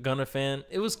a Gunna fan.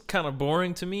 It was kind of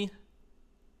boring to me,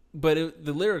 but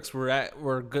the lyrics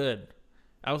were good.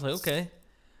 I was like, okay,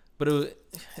 but it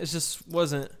just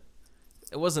wasn't.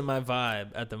 It wasn't my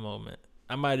vibe at the moment.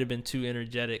 I might have been too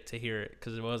energetic to hear it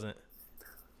because it wasn't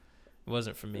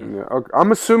for me. Yeah, okay.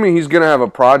 I'm assuming he's gonna have a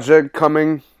project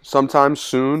coming sometime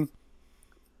soon.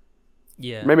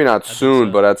 Yeah, maybe not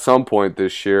soon, but at some point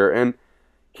this year. And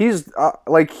he's I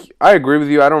agree with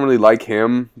you. I don't really like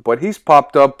him, but he's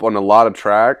popped up on a lot of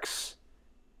tracks.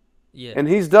 Yeah, and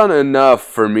he's done enough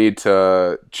for me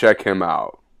to check him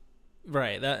out.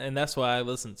 Right, that's why I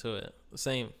listened to it.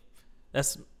 Same.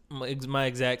 That's my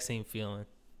exact same feeling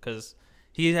because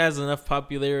he has enough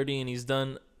popularity and he's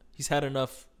had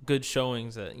enough good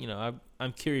showings that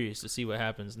I'm curious to see what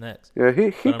happens next. Yeah,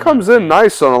 he comes in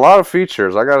nice on a lot of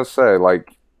features. I gotta say,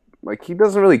 like he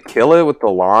doesn't really kill it with the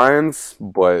lines,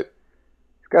 but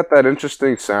he's got that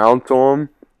interesting sound to him.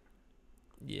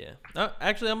 Yeah.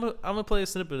 Actually, I'm gonna play a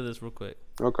snippet of this real quick.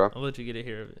 Okay. I'll let you get a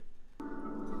hear of it.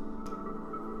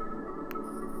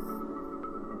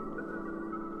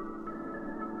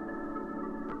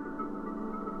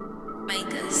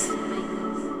 Makers.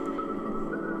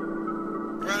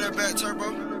 Run that back,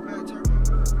 turbo.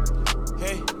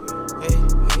 Hey, hey,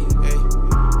 hey, hey,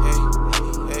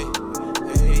 hey,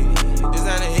 hey.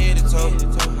 Design head to toe.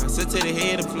 I sit to the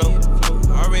head and flow.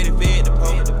 Already fed the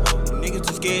pole. Niggas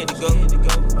too scared to go.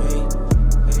 Hey,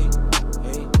 hey,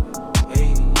 hey,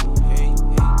 hey, hey, hey,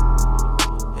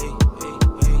 hey,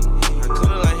 hey. I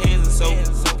clean it like hands and soap.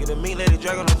 Get a meat, let it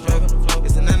drag on the floor.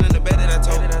 It's a 9 in the bed that I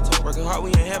told. Working hard, we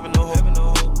ain't having no hope.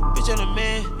 Bitch, I'm the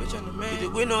man. Hit the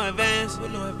with no advance.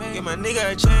 Give my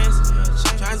nigga a chance.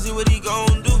 Tryna see what he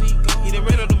gon' do. He done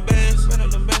ran up them bands.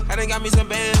 I done got me some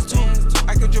bands too.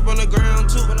 I can drip on the ground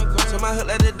too. So my hood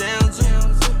let it down too.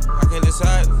 I can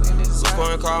decide. Look for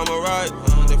and call my ride.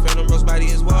 The phantom roast body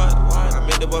is wide. I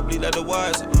made the boy bleed like the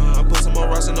watch. I put some more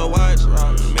rocks in the watch.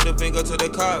 Middle finger to the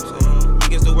cops.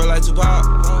 Niggas the world like Tupac.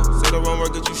 Say the wrong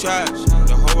word, get you shot.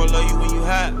 The whole world love you when you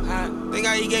hot. Think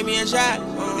how he gave me a shot.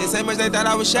 This ain't much they thought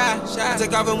I was shy.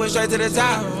 Took off and went straight to the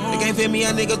top. They can't fit me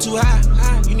a nigga too high.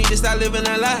 You need to stop living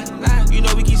a lie. You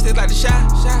know we keep sticks like the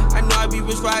shot. I know I be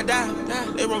rich before I die.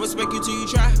 They won't respect you till you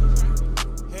try.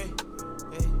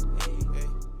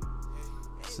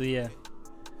 So yeah.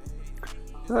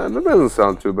 That doesn't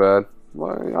sound too bad.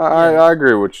 I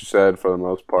agree with what you said for the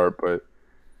most part, but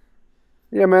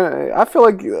yeah, man, I feel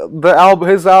like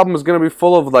his album is gonna be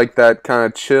full of like that kind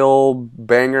of chill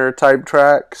banger type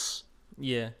tracks.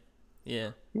 Yeah.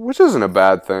 Which isn't a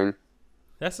bad thing.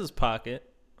 That's his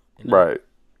pocket. You know? Right.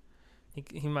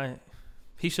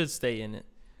 He should stay in it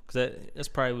because that's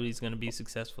probably what he's gonna be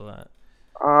successful at.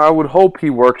 I would hope he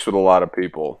works with a lot of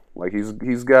people. Like he's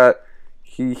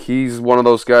one of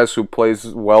those guys who plays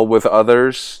well with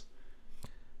others.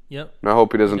 Yep. And I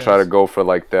hope he doesn't try to go for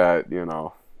like that, you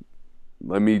know.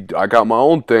 I got my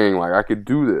own thing, like I could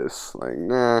do this. Like,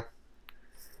 nah.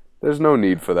 There's no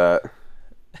need for that.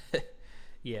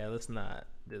 Yeah, let's not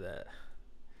do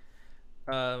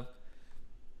that.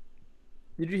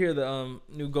 Did you hear the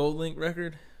new Gold Link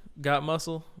record? Got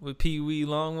Muscle with Pee Wee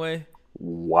Longway?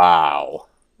 Wow.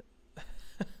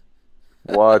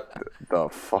 What the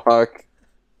fuck?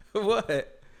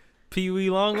 What? Pee Wee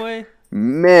Longway?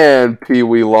 Man, Pee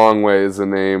Wee Longway is a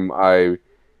name I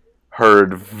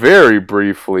heard very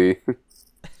briefly.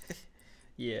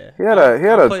 Yeah.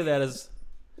 I'll play that as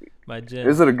my jam.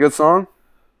 Is it a good song?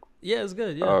 Yeah, it's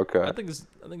good. Yeah. Oh, okay. I think it's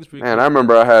pretty. Man, cool. I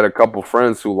remember I had a couple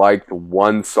friends who liked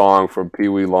one song from Pee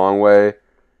Wee Longway,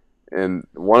 and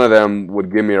one of them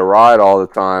would give me a ride all the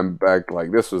time back.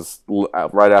 Like this was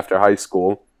right after high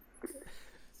school.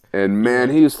 And man,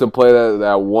 he used to play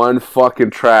that one fucking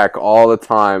track all the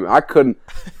time. I couldn't,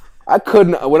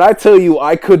 when I tell you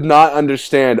I could not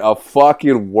understand a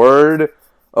fucking word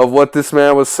of what this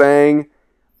man was saying,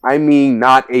 I mean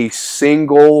not a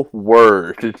single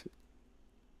word.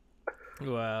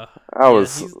 Wow. I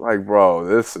was like, bro,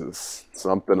 this is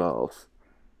something else.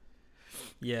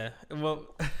 Yeah. Well,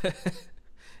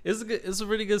 it's a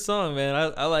pretty good song,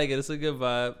 man. I like it. It's a good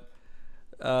vibe.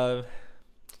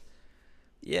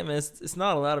 Yeah, man, it's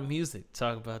not a lot of music to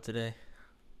talk about today.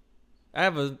 I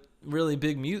have a really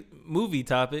big movie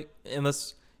topic.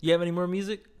 Unless you have any more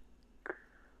music?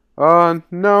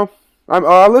 No.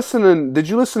 I'm listening. Did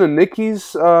you listen to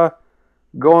Nicki's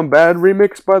Going Bad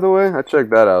remix, by the way? I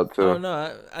checked that out, too. Oh,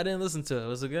 no, I didn't listen to it.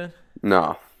 Was it good?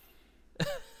 No.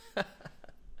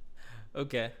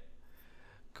 Okay.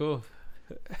 Cool.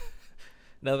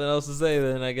 Nothing else to say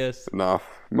then, I guess. No.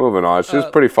 Moving on. She's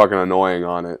pretty fucking annoying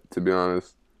on it, to be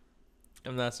honest.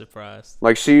 I'm not surprised.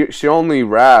 Like, she only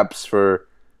raps for,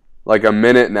 like, a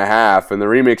minute and a half, and the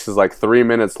remix is, like, 3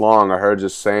 minutes long of her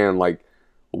just saying, like,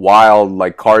 wild,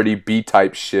 like, Cardi B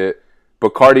type shit.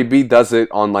 But Cardi B does it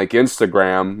on, like,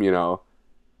 Instagram, you know.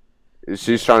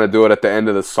 She's trying to do it at the end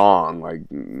of the song. Like,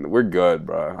 we're good,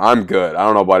 bro. I'm good. I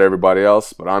don't know about everybody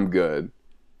else, but I'm good.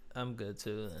 I'm good,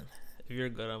 too, then. If you're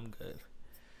good, I'm good.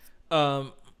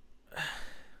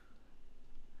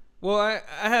 Well, I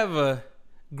have a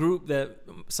group that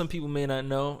some people may not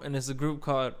know, and it's a group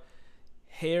called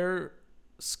Hair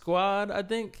Squad, I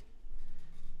think.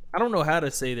 I don't know how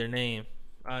to say their name,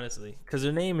 honestly, because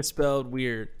their name is spelled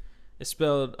weird. It's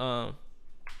spelled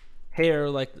hair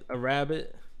like a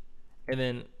rabbit, and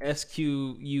then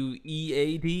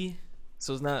SQUEAD.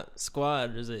 So it's not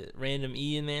squad. There's a random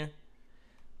E in there.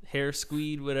 Hair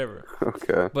Squeed, whatever.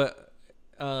 Okay. But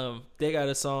they got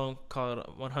a song called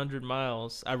 100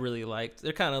 Miles I really liked.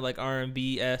 They're kind of like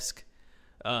R&B-esque.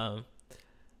 But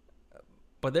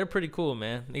they're pretty cool,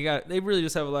 man. They really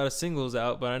just have a lot of singles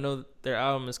out, but I know their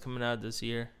album is coming out this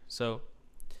year. So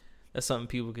that's something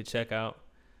people could check out.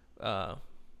 I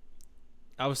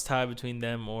was tied between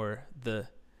them or the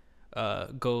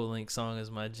Go Link song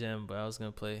as my gem, but I was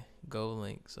going to play Go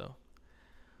Link, so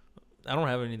I don't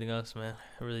have anything else, man.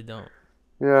 I really don't.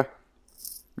 Yeah.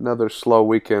 Another slow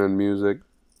weekend in music.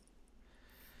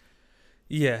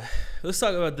 Yeah. Let's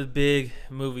talk about the big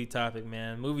movie topic,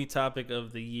 man. Movie topic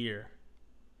of the year.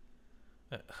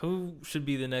 Who should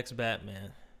be the next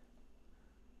Batman?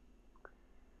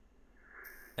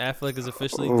 Affleck is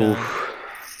officially done.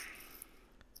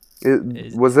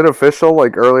 Was it official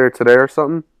like earlier today or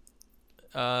something?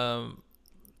 I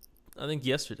think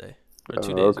yesterday or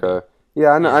 2 days okay. ago.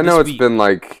 Yeah, I know it's week. been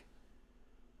like,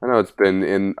 I know it's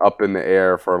been up in the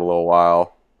air for a little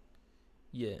while.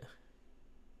 Yeah.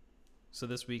 So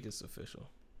this week is official.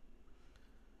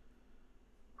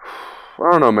 I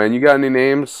don't know, man. You got any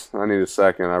names? I need a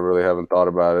second. I really haven't thought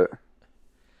about it.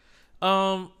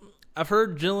 I've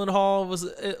heard Gyllenhaal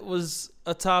was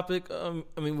a topic.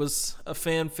 Was a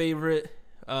fan favorite.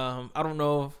 I don't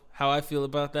know how I feel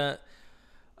about that.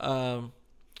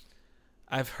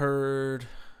 I've heard.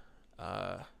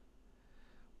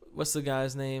 What's the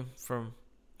guy's name from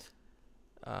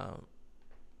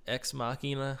Ex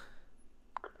Machina?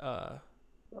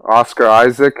 Oscar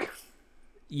Isaac.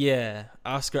 Yeah,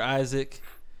 Oscar Isaac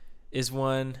is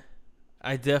one.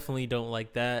 I definitely don't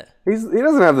like that. He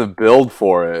doesn't have the build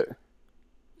for it.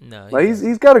 No, Like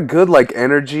he's got a good like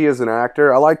energy as an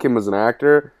actor. I like him as an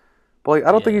actor, but like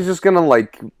I don't think he's just gonna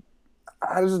like.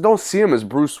 I just don't see him as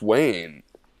Bruce Wayne.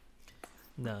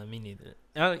 No, me neither.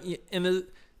 And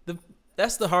the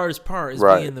that's the hardest part is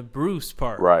Right. being the Bruce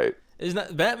part. Right. It's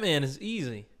not Batman is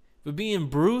easy, but being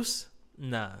Bruce,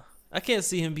 nah. I can't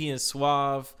see him being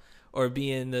suave or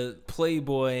being the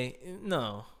playboy.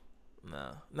 No,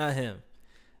 not him.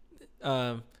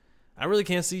 I really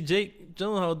can't see Jake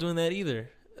Gyllenhaal doing that either.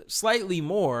 Slightly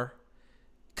more,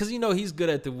 because he's good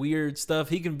at the weird stuff.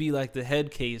 He can be like the head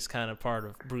case kind of part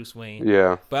of Bruce Wayne.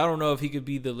 Yeah. But I don't know if he could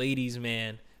be the ladies'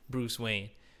 man Bruce Wayne.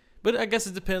 But I guess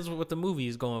it depends on what the movie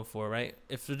is going for, right?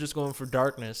 If they're just going for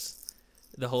darkness,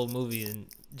 the whole movie, and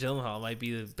Gyllenhaal might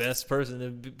be the best person to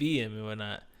be him and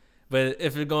whatnot. But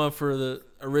if they're going for the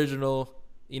original,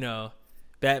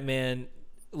 Batman,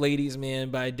 ladies'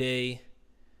 man by day,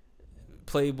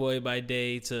 playboy by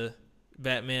day to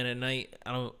Batman at night,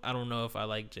 I don't know if I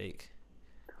like Jake.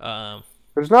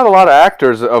 There's not a lot of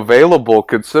actors available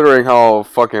considering how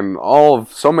fucking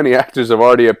so many actors have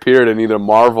already appeared in either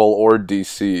Marvel or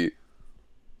DC.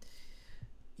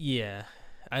 Yeah,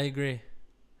 I agree.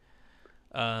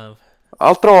 I'll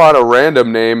throw out a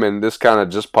random name, and this kind of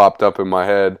just popped up in my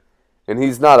head, and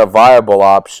he's not a viable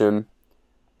option,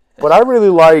 but I really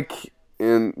like.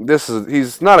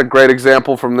 He's not a great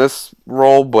example from this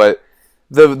role, but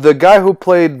the guy who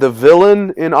played the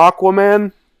villain in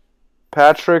Aquaman,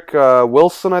 Patrick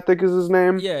Wilson, I think is his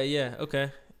name. Yeah,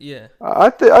 okay, yeah. I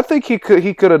think he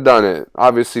could have done it.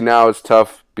 Obviously now it's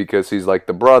tough because he's like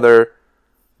the brother,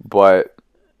 but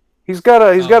he's got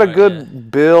a good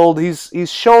build.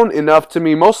 He's shown enough to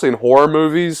me, mostly in horror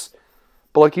movies,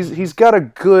 but like he's got a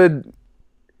good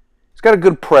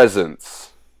presence.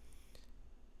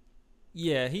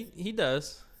 Yeah, he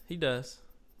does. He does.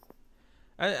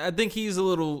 I think he's a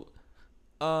little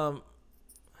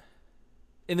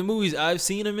in the movies I've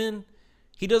seen him in,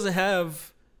 he doesn't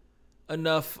have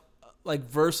enough like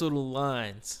versatile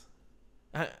lines.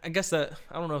 I guess that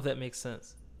I don't know if that makes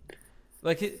sense.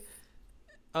 Like it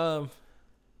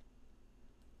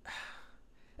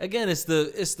again, it's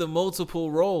the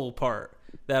multiple role part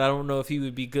that I don't know if he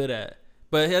would be good at.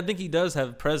 But I think he does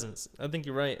have presence. I think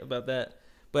you're right about that.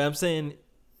 But I'm saying,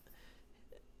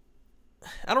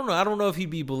 I don't know. I don't know if he'd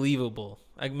be believable.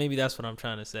 Like maybe that's what I'm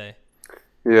trying to say.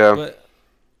 Yeah. But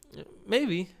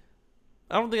maybe.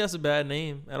 I don't think that's a bad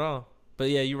name at all. But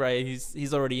yeah, you're right.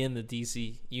 He's already in the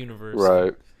DC universe.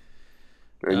 Right.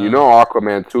 And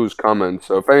Aquaman 2 is coming.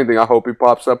 So if anything, I hope he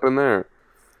pops up in there.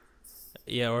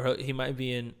 Yeah, or he might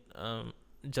be in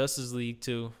Justice League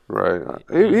too. Right.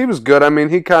 He was good. I mean,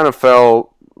 he kind of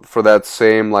fell for that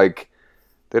same like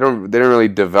they didn't really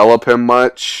develop him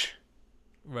much.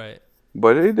 Right.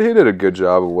 But he did a good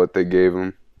job of what they gave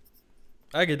him.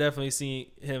 I could definitely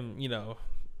see him,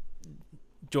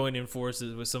 joining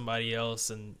forces with somebody else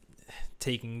and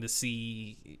taking the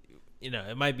sea.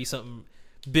 It might be something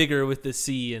bigger with the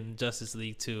sea in Justice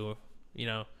League too.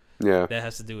 Yeah. That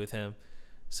has to do with him.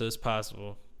 So it's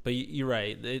possible. But you're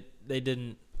right. They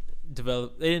didn't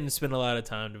develop. They didn't spend a lot of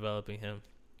time developing him.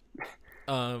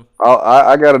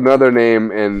 I got another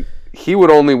name, and he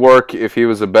would only work if he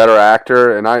was a better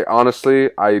actor. And I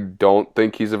don't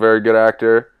think he's a very good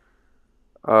actor.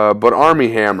 But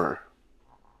Armie Hammer.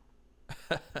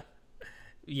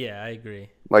 Yeah, I agree.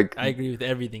 Like I agree with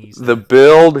everything he said. The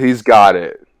build, he's got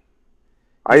it.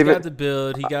 He got the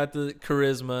build. He got the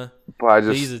charisma. But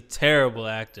he's a terrible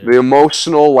actor. The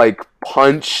emotional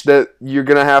punch that you're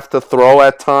gonna have to throw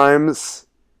at times.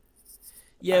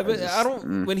 Yeah, but I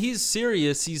don't. When he's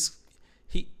serious,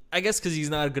 I guess because he's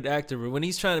not a good actor. But when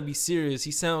he's trying to be serious,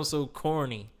 he sounds so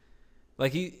corny.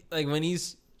 Like when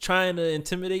he's trying to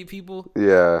intimidate people.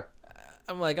 Yeah.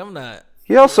 I'm not.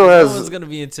 He also no one's gonna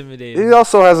be intimidated. He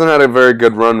also hasn't had a very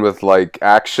good run with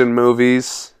action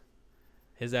movies.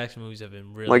 His action movies have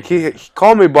been really like he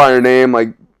Call Me by Your Name.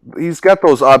 Like he's got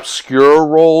those obscure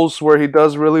roles where he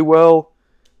does really well.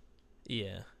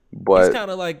 Yeah, but he's kind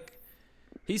of like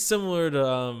He's similar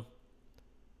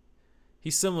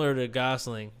to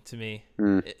Gosling to me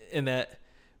in that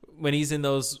when he's in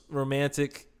those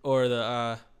romantic or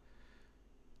the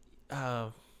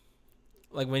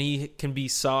like when he can be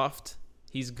soft,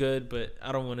 he's good, but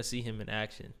I don't want to see him in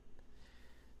action.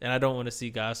 And I don't want to see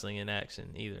Gosling in action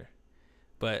either.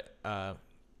 But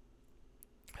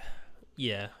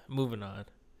yeah, moving on.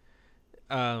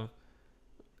 But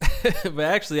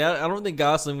actually, I don't think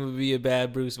Gosling would be a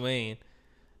bad Bruce Wayne.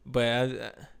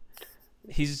 But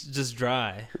he's just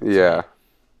dry. Yeah.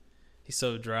 He's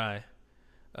so dry.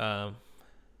 Yeah,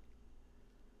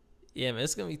 man,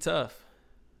 it's gonna be tough.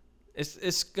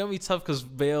 It's gonna be tough because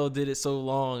Bale did it so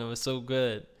long and was so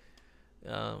good,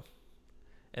 and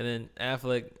then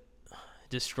Affleck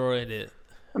destroyed it.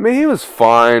 I mean, he was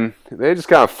fine. They just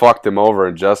kind of fucked him over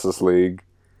in Justice League.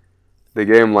 They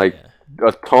gave him a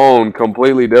tone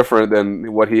completely different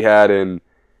than what he had in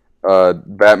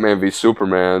Batman v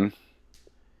Superman.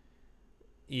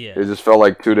 Yeah, it just felt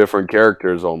like two different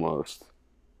characters almost.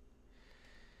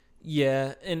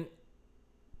 Yeah, and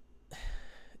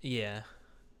yeah,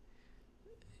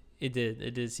 it did.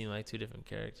 It did seem like two different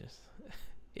characters.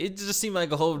 It just seemed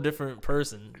like a whole different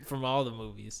person from all the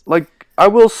movies. Like I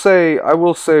will say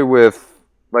with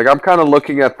like I'm kind of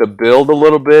looking at the build a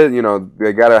little bit. You know,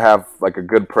 they got to have like a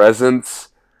good presence.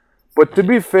 But to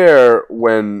be fair,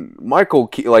 when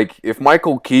if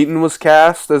Michael Keaton was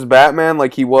cast as Batman,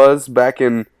 like he was back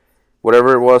in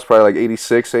whatever it was, probably like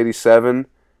 86, 87,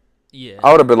 yeah,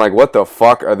 I would have been like, "What the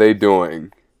fuck are they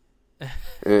doing?"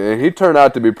 And he turned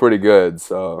out to be pretty good.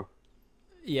 So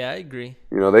yeah, I agree.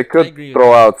 You know, they could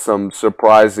throw out some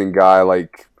surprising guy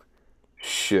like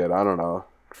shit. I don't know,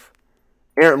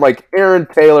 Aaron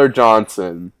Taylor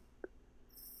Johnson.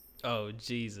 Oh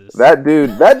Jesus! That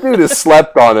dude is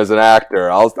slept on as an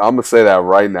actor. I'm gonna say that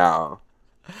right now.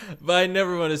 But I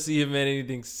never want to see him in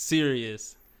anything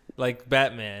serious, like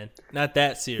Batman. Not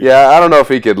that serious. Yeah, I don't know if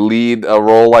he could lead a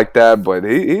role like that, but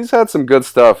he's had some good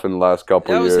stuff in the last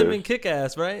couple of years. That was him in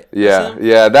Kick-Ass, right?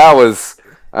 Yeah, that was.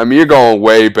 I mean, you're going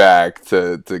way back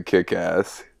to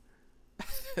Kick-Ass.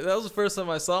 That was the first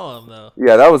time I saw him, though.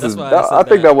 Yeah, that was I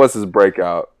think that was his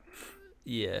breakout.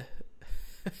 Yeah.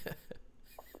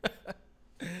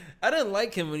 I didn't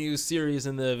like him when he was serious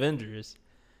in the Avengers.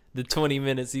 The 20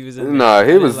 minutes he was in. No,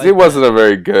 he wasn't a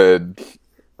very good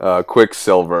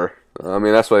Quicksilver. I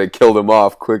mean, that's why they killed him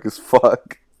off quick as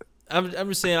fuck. I'm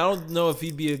just saying, I don't know if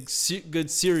he'd be a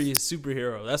good serious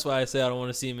superhero. That's why I say I don't want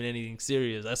to see him in anything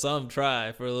serious. I saw him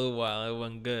try for a little while. It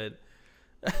wasn't good.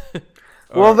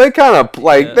 Well, they kind of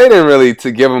they didn't really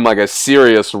to give him like a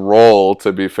serious role.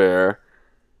 To be fair,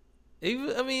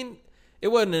 I mean, it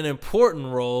wasn't an important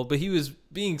role, but he was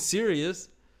being serious.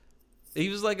 He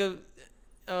was like a.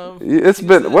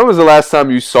 When was the last time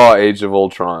you saw Age of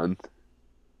Ultron?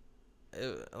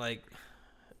 Not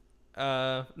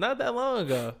that long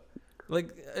ago, like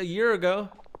a year ago.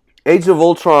 Age of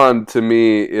Ultron to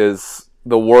me is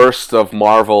the worst of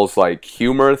Marvel's like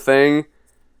humor thing.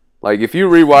 Like if you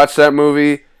rewatch that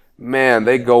movie, man,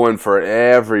 they go in for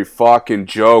every fucking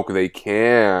joke they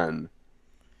can.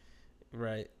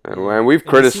 Right. And we've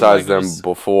criticized them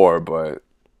before, but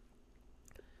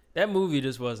that movie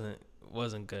just wasn't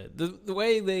good. The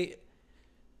way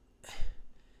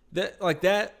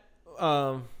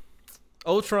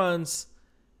Ultron's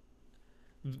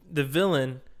the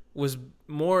villain was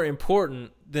more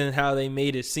important than how they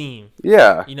made it seem.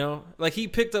 Yeah. You know, like he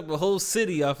picked up a whole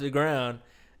city off the ground,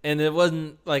 and it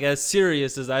wasn't like as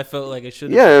serious as I felt like it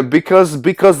should have. Yeah,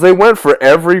 because they went for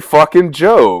every fucking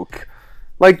joke.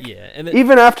 Like,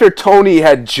 even after Tony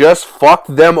had just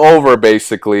fucked them over,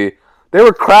 basically, they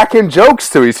were cracking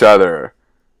jokes to each other.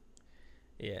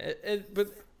 Yeah, but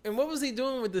what was he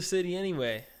doing with the city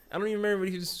anyway? I don't even remember what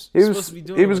he was supposed to be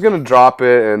doing. He was going to drop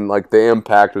it, and like the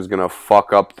impact was going to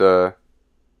fuck up the...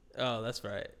 Oh, that's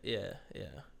right. Yeah.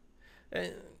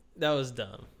 And that was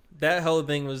dumb. That whole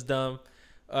thing was dumb.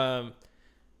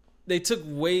 They took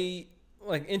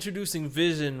introducing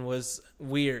Vision was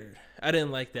weird. I didn't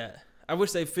like that. I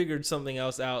wish they figured something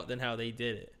else out than how they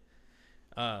did it.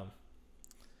 But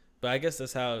I guess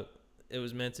that's how it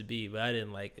was meant to be, but I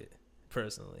didn't like it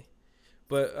personally.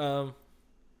 But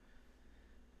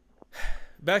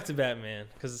back to Batman,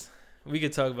 because we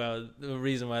could talk about the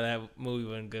reason why that movie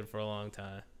wasn't good for a long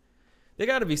time. There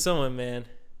got to be someone, man.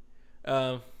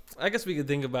 I guess we could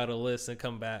think about a list and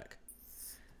come back.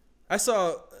 I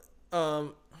saw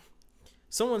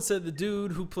someone said the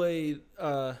dude who played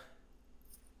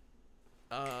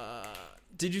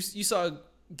you saw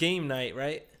Game Night,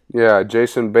 right? Yeah,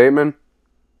 Jason Bateman?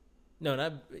 No,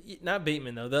 not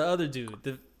Bateman though. The other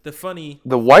dude, the funny.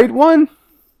 The white one?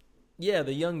 Yeah,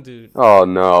 the young dude. Oh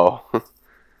no.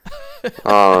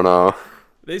 Oh no.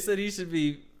 They said he should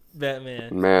be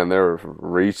Batman. Man, they're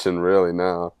reaching really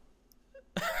now.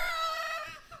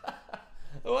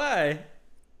 Why?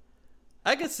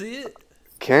 I could see it.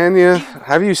 Can you?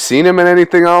 Have you seen him in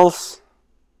anything else?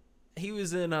 He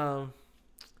was in it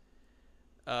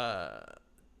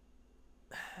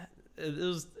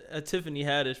was a Tiffany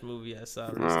Haddish movie I saw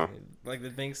recently, like the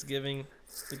Thanksgiving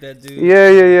with that dude.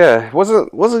 Yeah.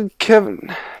 Wasn't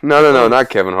Kevin? No, not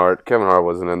Kevin Hart. Kevin Hart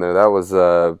wasn't in there. That was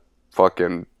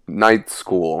fucking Night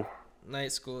School.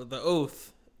 Night School, The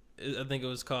Oath, I think it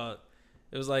was called.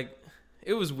 It was like,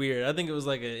 it was weird. I think it was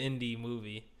like an indie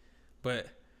movie, but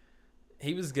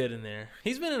he was good in there.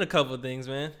 He's been in a couple of things,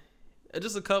 man,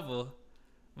 just a couple,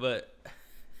 but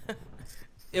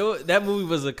that movie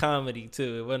was a comedy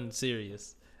too. It wasn't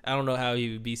serious. I don't know how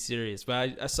he would be serious,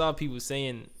 but I saw people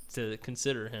saying to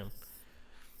consider him.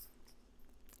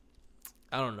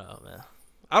 I don't know, man.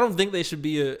 I don't think it should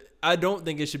be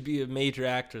a major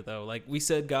actor though. Like we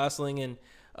said, Gosling and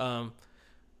I'm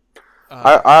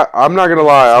not gonna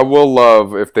lie. I will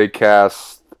love if they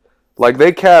cast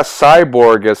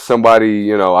Cyborg as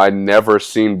somebody I'd never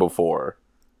seen before.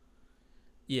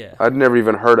 Yeah, I'd never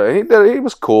even heard of. He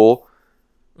was cool,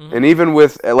 and even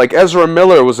with like Ezra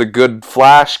Miller was a good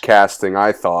Flash casting.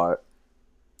 I thought.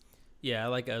 Yeah, I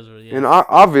like Ezra. Yeah, and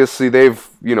obviously they've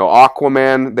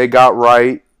Aquaman they got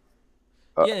right.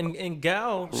 Yeah, and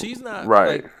Gal, she's not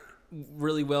right. like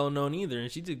really well known either,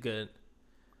 and she did good.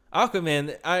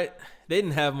 Aquaman, they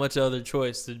didn't have much other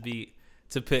choice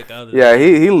to pick other. Yeah,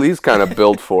 he's kind of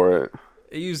built for it.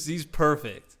 He's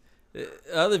perfect.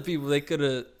 Other people, they could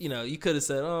have, you could have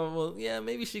said, oh well, yeah,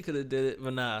 maybe she could have did it,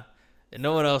 but nah, and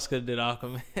no one else could have did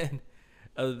Aquaman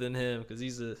other than him because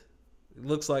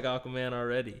looks like Aquaman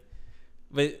already.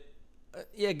 But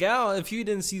yeah, Gal, if you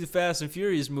didn't see the Fast and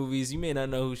Furious movies, you may not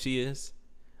know who she is.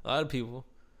 A lot of people.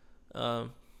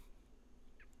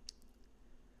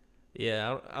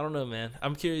 Yeah, I don't know, man.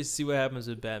 I'm curious to see what happens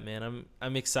with Batman.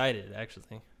 I'm excited,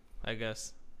 actually, I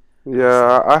guess.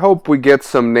 Yeah, I hope we get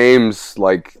some names,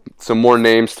 like some more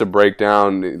names to break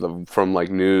down from like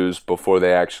news before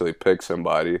they actually pick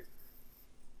somebody.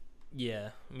 Yeah,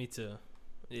 me too.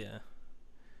 Yeah.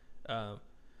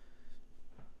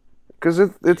 Because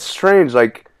it's strange,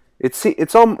 like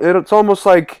it's almost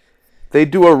like they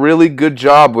do a really good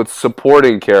job with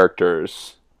supporting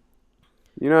characters.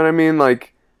 You know what I mean?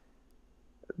 Like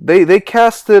they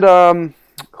casted who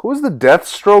was the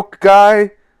Deathstroke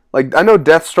guy? Like I know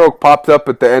Deathstroke popped up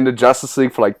at the end of Justice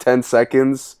League for like 10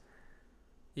 seconds.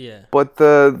 Yeah. But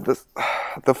the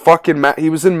fucking he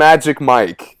was in Magic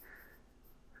Mike.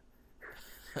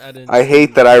 I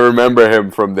hate that I remember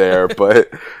him from there, but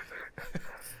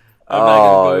I'm not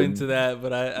gonna go into that,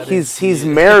 but I he's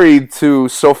married to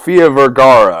Sofia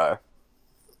Vergara.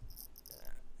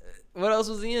 What else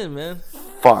was he in, man?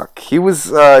 Fuck,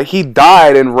 he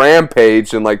died in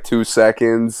Rampage in like 2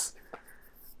 seconds.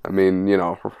 I mean, I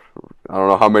don't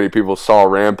know how many people saw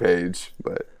Rampage,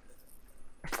 but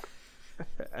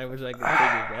I wish I could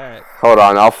figure that. Hold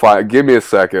on, give me a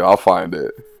second, I'll find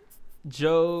it.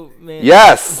 Joe Manchin.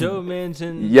 Yes. Joe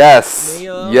Manchin. Yes.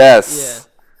 Mayo? Yes. Yeah.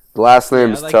 The last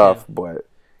name's like tough, him. but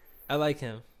I like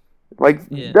him. Like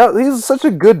Yeah. he's such a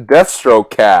good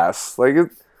Deathstroke cast. Like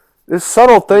there's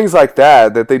subtle things like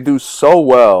that they do so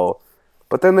well,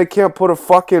 but then they can't put a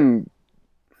fucking.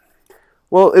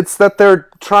 Well, it's that they're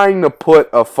trying to put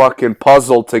a fucking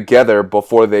puzzle together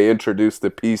before they introduce the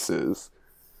pieces.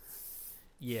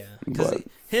 Yeah, because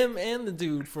him and the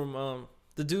dude from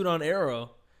the dude on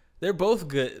Arrow, they're both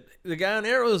good. The guy on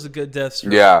Arrow is a good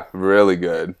Deathstroke. Yeah, really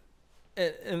good.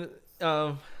 And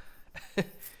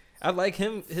I like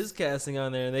his casting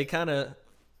on there, and they kind of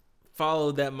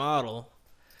followed that model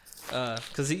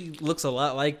because he looks a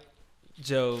lot like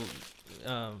Joe,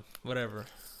 whatever.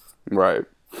 Right.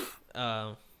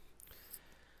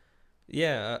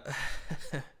 Yeah.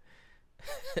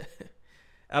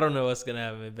 I don't know what's gonna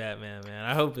happen with Batman, man.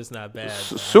 I hope it's not bad.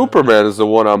 Superman is the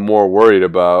one I'm more worried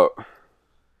about.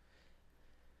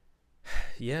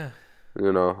 Yeah. I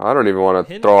don't even want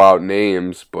to throw out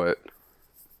names, but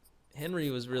Henry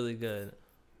was really good.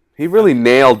 He really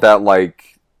nailed that,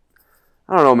 like,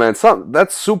 I don't know, man.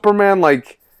 That's Superman,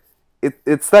 like,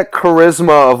 it's that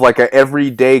charisma of, like, an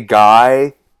everyday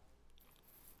guy.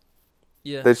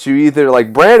 Yeah. That you either,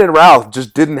 like, Brandon Routh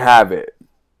just didn't have it.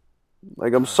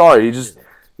 Like, I'm sorry, he just,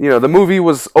 the movie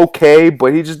was okay,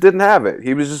 but he just didn't have it.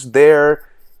 He was just there.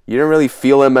 You didn't really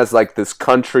feel him as, like, this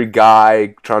country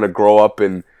guy trying to grow up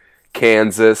in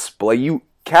Kansas. But, like,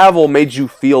 Cavill made you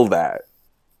feel that.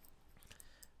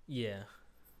 Yeah.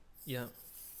 Yeah.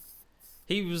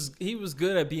 He was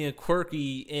good at being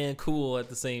quirky and cool at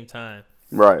the same time.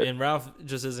 Right. And Ralph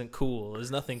just isn't cool.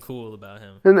 There's nothing cool about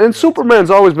him. And Superman's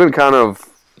always been kind of,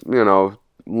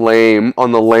 lame,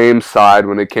 on the lame side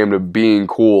when it came to being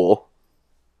cool.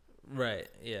 Right,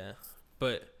 yeah.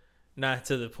 But not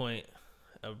to the point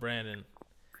of Brandon.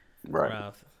 Right.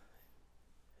 Ralph.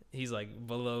 He's like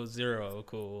below zero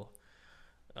cool.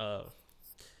 That's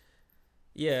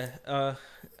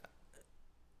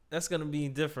going to be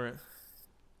different.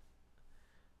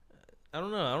 I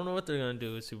don't know. I don't know what they're going to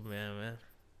do with Superman,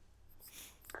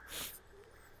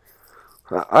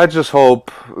 man. I just hope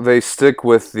they stick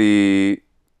with the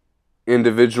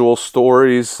individual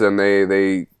stories and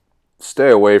they stay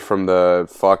away from the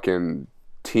fucking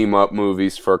team-up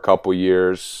movies for a couple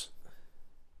years.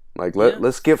 Like,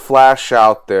 let's get Flash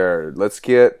out there. Let's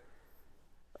get...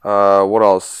 what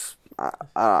else?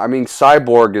 I mean,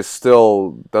 Cyborg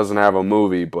still doesn't have a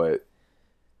movie, but...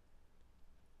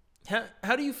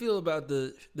 How do you feel about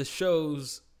the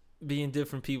shows being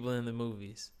different people in the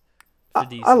movies for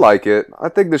DC? I like it. I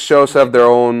think the shows have their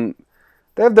own...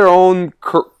 They have their own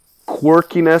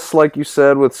quirkiness, like you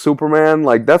said, with Superman.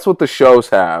 Like, that's what the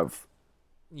shows have.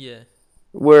 Yeah.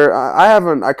 Where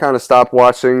I kind of stopped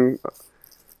watching...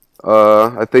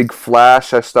 I think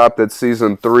Flash, I stopped at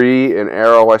season 3, and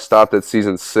Arrow, I stopped at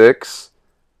season 6.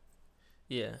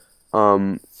 Yeah.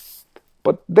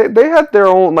 But they had their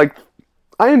own, like,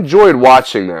 I enjoyed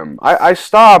watching them. I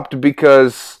stopped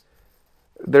because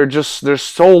they're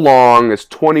so long. It's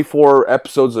 24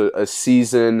 episodes a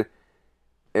season,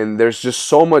 and there's just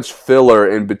so much filler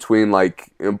in between, like,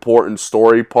 important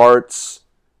story parts.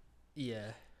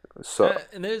 Yeah. So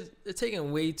and they're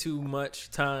taking way too much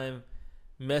time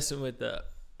messing with the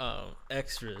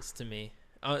extras to me,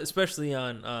 especially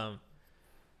on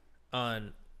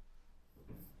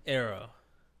Arrow.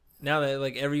 Now that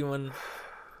like everyone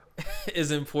is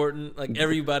important, like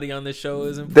everybody on the show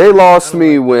is important. They lost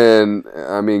me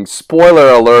spoiler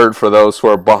alert for those who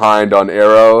are behind on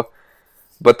Arrow,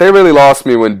 but they really lost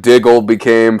me when Diggle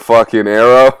became fucking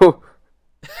Arrow.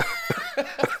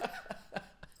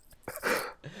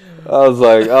 I was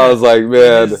like,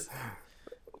 man.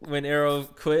 When Arrow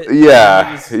quit?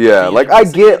 Yeah. Like, I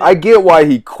get why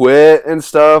he quit and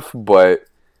stuff, but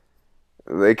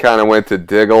they kind of went to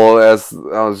Diggle as...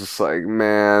 I was just like,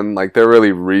 man, like, they're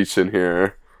really reaching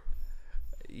here.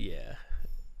 Yeah.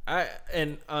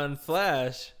 And on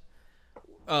Flash,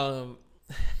 like,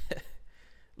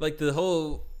 the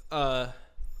whole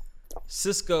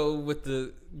Cisco with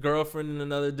the girlfriend in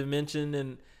another dimension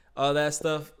and all that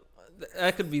stuff...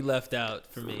 That could be left out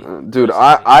for me. Dude,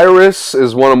 Iris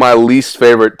is one of my least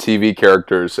favorite TV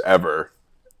characters ever.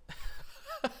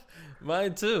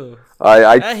 Mine too.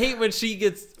 I hate when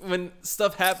when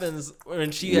stuff happens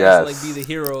when she has to like be the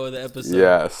hero of the episode.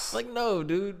 Yes. Like, no,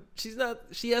 dude, she's not.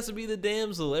 She has to be the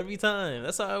damsel every time.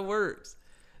 That's how it works.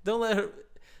 Don't let her.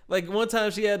 Like one time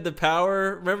she had the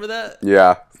power. Remember that?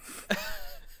 Yeah.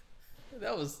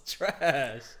 That was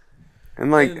trash. And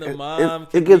like, the mom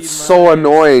it gets so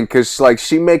annoying because like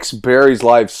she makes Barry's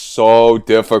life so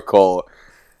difficult,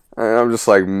 and I'm just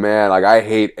like, man, like I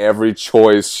hate every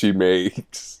choice she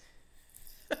makes.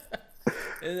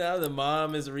 And now the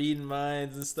mom is reading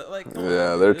minds and stuff. Like,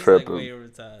 yeah, they're tripping. Like way over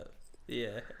the top.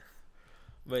 Yeah,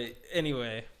 but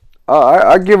anyway,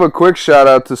 I give a quick shout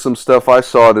out to some stuff I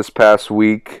saw this past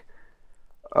week.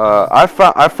 I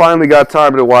finally got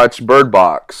time to watch Bird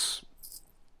Box.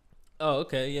 Oh,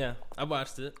 okay, yeah. I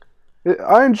watched it.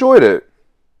 I enjoyed it.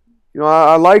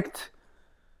 I liked...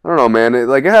 I don't know, man. It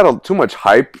had too much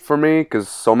hype for me because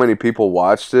so many people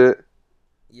watched it.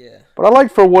 Yeah. But I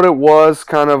liked for what it was,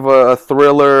 kind of a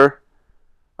thriller.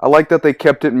 I like that they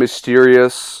kept it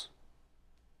mysterious.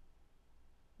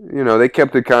 They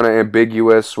kept it kind of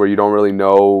ambiguous where you don't really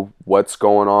know what's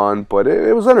going on. But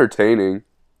it was entertaining.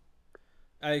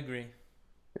 I agree.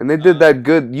 And they did that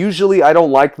good. Usually I don't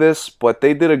like this, but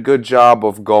they did a good job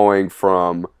of going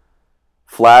from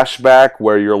flashback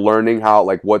where you're learning how,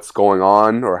 like, what's going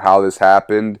on or how this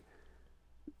happened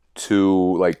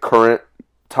to, like, current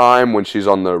time when she's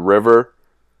on the river.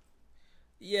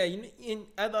 Yeah,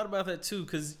 I thought about that too,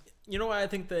 because you know why I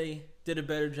think they did a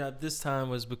better job this time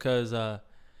was because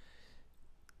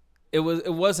it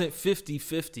wasn't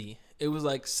 50-50. It was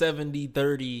like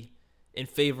 70-30 in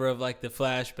favor of, like, the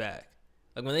flashback.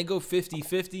 Like, when they go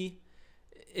 50-50,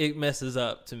 it messes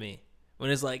up to me. When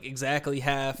it's, like, exactly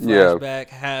half flashback,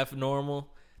 half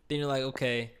normal, then you're like,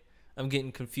 okay, I'm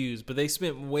getting confused. But they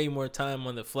spent way more time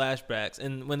on the flashbacks.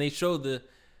 And when they showed the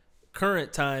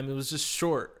current time, it was just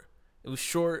short. It was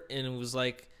short, and it was,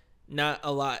 like, not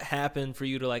a lot happened for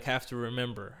you to, like, have to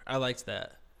remember. I liked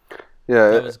that. Yeah,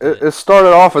 That was good. it started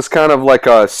off as kind of like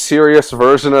a serious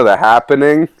version of The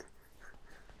Happening.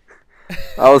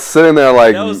 I was sitting there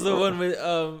like, That was the one with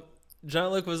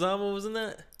John Leguizamo was in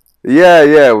that.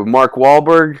 yeah, with Mark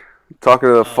Wahlberg talking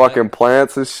to the Oh, fucking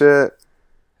plants and shit.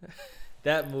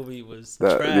 That movie was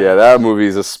trash. Yeah, that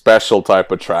movie's a special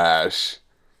type of trash.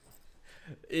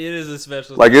 It is a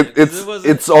special. Like thing, 'cause it's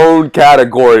its own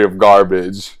category of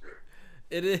garbage.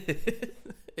 It is.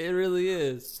 It really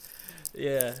is.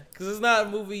 Yeah, because it's not a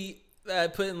movie that I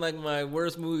put in like my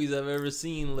worst movies I've ever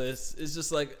seen list. It's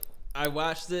just like I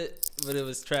watched it, but it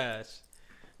was trash.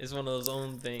 It's one of those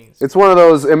own things. It's one of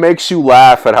those. It makes you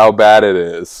laugh at how bad it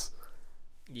is.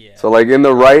 Yeah. So like in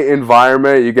the right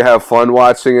environment, you can have fun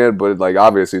watching it, but like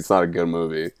obviously it's not a good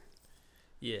movie.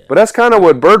 Yeah. But that's kind of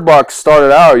what Bird Box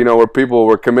started out, where people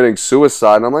were committing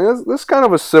suicide, and I'm like, this is kind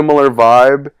of a similar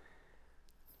vibe.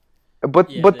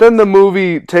 But then the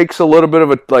movie takes a little bit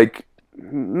of a like,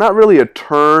 not really a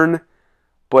turn,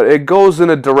 but it goes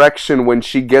in a direction when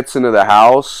she gets into the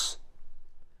house.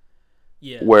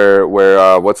 Yeah. Where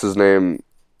what's his name?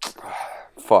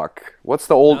 Fuck. What's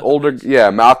the older? Yeah,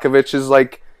 Malkovich is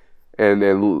like, and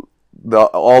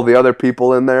all the other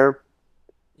people in there.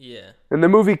 Yeah. And the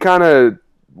movie kind of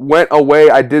went away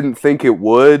I didn't think it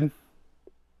would.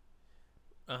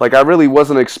 Like, I really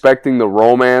wasn't expecting the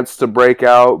romance to break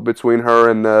out between her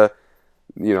and the,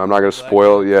 I'm not going to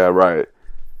spoil. Yeah, right.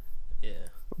 Yeah.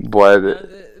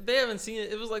 But they haven't seen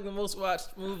it. It was like the most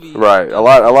watched movie. Right. A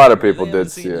lot of people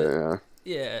did see it.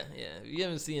 Yeah. Yeah. If you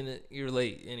haven't seen it, you're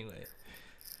late anyway.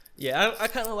 Yeah, I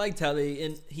kind of liked how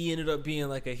he ended up being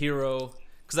like a hero,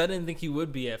 because I didn't think he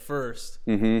would be at first.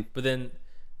 Mm-hmm. But then,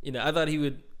 I thought he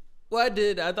would. Well, I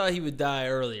did. I thought he would die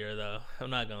earlier, though. I'm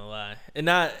not gonna lie, and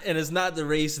it's not the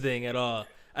race thing at all.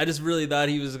 I just really thought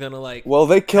he was gonna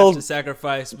they killed have to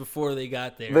sacrifice before they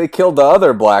got there. They killed the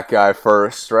other black guy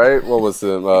first, right? What was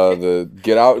the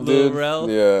Get Out dude? Rel?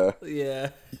 Yeah. Yeah.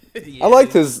 I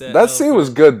liked his. That scene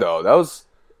was good though.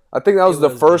 I think that was the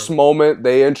first moment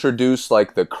they introduced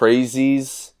like the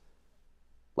crazies.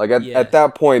 Like at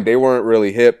that point, they weren't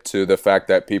really hip to the fact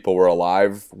that people were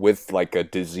alive with like a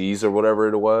disease or whatever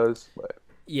it was. But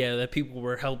yeah, that people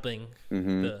were helping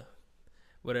the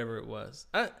whatever it was.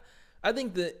 I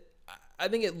think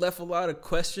it left a lot of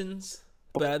questions,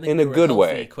 but I think in they a were good healthy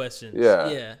way. Questions.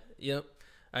 Yeah. Yep.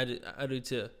 I do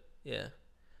too. Yeah.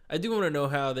 I do want to know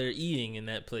how they're eating in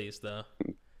that place though,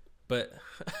 but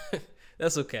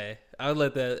that's okay. I'll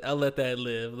let that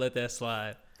live. Let that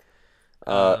slide.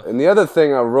 And the other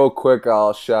thing, real quick,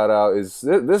 I'll shout out is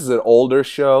this is an older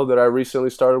show that I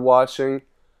recently started watching.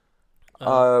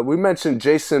 We mentioned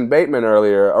Jason Bateman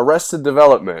earlier. Arrested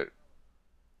Development.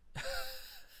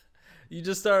 You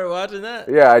just started watching that?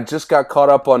 Yeah, I just got caught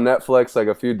up on Netflix like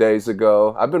a few days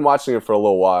ago. I've been watching it for a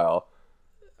little while.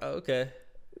 Oh, okay.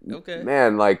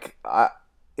 Man,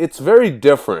 it's very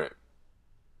different.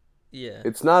 Yeah.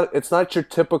 It's not your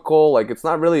typical, it's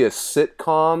not really a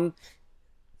sitcom.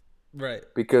 Right.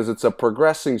 Because it's a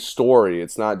progressing story.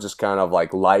 It's not just kind of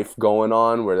like life going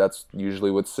on, where that's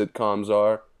usually what sitcoms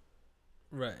are.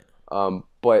 Right.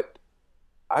 But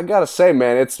I gotta say,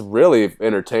 man, it's really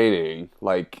entertaining.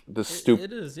 Like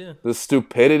it is, yeah. The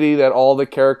stupidity that all the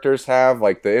characters have,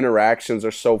 like the interactions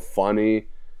are so funny.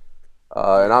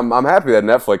 And I'm happy that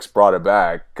Netflix brought it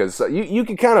back, because you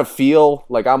can kind of feel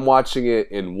like I'm watching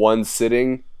it in one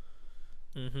sitting.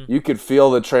 Mm-hmm. You could feel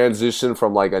the transition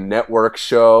from like a network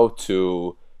show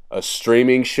to a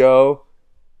streaming show.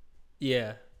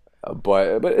 Yeah.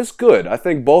 But it's good. I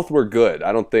think both were good.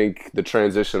 I don't think the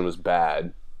transition was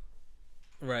bad.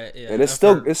 Right. Yeah. And it's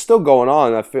still going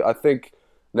on. I think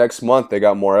next month they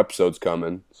got more episodes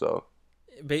coming. So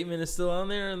Bateman is still on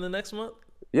there in the next month.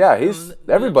 Yeah,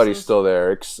 everybody's still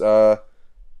there.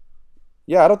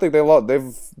 Yeah, I don't think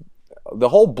they've the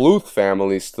whole Bluth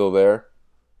family's still there.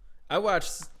 I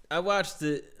watched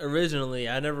it originally.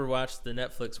 I never watched the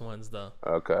Netflix ones though.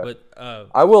 Okay. But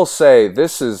I will say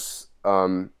this is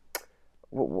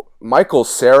Michael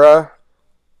Cera.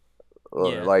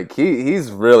 Yeah. Like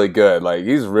he's really good. Like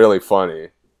he's really funny.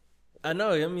 I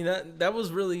know. I mean that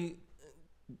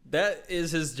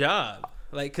is his job.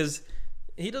 Like, cause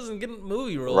he doesn't get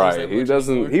movie roles. Right. He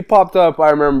doesn't. Anymore. He popped up. I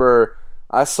remember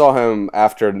I saw him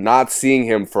after not seeing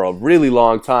him for a really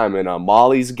long time in a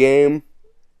Molly's Game.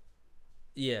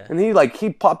 Yeah. And he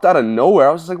popped out of nowhere.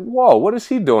 I was just like, whoa, what is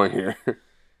he doing here?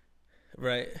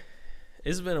 Right.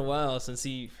 It's been a while since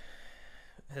he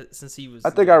was. I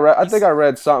think I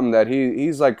read something that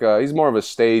he's more of a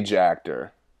stage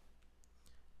actor.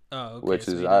 Oh, okay. Which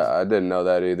so is I didn't know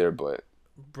that either, but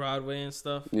Broadway and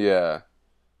stuff. Yeah.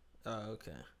 Oh,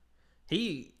 okay.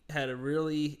 He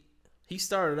he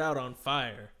started out on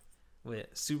fire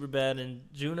with Superbad and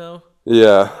Juno.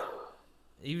 Yeah.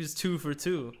 He was 2 for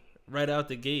 2 right out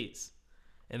the gates.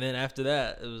 And then after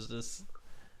that, it was just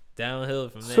downhill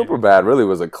from there. Superbad really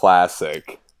was a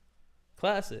classic.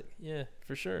 Classic, yeah,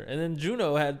 for sure. And then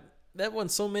Juno that won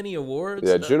so many awards.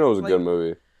 Yeah, Juno was a good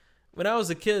movie. When I was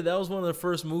a kid, that was one of the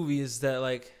first movies that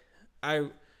like I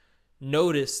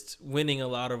noticed winning a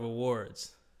lot of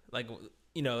awards. Like,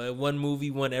 you know, one movie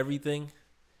won everything.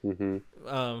 Mm-hmm.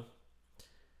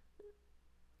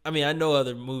 I mean, I know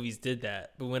other movies did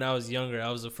that, but when I was younger, that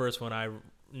was the first one I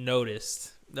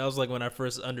noticed. That was like when I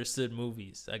first understood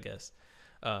movies, I guess.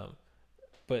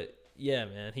 But yeah,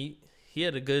 man, he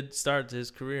had a good start to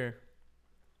his career.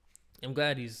 I'm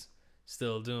glad he's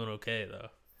still doing okay though,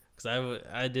 because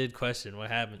I did question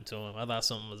what happened to him. I thought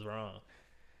something was wrong.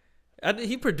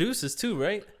 He produces too,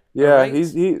 right? Yeah, right?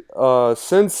 he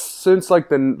since like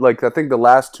I think the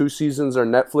last 2 seasons are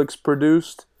Netflix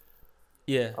produced.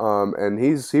 Yeah. And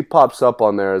he pops up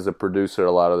on there as a producer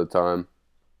a lot of the time.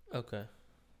 Okay.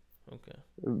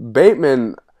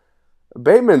 Bateman's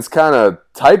kind of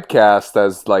typecast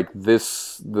as like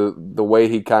the way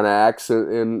he kind of acts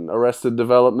in Arrested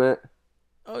Development.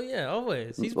 Oh yeah,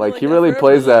 always. He's like he that really forever,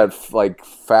 plays though. that like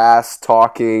fast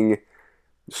talking,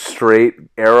 straight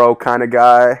arrow kind of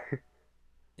guy.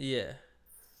 Yeah.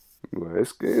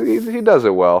 He does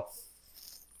it well.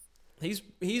 He's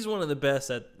one of the best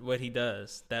at what he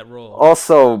does, that role.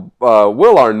 Also,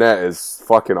 Will Arnett is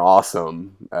fucking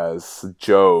awesome as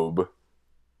Job.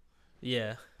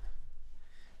 Yeah.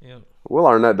 Yeah. Will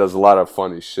Arnett does a lot of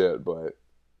funny shit, but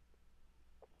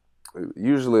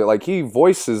usually, like, he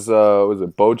voices, was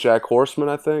it BoJack Horseman,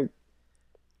 I think?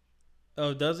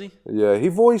 Oh, does he? Yeah, he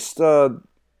voiced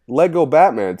Lego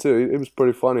Batman, too. It was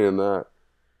pretty funny in that.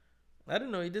 I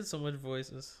didn't know he did so much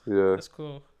voices. Yeah. That's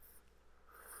cool.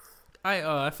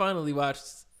 I finally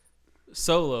watched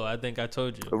Solo, I think I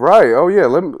told you. Right, oh yeah,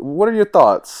 what are your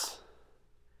thoughts?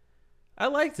 I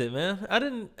liked it, man. I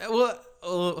didn't... Well,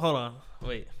 hold on.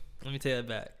 Wait. Let me take that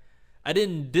back. I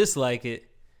didn't dislike it.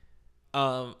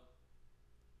 I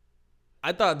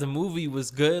thought the movie was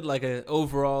good, like a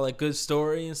overall like good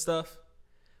story and stuff.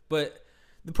 But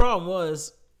the problem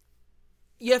was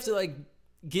you have to like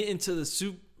get into the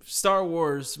Star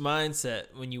Wars mindset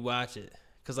when you watch it.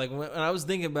 Because like when I was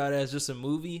thinking about it as just a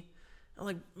movie, I'm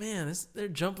like, man, they're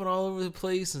jumping all over the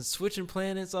place and switching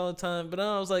planets all the time. But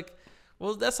I was like,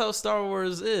 well, that's how Star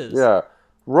Wars is. Yeah.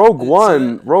 Rogue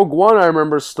One, I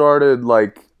remember started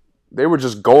like they were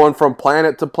just going from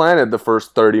planet to planet the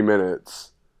first 30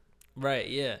 minutes. Right,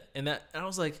 yeah. And I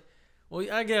was like, well,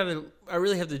 I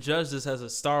really have to judge this as a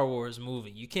Star Wars movie.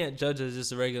 You can't judge it as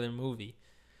just a regular movie.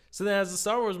 So then as a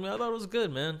Star Wars movie, I thought it was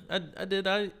good, man. I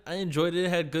enjoyed it. It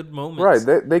had good moments.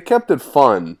 Right, they kept it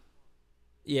fun.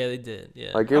 Yeah, they did.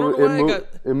 Yeah. Like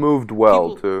it moved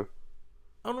well too.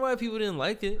 I don't know why people didn't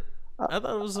like it. I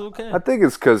thought it was okay. I think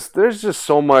it's because there's just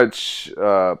so much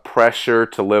pressure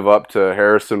to live up to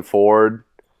Harrison Ford.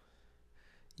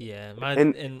 Yeah,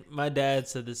 my dad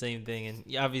said the same thing, and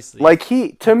obviously, like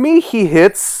to me he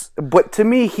hits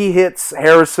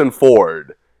Harrison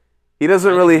Ford. He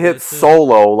doesn't really hit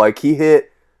Solo. Like he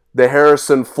hit the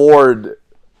Harrison Ford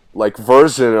like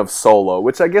version of Solo,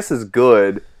 which I guess is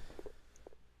good.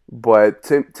 But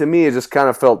to me, it just kind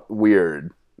of felt weird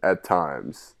at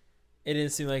times. It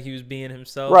didn't seem like he was being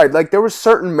himself. Right, like there were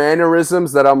certain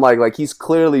mannerisms that I'm like he's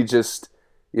clearly just,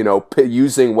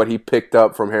 using what he picked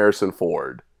up from Harrison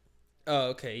Ford. Oh,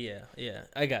 okay, yeah,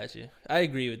 I got you. I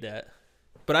agree with that,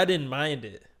 but I didn't mind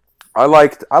it. I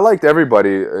liked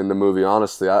everybody in the movie,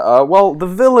 honestly. Well, the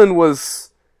villain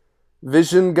was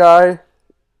Vision guy.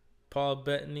 Paul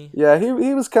Bettany. Yeah,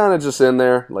 he was kind of just in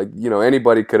there, like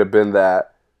anybody could have been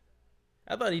that.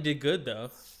 I thought he did good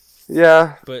though.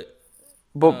 Yeah, but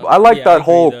I like that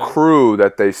whole crew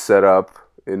that they set up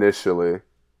initially.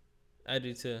 I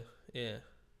do too. Yeah,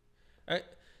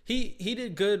 he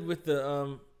did good with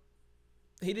the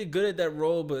He did good at that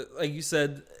role, but like you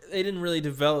said, they didn't really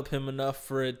develop him enough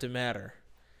for it to matter.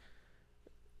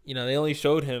 They only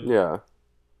showed him. Yeah.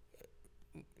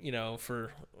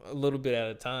 For a little bit at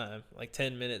a time, like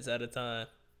 10 minutes at a time.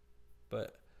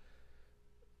 But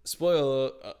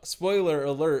spoiler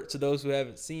alert to those who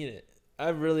haven't seen it. I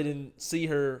really didn't see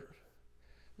her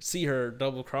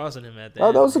double crossing him at that.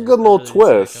 Oh, that was a good little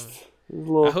twist.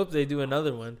 I hope they do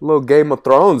another one. A little Game of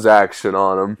Thrones action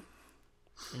on him.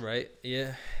 Right,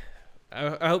 yeah.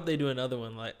 I hope they do another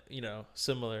one like,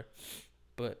 similar.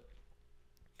 But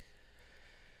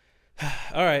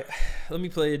all right, let me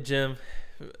play a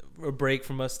break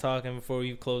from us talking before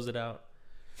we close it out.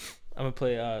 I'm going to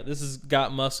play this is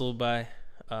Got Muscle by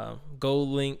Gold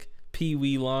Link Pee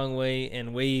Wee Longway,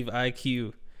 and Wave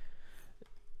IQ.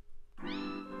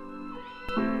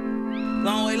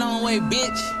 Long way,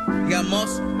 bitch. You got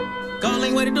muscle. Go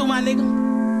lean way to do, my nigga.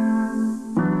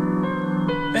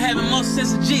 Been having muscle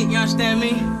since a jit, you understand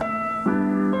me?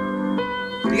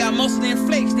 You got muscle then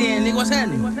flex then, nigga. What's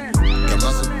happening? Got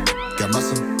muscle, got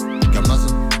muscle, got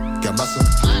muscle, got muscle,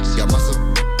 got muscle,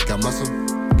 got muscle,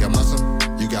 got muscle.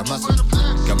 You got muscle,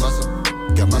 got muscle,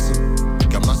 got muscle,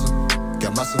 got muscle,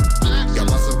 got muscle, got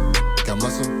muscle, got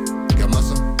muscle, got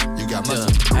muscle. You got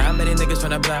muscle. How many niggas from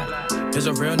the block? There's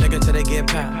a real nigga till they get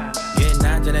popped. Get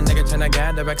nine to the nigga turn a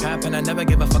guy to a cop, and I never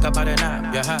give a fuck about it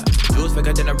now. Yeah, hot. Jules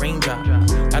bigger than a raindrop.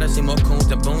 I done seen more coons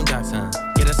than boondocks, huh?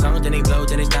 Get a song, then he blow,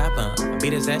 then he stop,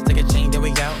 beat his ass, take a chain, then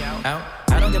we out.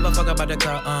 I don't give a fuck about the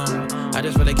car, I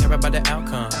just really care about the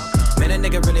outcome. Man, a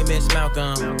nigga really miss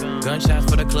Malcolm. Gunshots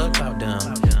for the club out dumb.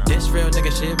 This real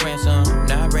nigga shit ransom,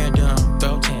 not random.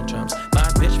 Throw tantrums. My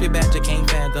bitch be bad, you can't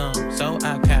fathom. So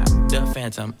I cop the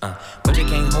phantom, but you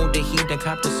can't hold the heat, then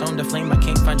cop the song, the flame. I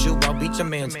can't find you, I'll beat your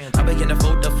mans. I be in the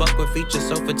fold to fuck with features,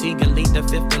 so fatigue and lead the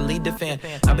fifth to lead the fan.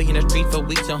 I be in the street for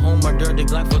weeks at home, or dirty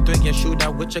Glock for 3 and shoot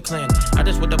out with your clan. I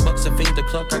just with the bucks and feed the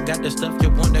clock. I got the stuff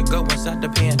you want to go inside the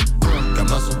pan. Got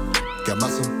muscle, got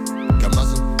muscle, got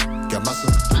muscle, got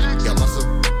muscle, got muscle,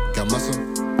 got muscle,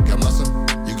 got muscle.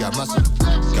 You got muscle,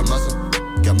 got muscle,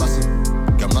 got muscle,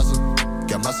 got muscle,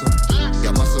 got muscle,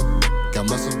 got muscle, got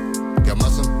muscle, got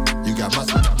muscle. You got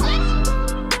muscle.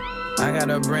 I got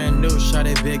a brand new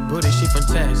shawty, big booty, she from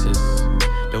Texas.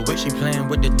 The way she playing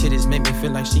with the titties make me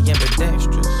feel like she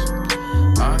ambidextrous.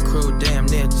 Our crew damn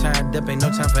near tied up, ain't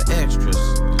no time for extras.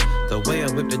 The way I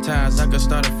whip the tires, I could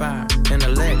start a fire in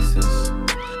a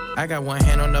Lexus. I got one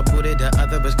hand on the booty, the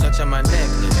other is clutching my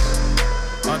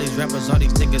necklace. All these rappers, all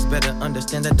these niggas better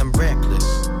understand that I'm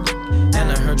reckless.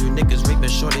 And I heard you niggas raping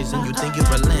shorties and you think you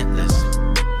relentless.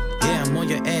 Yeah, I'm on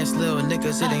your ass, little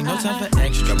niggas, it ain't no time for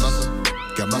extra. Got muscle,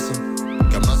 got muscle,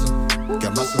 got muscle,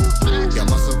 got muscle, got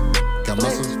muscle, got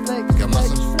muscle, got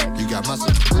muscle. You got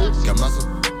muscle, got muscle,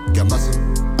 got muscle,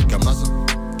 got muscle,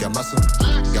 got muscle,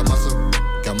 got muscle,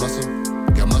 got muscle,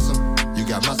 got muscle. You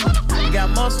got muscle. You got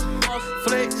muscle,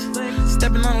 flex,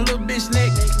 stepping on a little bitch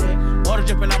neck. Water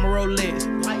dripping on my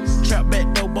Rolex. Trap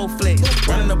back door, both flex.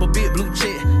 Running up a big blue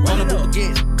check. Running up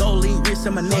against gold lean wrist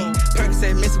on my neck.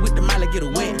 Percocet messing with the molly, get a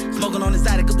wet. Smoking on the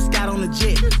side, up the sky on the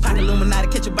jet. Pocket Illuminati,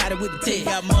 catch your body with the tech.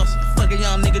 Got muscle, fucking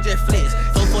young nigga just flex.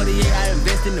 448, I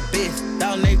invest in the best.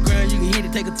 Down that ground, you can hit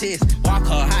it, take a test. Walk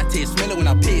hard, high test, smell it when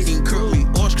I piss. Eating curry,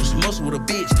 orange crush muscle with a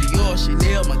bitch. Dior,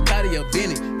 Chanel, Macati, or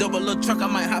Benny. Double little truck, I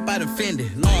might hop out and fend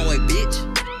it. Long way, bitch.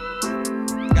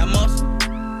 Got muscle,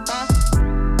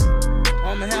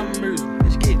 I'ma have my music.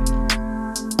 Let's get it.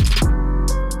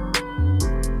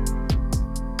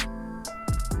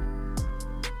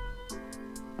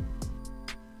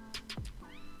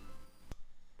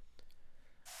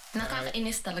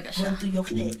 Nakakainis talaga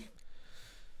siya.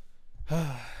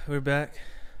 We're back,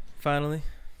 finally,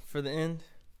 for the end.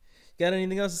 Got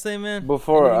anything else to say, man?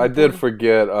 Before I did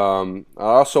forget, I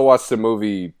also watched the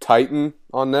movie Titan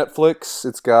on Netflix.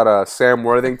 It's got Sam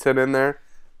Worthington in there.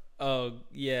 Oh,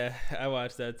 yeah, I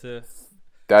watched that too.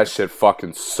 That shit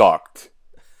fucking sucked.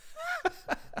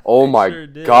 Oh my sure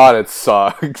did. god, it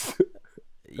sucked.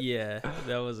 Yeah,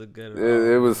 that was a good one.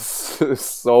 It was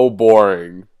so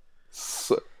boring.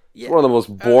 It's one of the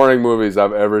most boring movies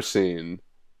I've ever seen.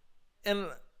 And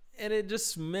it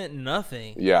just meant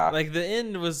nothing. Yeah. Like the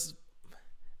end was,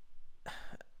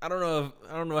 I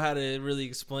don't know how to really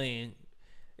explain.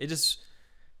 It just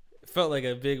felt like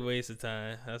a big waste of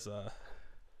time. That's all.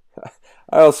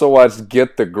 I also watched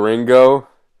Get the Gringo.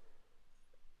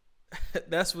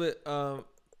 That's what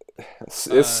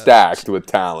It's stacked with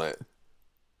talent.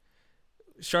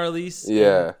 Charlize.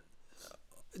 Yeah.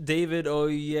 David. Oh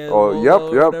yeah. Oh, yep.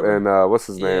 Whatever. And what's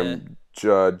his name?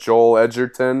 Joel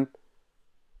Edgerton.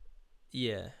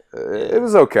 Yeah. It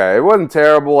was okay. It wasn't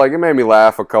terrible. Like, it made me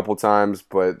laugh a couple times,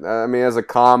 but I mean, as a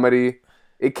comedy,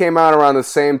 it came out around the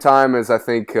same time as I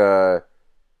think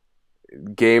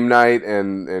Game Night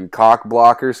and Cock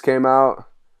Blockers came out.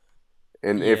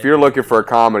 And if you're looking for a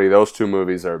comedy, those two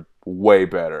movies are way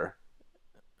better.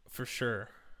 For sure.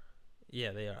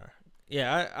 Yeah, they are.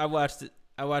 Yeah, I watched it.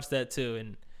 I watched that too,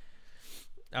 and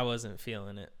I wasn't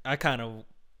feeling it. I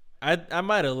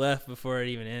might have left before it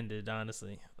even ended,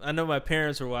 honestly. I know my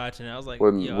parents were watching it. I was like,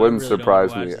 wouldn't really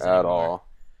surprise me at at all.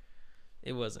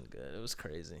 It wasn't good. It was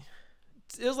crazy.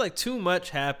 It was like too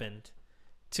much happened.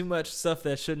 Too much stuff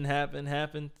that shouldn't happen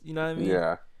happened. You know what I mean?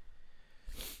 Yeah.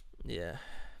 Yeah.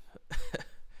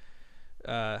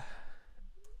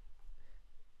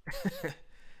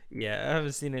 Yeah, I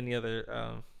haven't seen any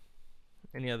other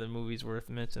any other movies worth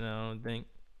mentioning, I don't think.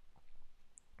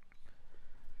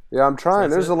 Yeah, I'm trying.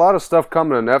 So There's that's a lot of stuff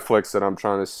coming to Netflix that I'm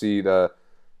trying to see. That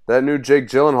new Jake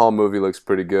Gyllenhaal movie looks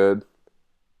pretty good.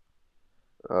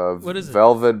 What is it?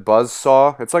 Velvet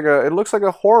Buzzsaw. It looks like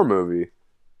a horror movie.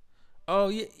 Oh,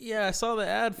 yeah, I saw the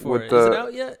ad for With it. Is it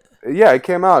out yet? Yeah, it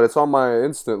came out. It's on my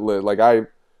instant list. Like I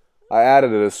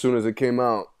added it as soon as it came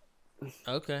out.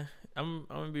 Okay. I'm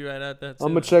going to be right at that, too.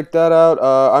 I'm going to check that out.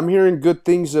 I'm hearing good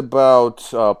things about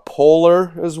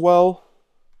Polar as well.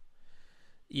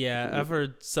 Yeah, I've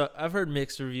heard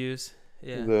mixed reviews.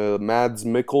 Yeah. The Mads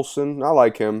Mikkelsen. I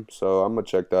like him, so I'm going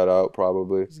to check that out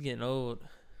probably. He's getting old.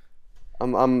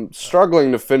 I'm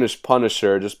struggling to finish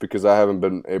Punisher just because I haven't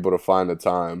been able to find the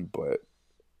time, but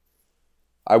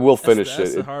I will finish it.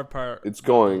 That's the hard part. It's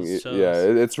going,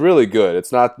 it's really good.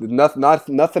 It's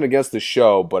nothing against the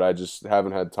show, but I just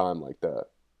haven't had time like that.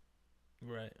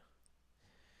 Right.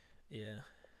 Yeah.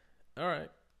 All right.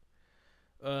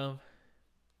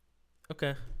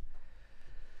 Okay.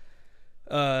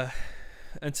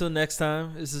 Until next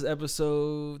time, this is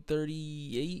episode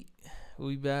 38. We'll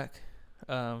be back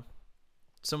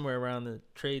somewhere around the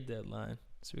trade deadline,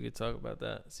 so we could talk about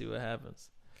that, see what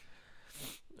happens.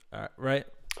 All right, right?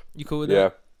 You cool with that? Yeah,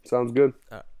 sounds good.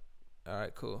 All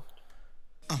right, cool.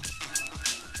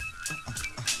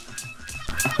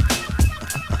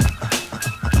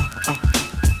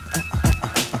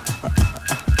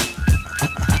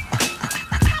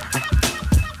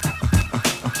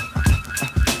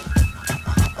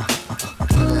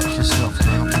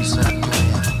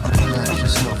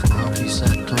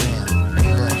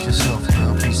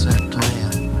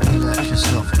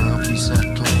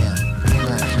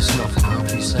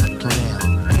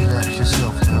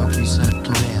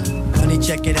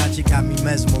 Check it out, you got me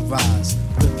mesmerized.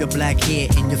 With your black hair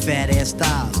and your fat ass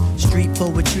styles. Street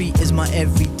poetry is my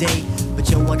everyday. But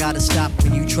yo, I gotta stop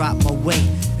when you drop my weight.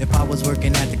 If I was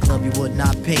working at the club, you would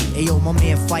not pay. Ayo, my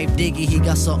man Fife Diggy, he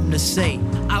got something to say.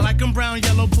 I like him brown,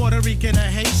 yellow, Puerto Rican, or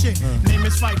Haitian. Name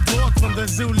is Fife Dog from the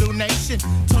Zulu Nation.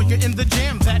 Told you in the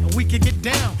jam that we could get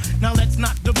down. Now let's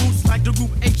knock the boots like the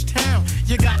group H-Town.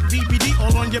 You got BBD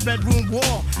all on your bedroom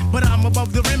wall. But I'm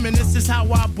above the rim and this is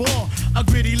how I ball. A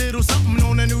gritty little something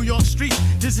on the New York street.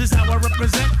 This is how I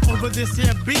represent over this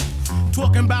here beat.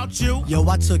 Talking about you. Yo,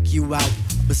 I took you out.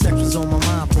 But sex was on my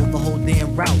mind for the whole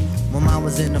damn route. My mind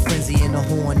was in a frenzy in a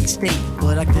horny state.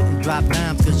 But I couldn't drop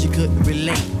dimes cause you couldn't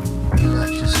relate.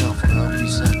 Relax yourself, girl,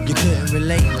 reset. You couldn't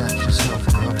relate. Relax yourself,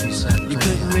 girl, reset. You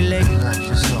couldn't relate. Relax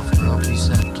yourself, girl,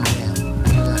 reset.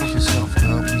 Relax yourself,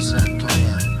 girl, reset.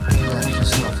 Relax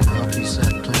yourself, girl,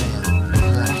 reset.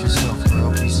 Relax yourself,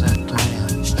 girl,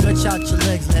 reset. Stretch out your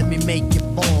legs, let me make you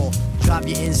ball. Drive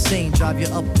you insane, drive you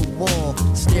up the wall.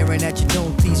 Staring at your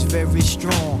dome piece, very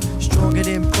strong. Stronger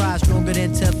than pride, stronger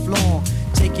than Teflon.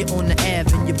 Take it on the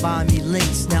Ave and you buy me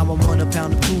links. Now I want a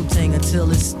pound of Poontang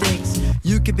until it stinks.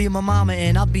 You could be my mama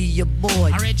and I'll be your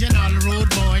boy. Original rude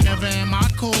boy, never am I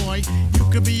coy.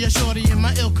 You could be a shorty in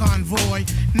my ill convoy.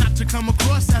 Not to come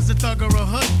across as a thug or a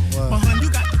hood. But hun, you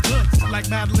got the goods, like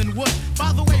Madeline Wood.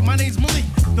 By the way, my name's Malik,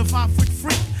 the 5-foot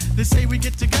freak. They say we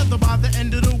get together by the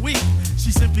end of the week. She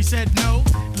simply said no,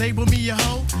 label me a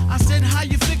hoe. I said, how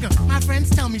you figure? My friends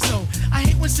tell me so. I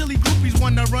hate when silly groupies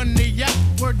wanna run their yacht.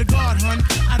 Word to God, hun,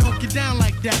 I don't get down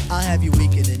like that. I'll have you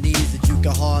weak in the knees that you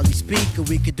can hardly speak. Or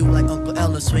we could do like Uncle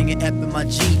Ella swinging up in my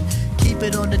Jeep. Keep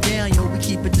it on the down, yo, we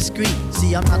keep it discreet.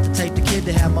 See, I'm not the type of kid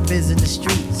to have my biz in the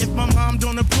streets. If my mom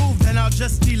don't approve, then I'll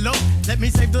just elope. Let me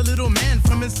save the little man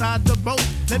from inside the boat.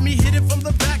 Let me hit it from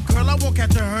the back, girl, I won't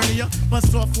catch a hernia.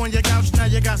 Bust off on your couch, now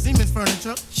you got Siemens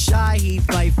furniture. Shy, he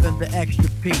fight for the extra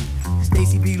P.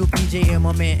 Stacy Beetle, PJ, and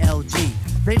my man LG.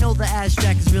 They know the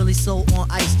abstract is really so on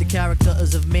ice. The character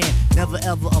is of man, never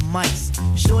ever a mice.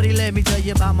 Shorty, let me tell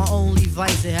you about my only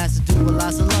vice. It has to do with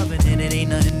lots of loving, and it ain't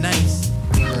nothing nice.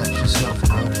 Relax yourself,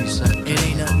 girl, reset. It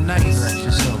ain't nothing nice. Relax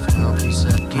yourself, girl,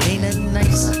 reset. It ain't nothing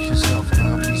nice. Relax yourself,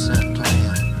 girl, reset.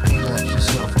 Relax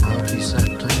yourself, girl,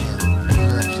 reset.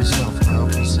 Relax yourself, girl,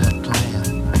 reset.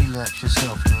 Relax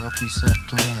yourself, girl, reset.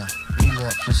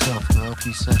 Relax yourself, girl,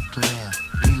 reset.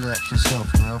 Relax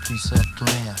yourself, girl, reset.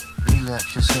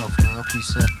 Relax yourself, girl,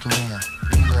 reset.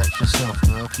 Relax yourself,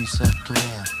 girl, reset.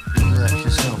 Relax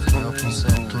yourself, girl,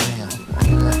 reset.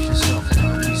 Relax yourself,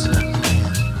 girl, reset.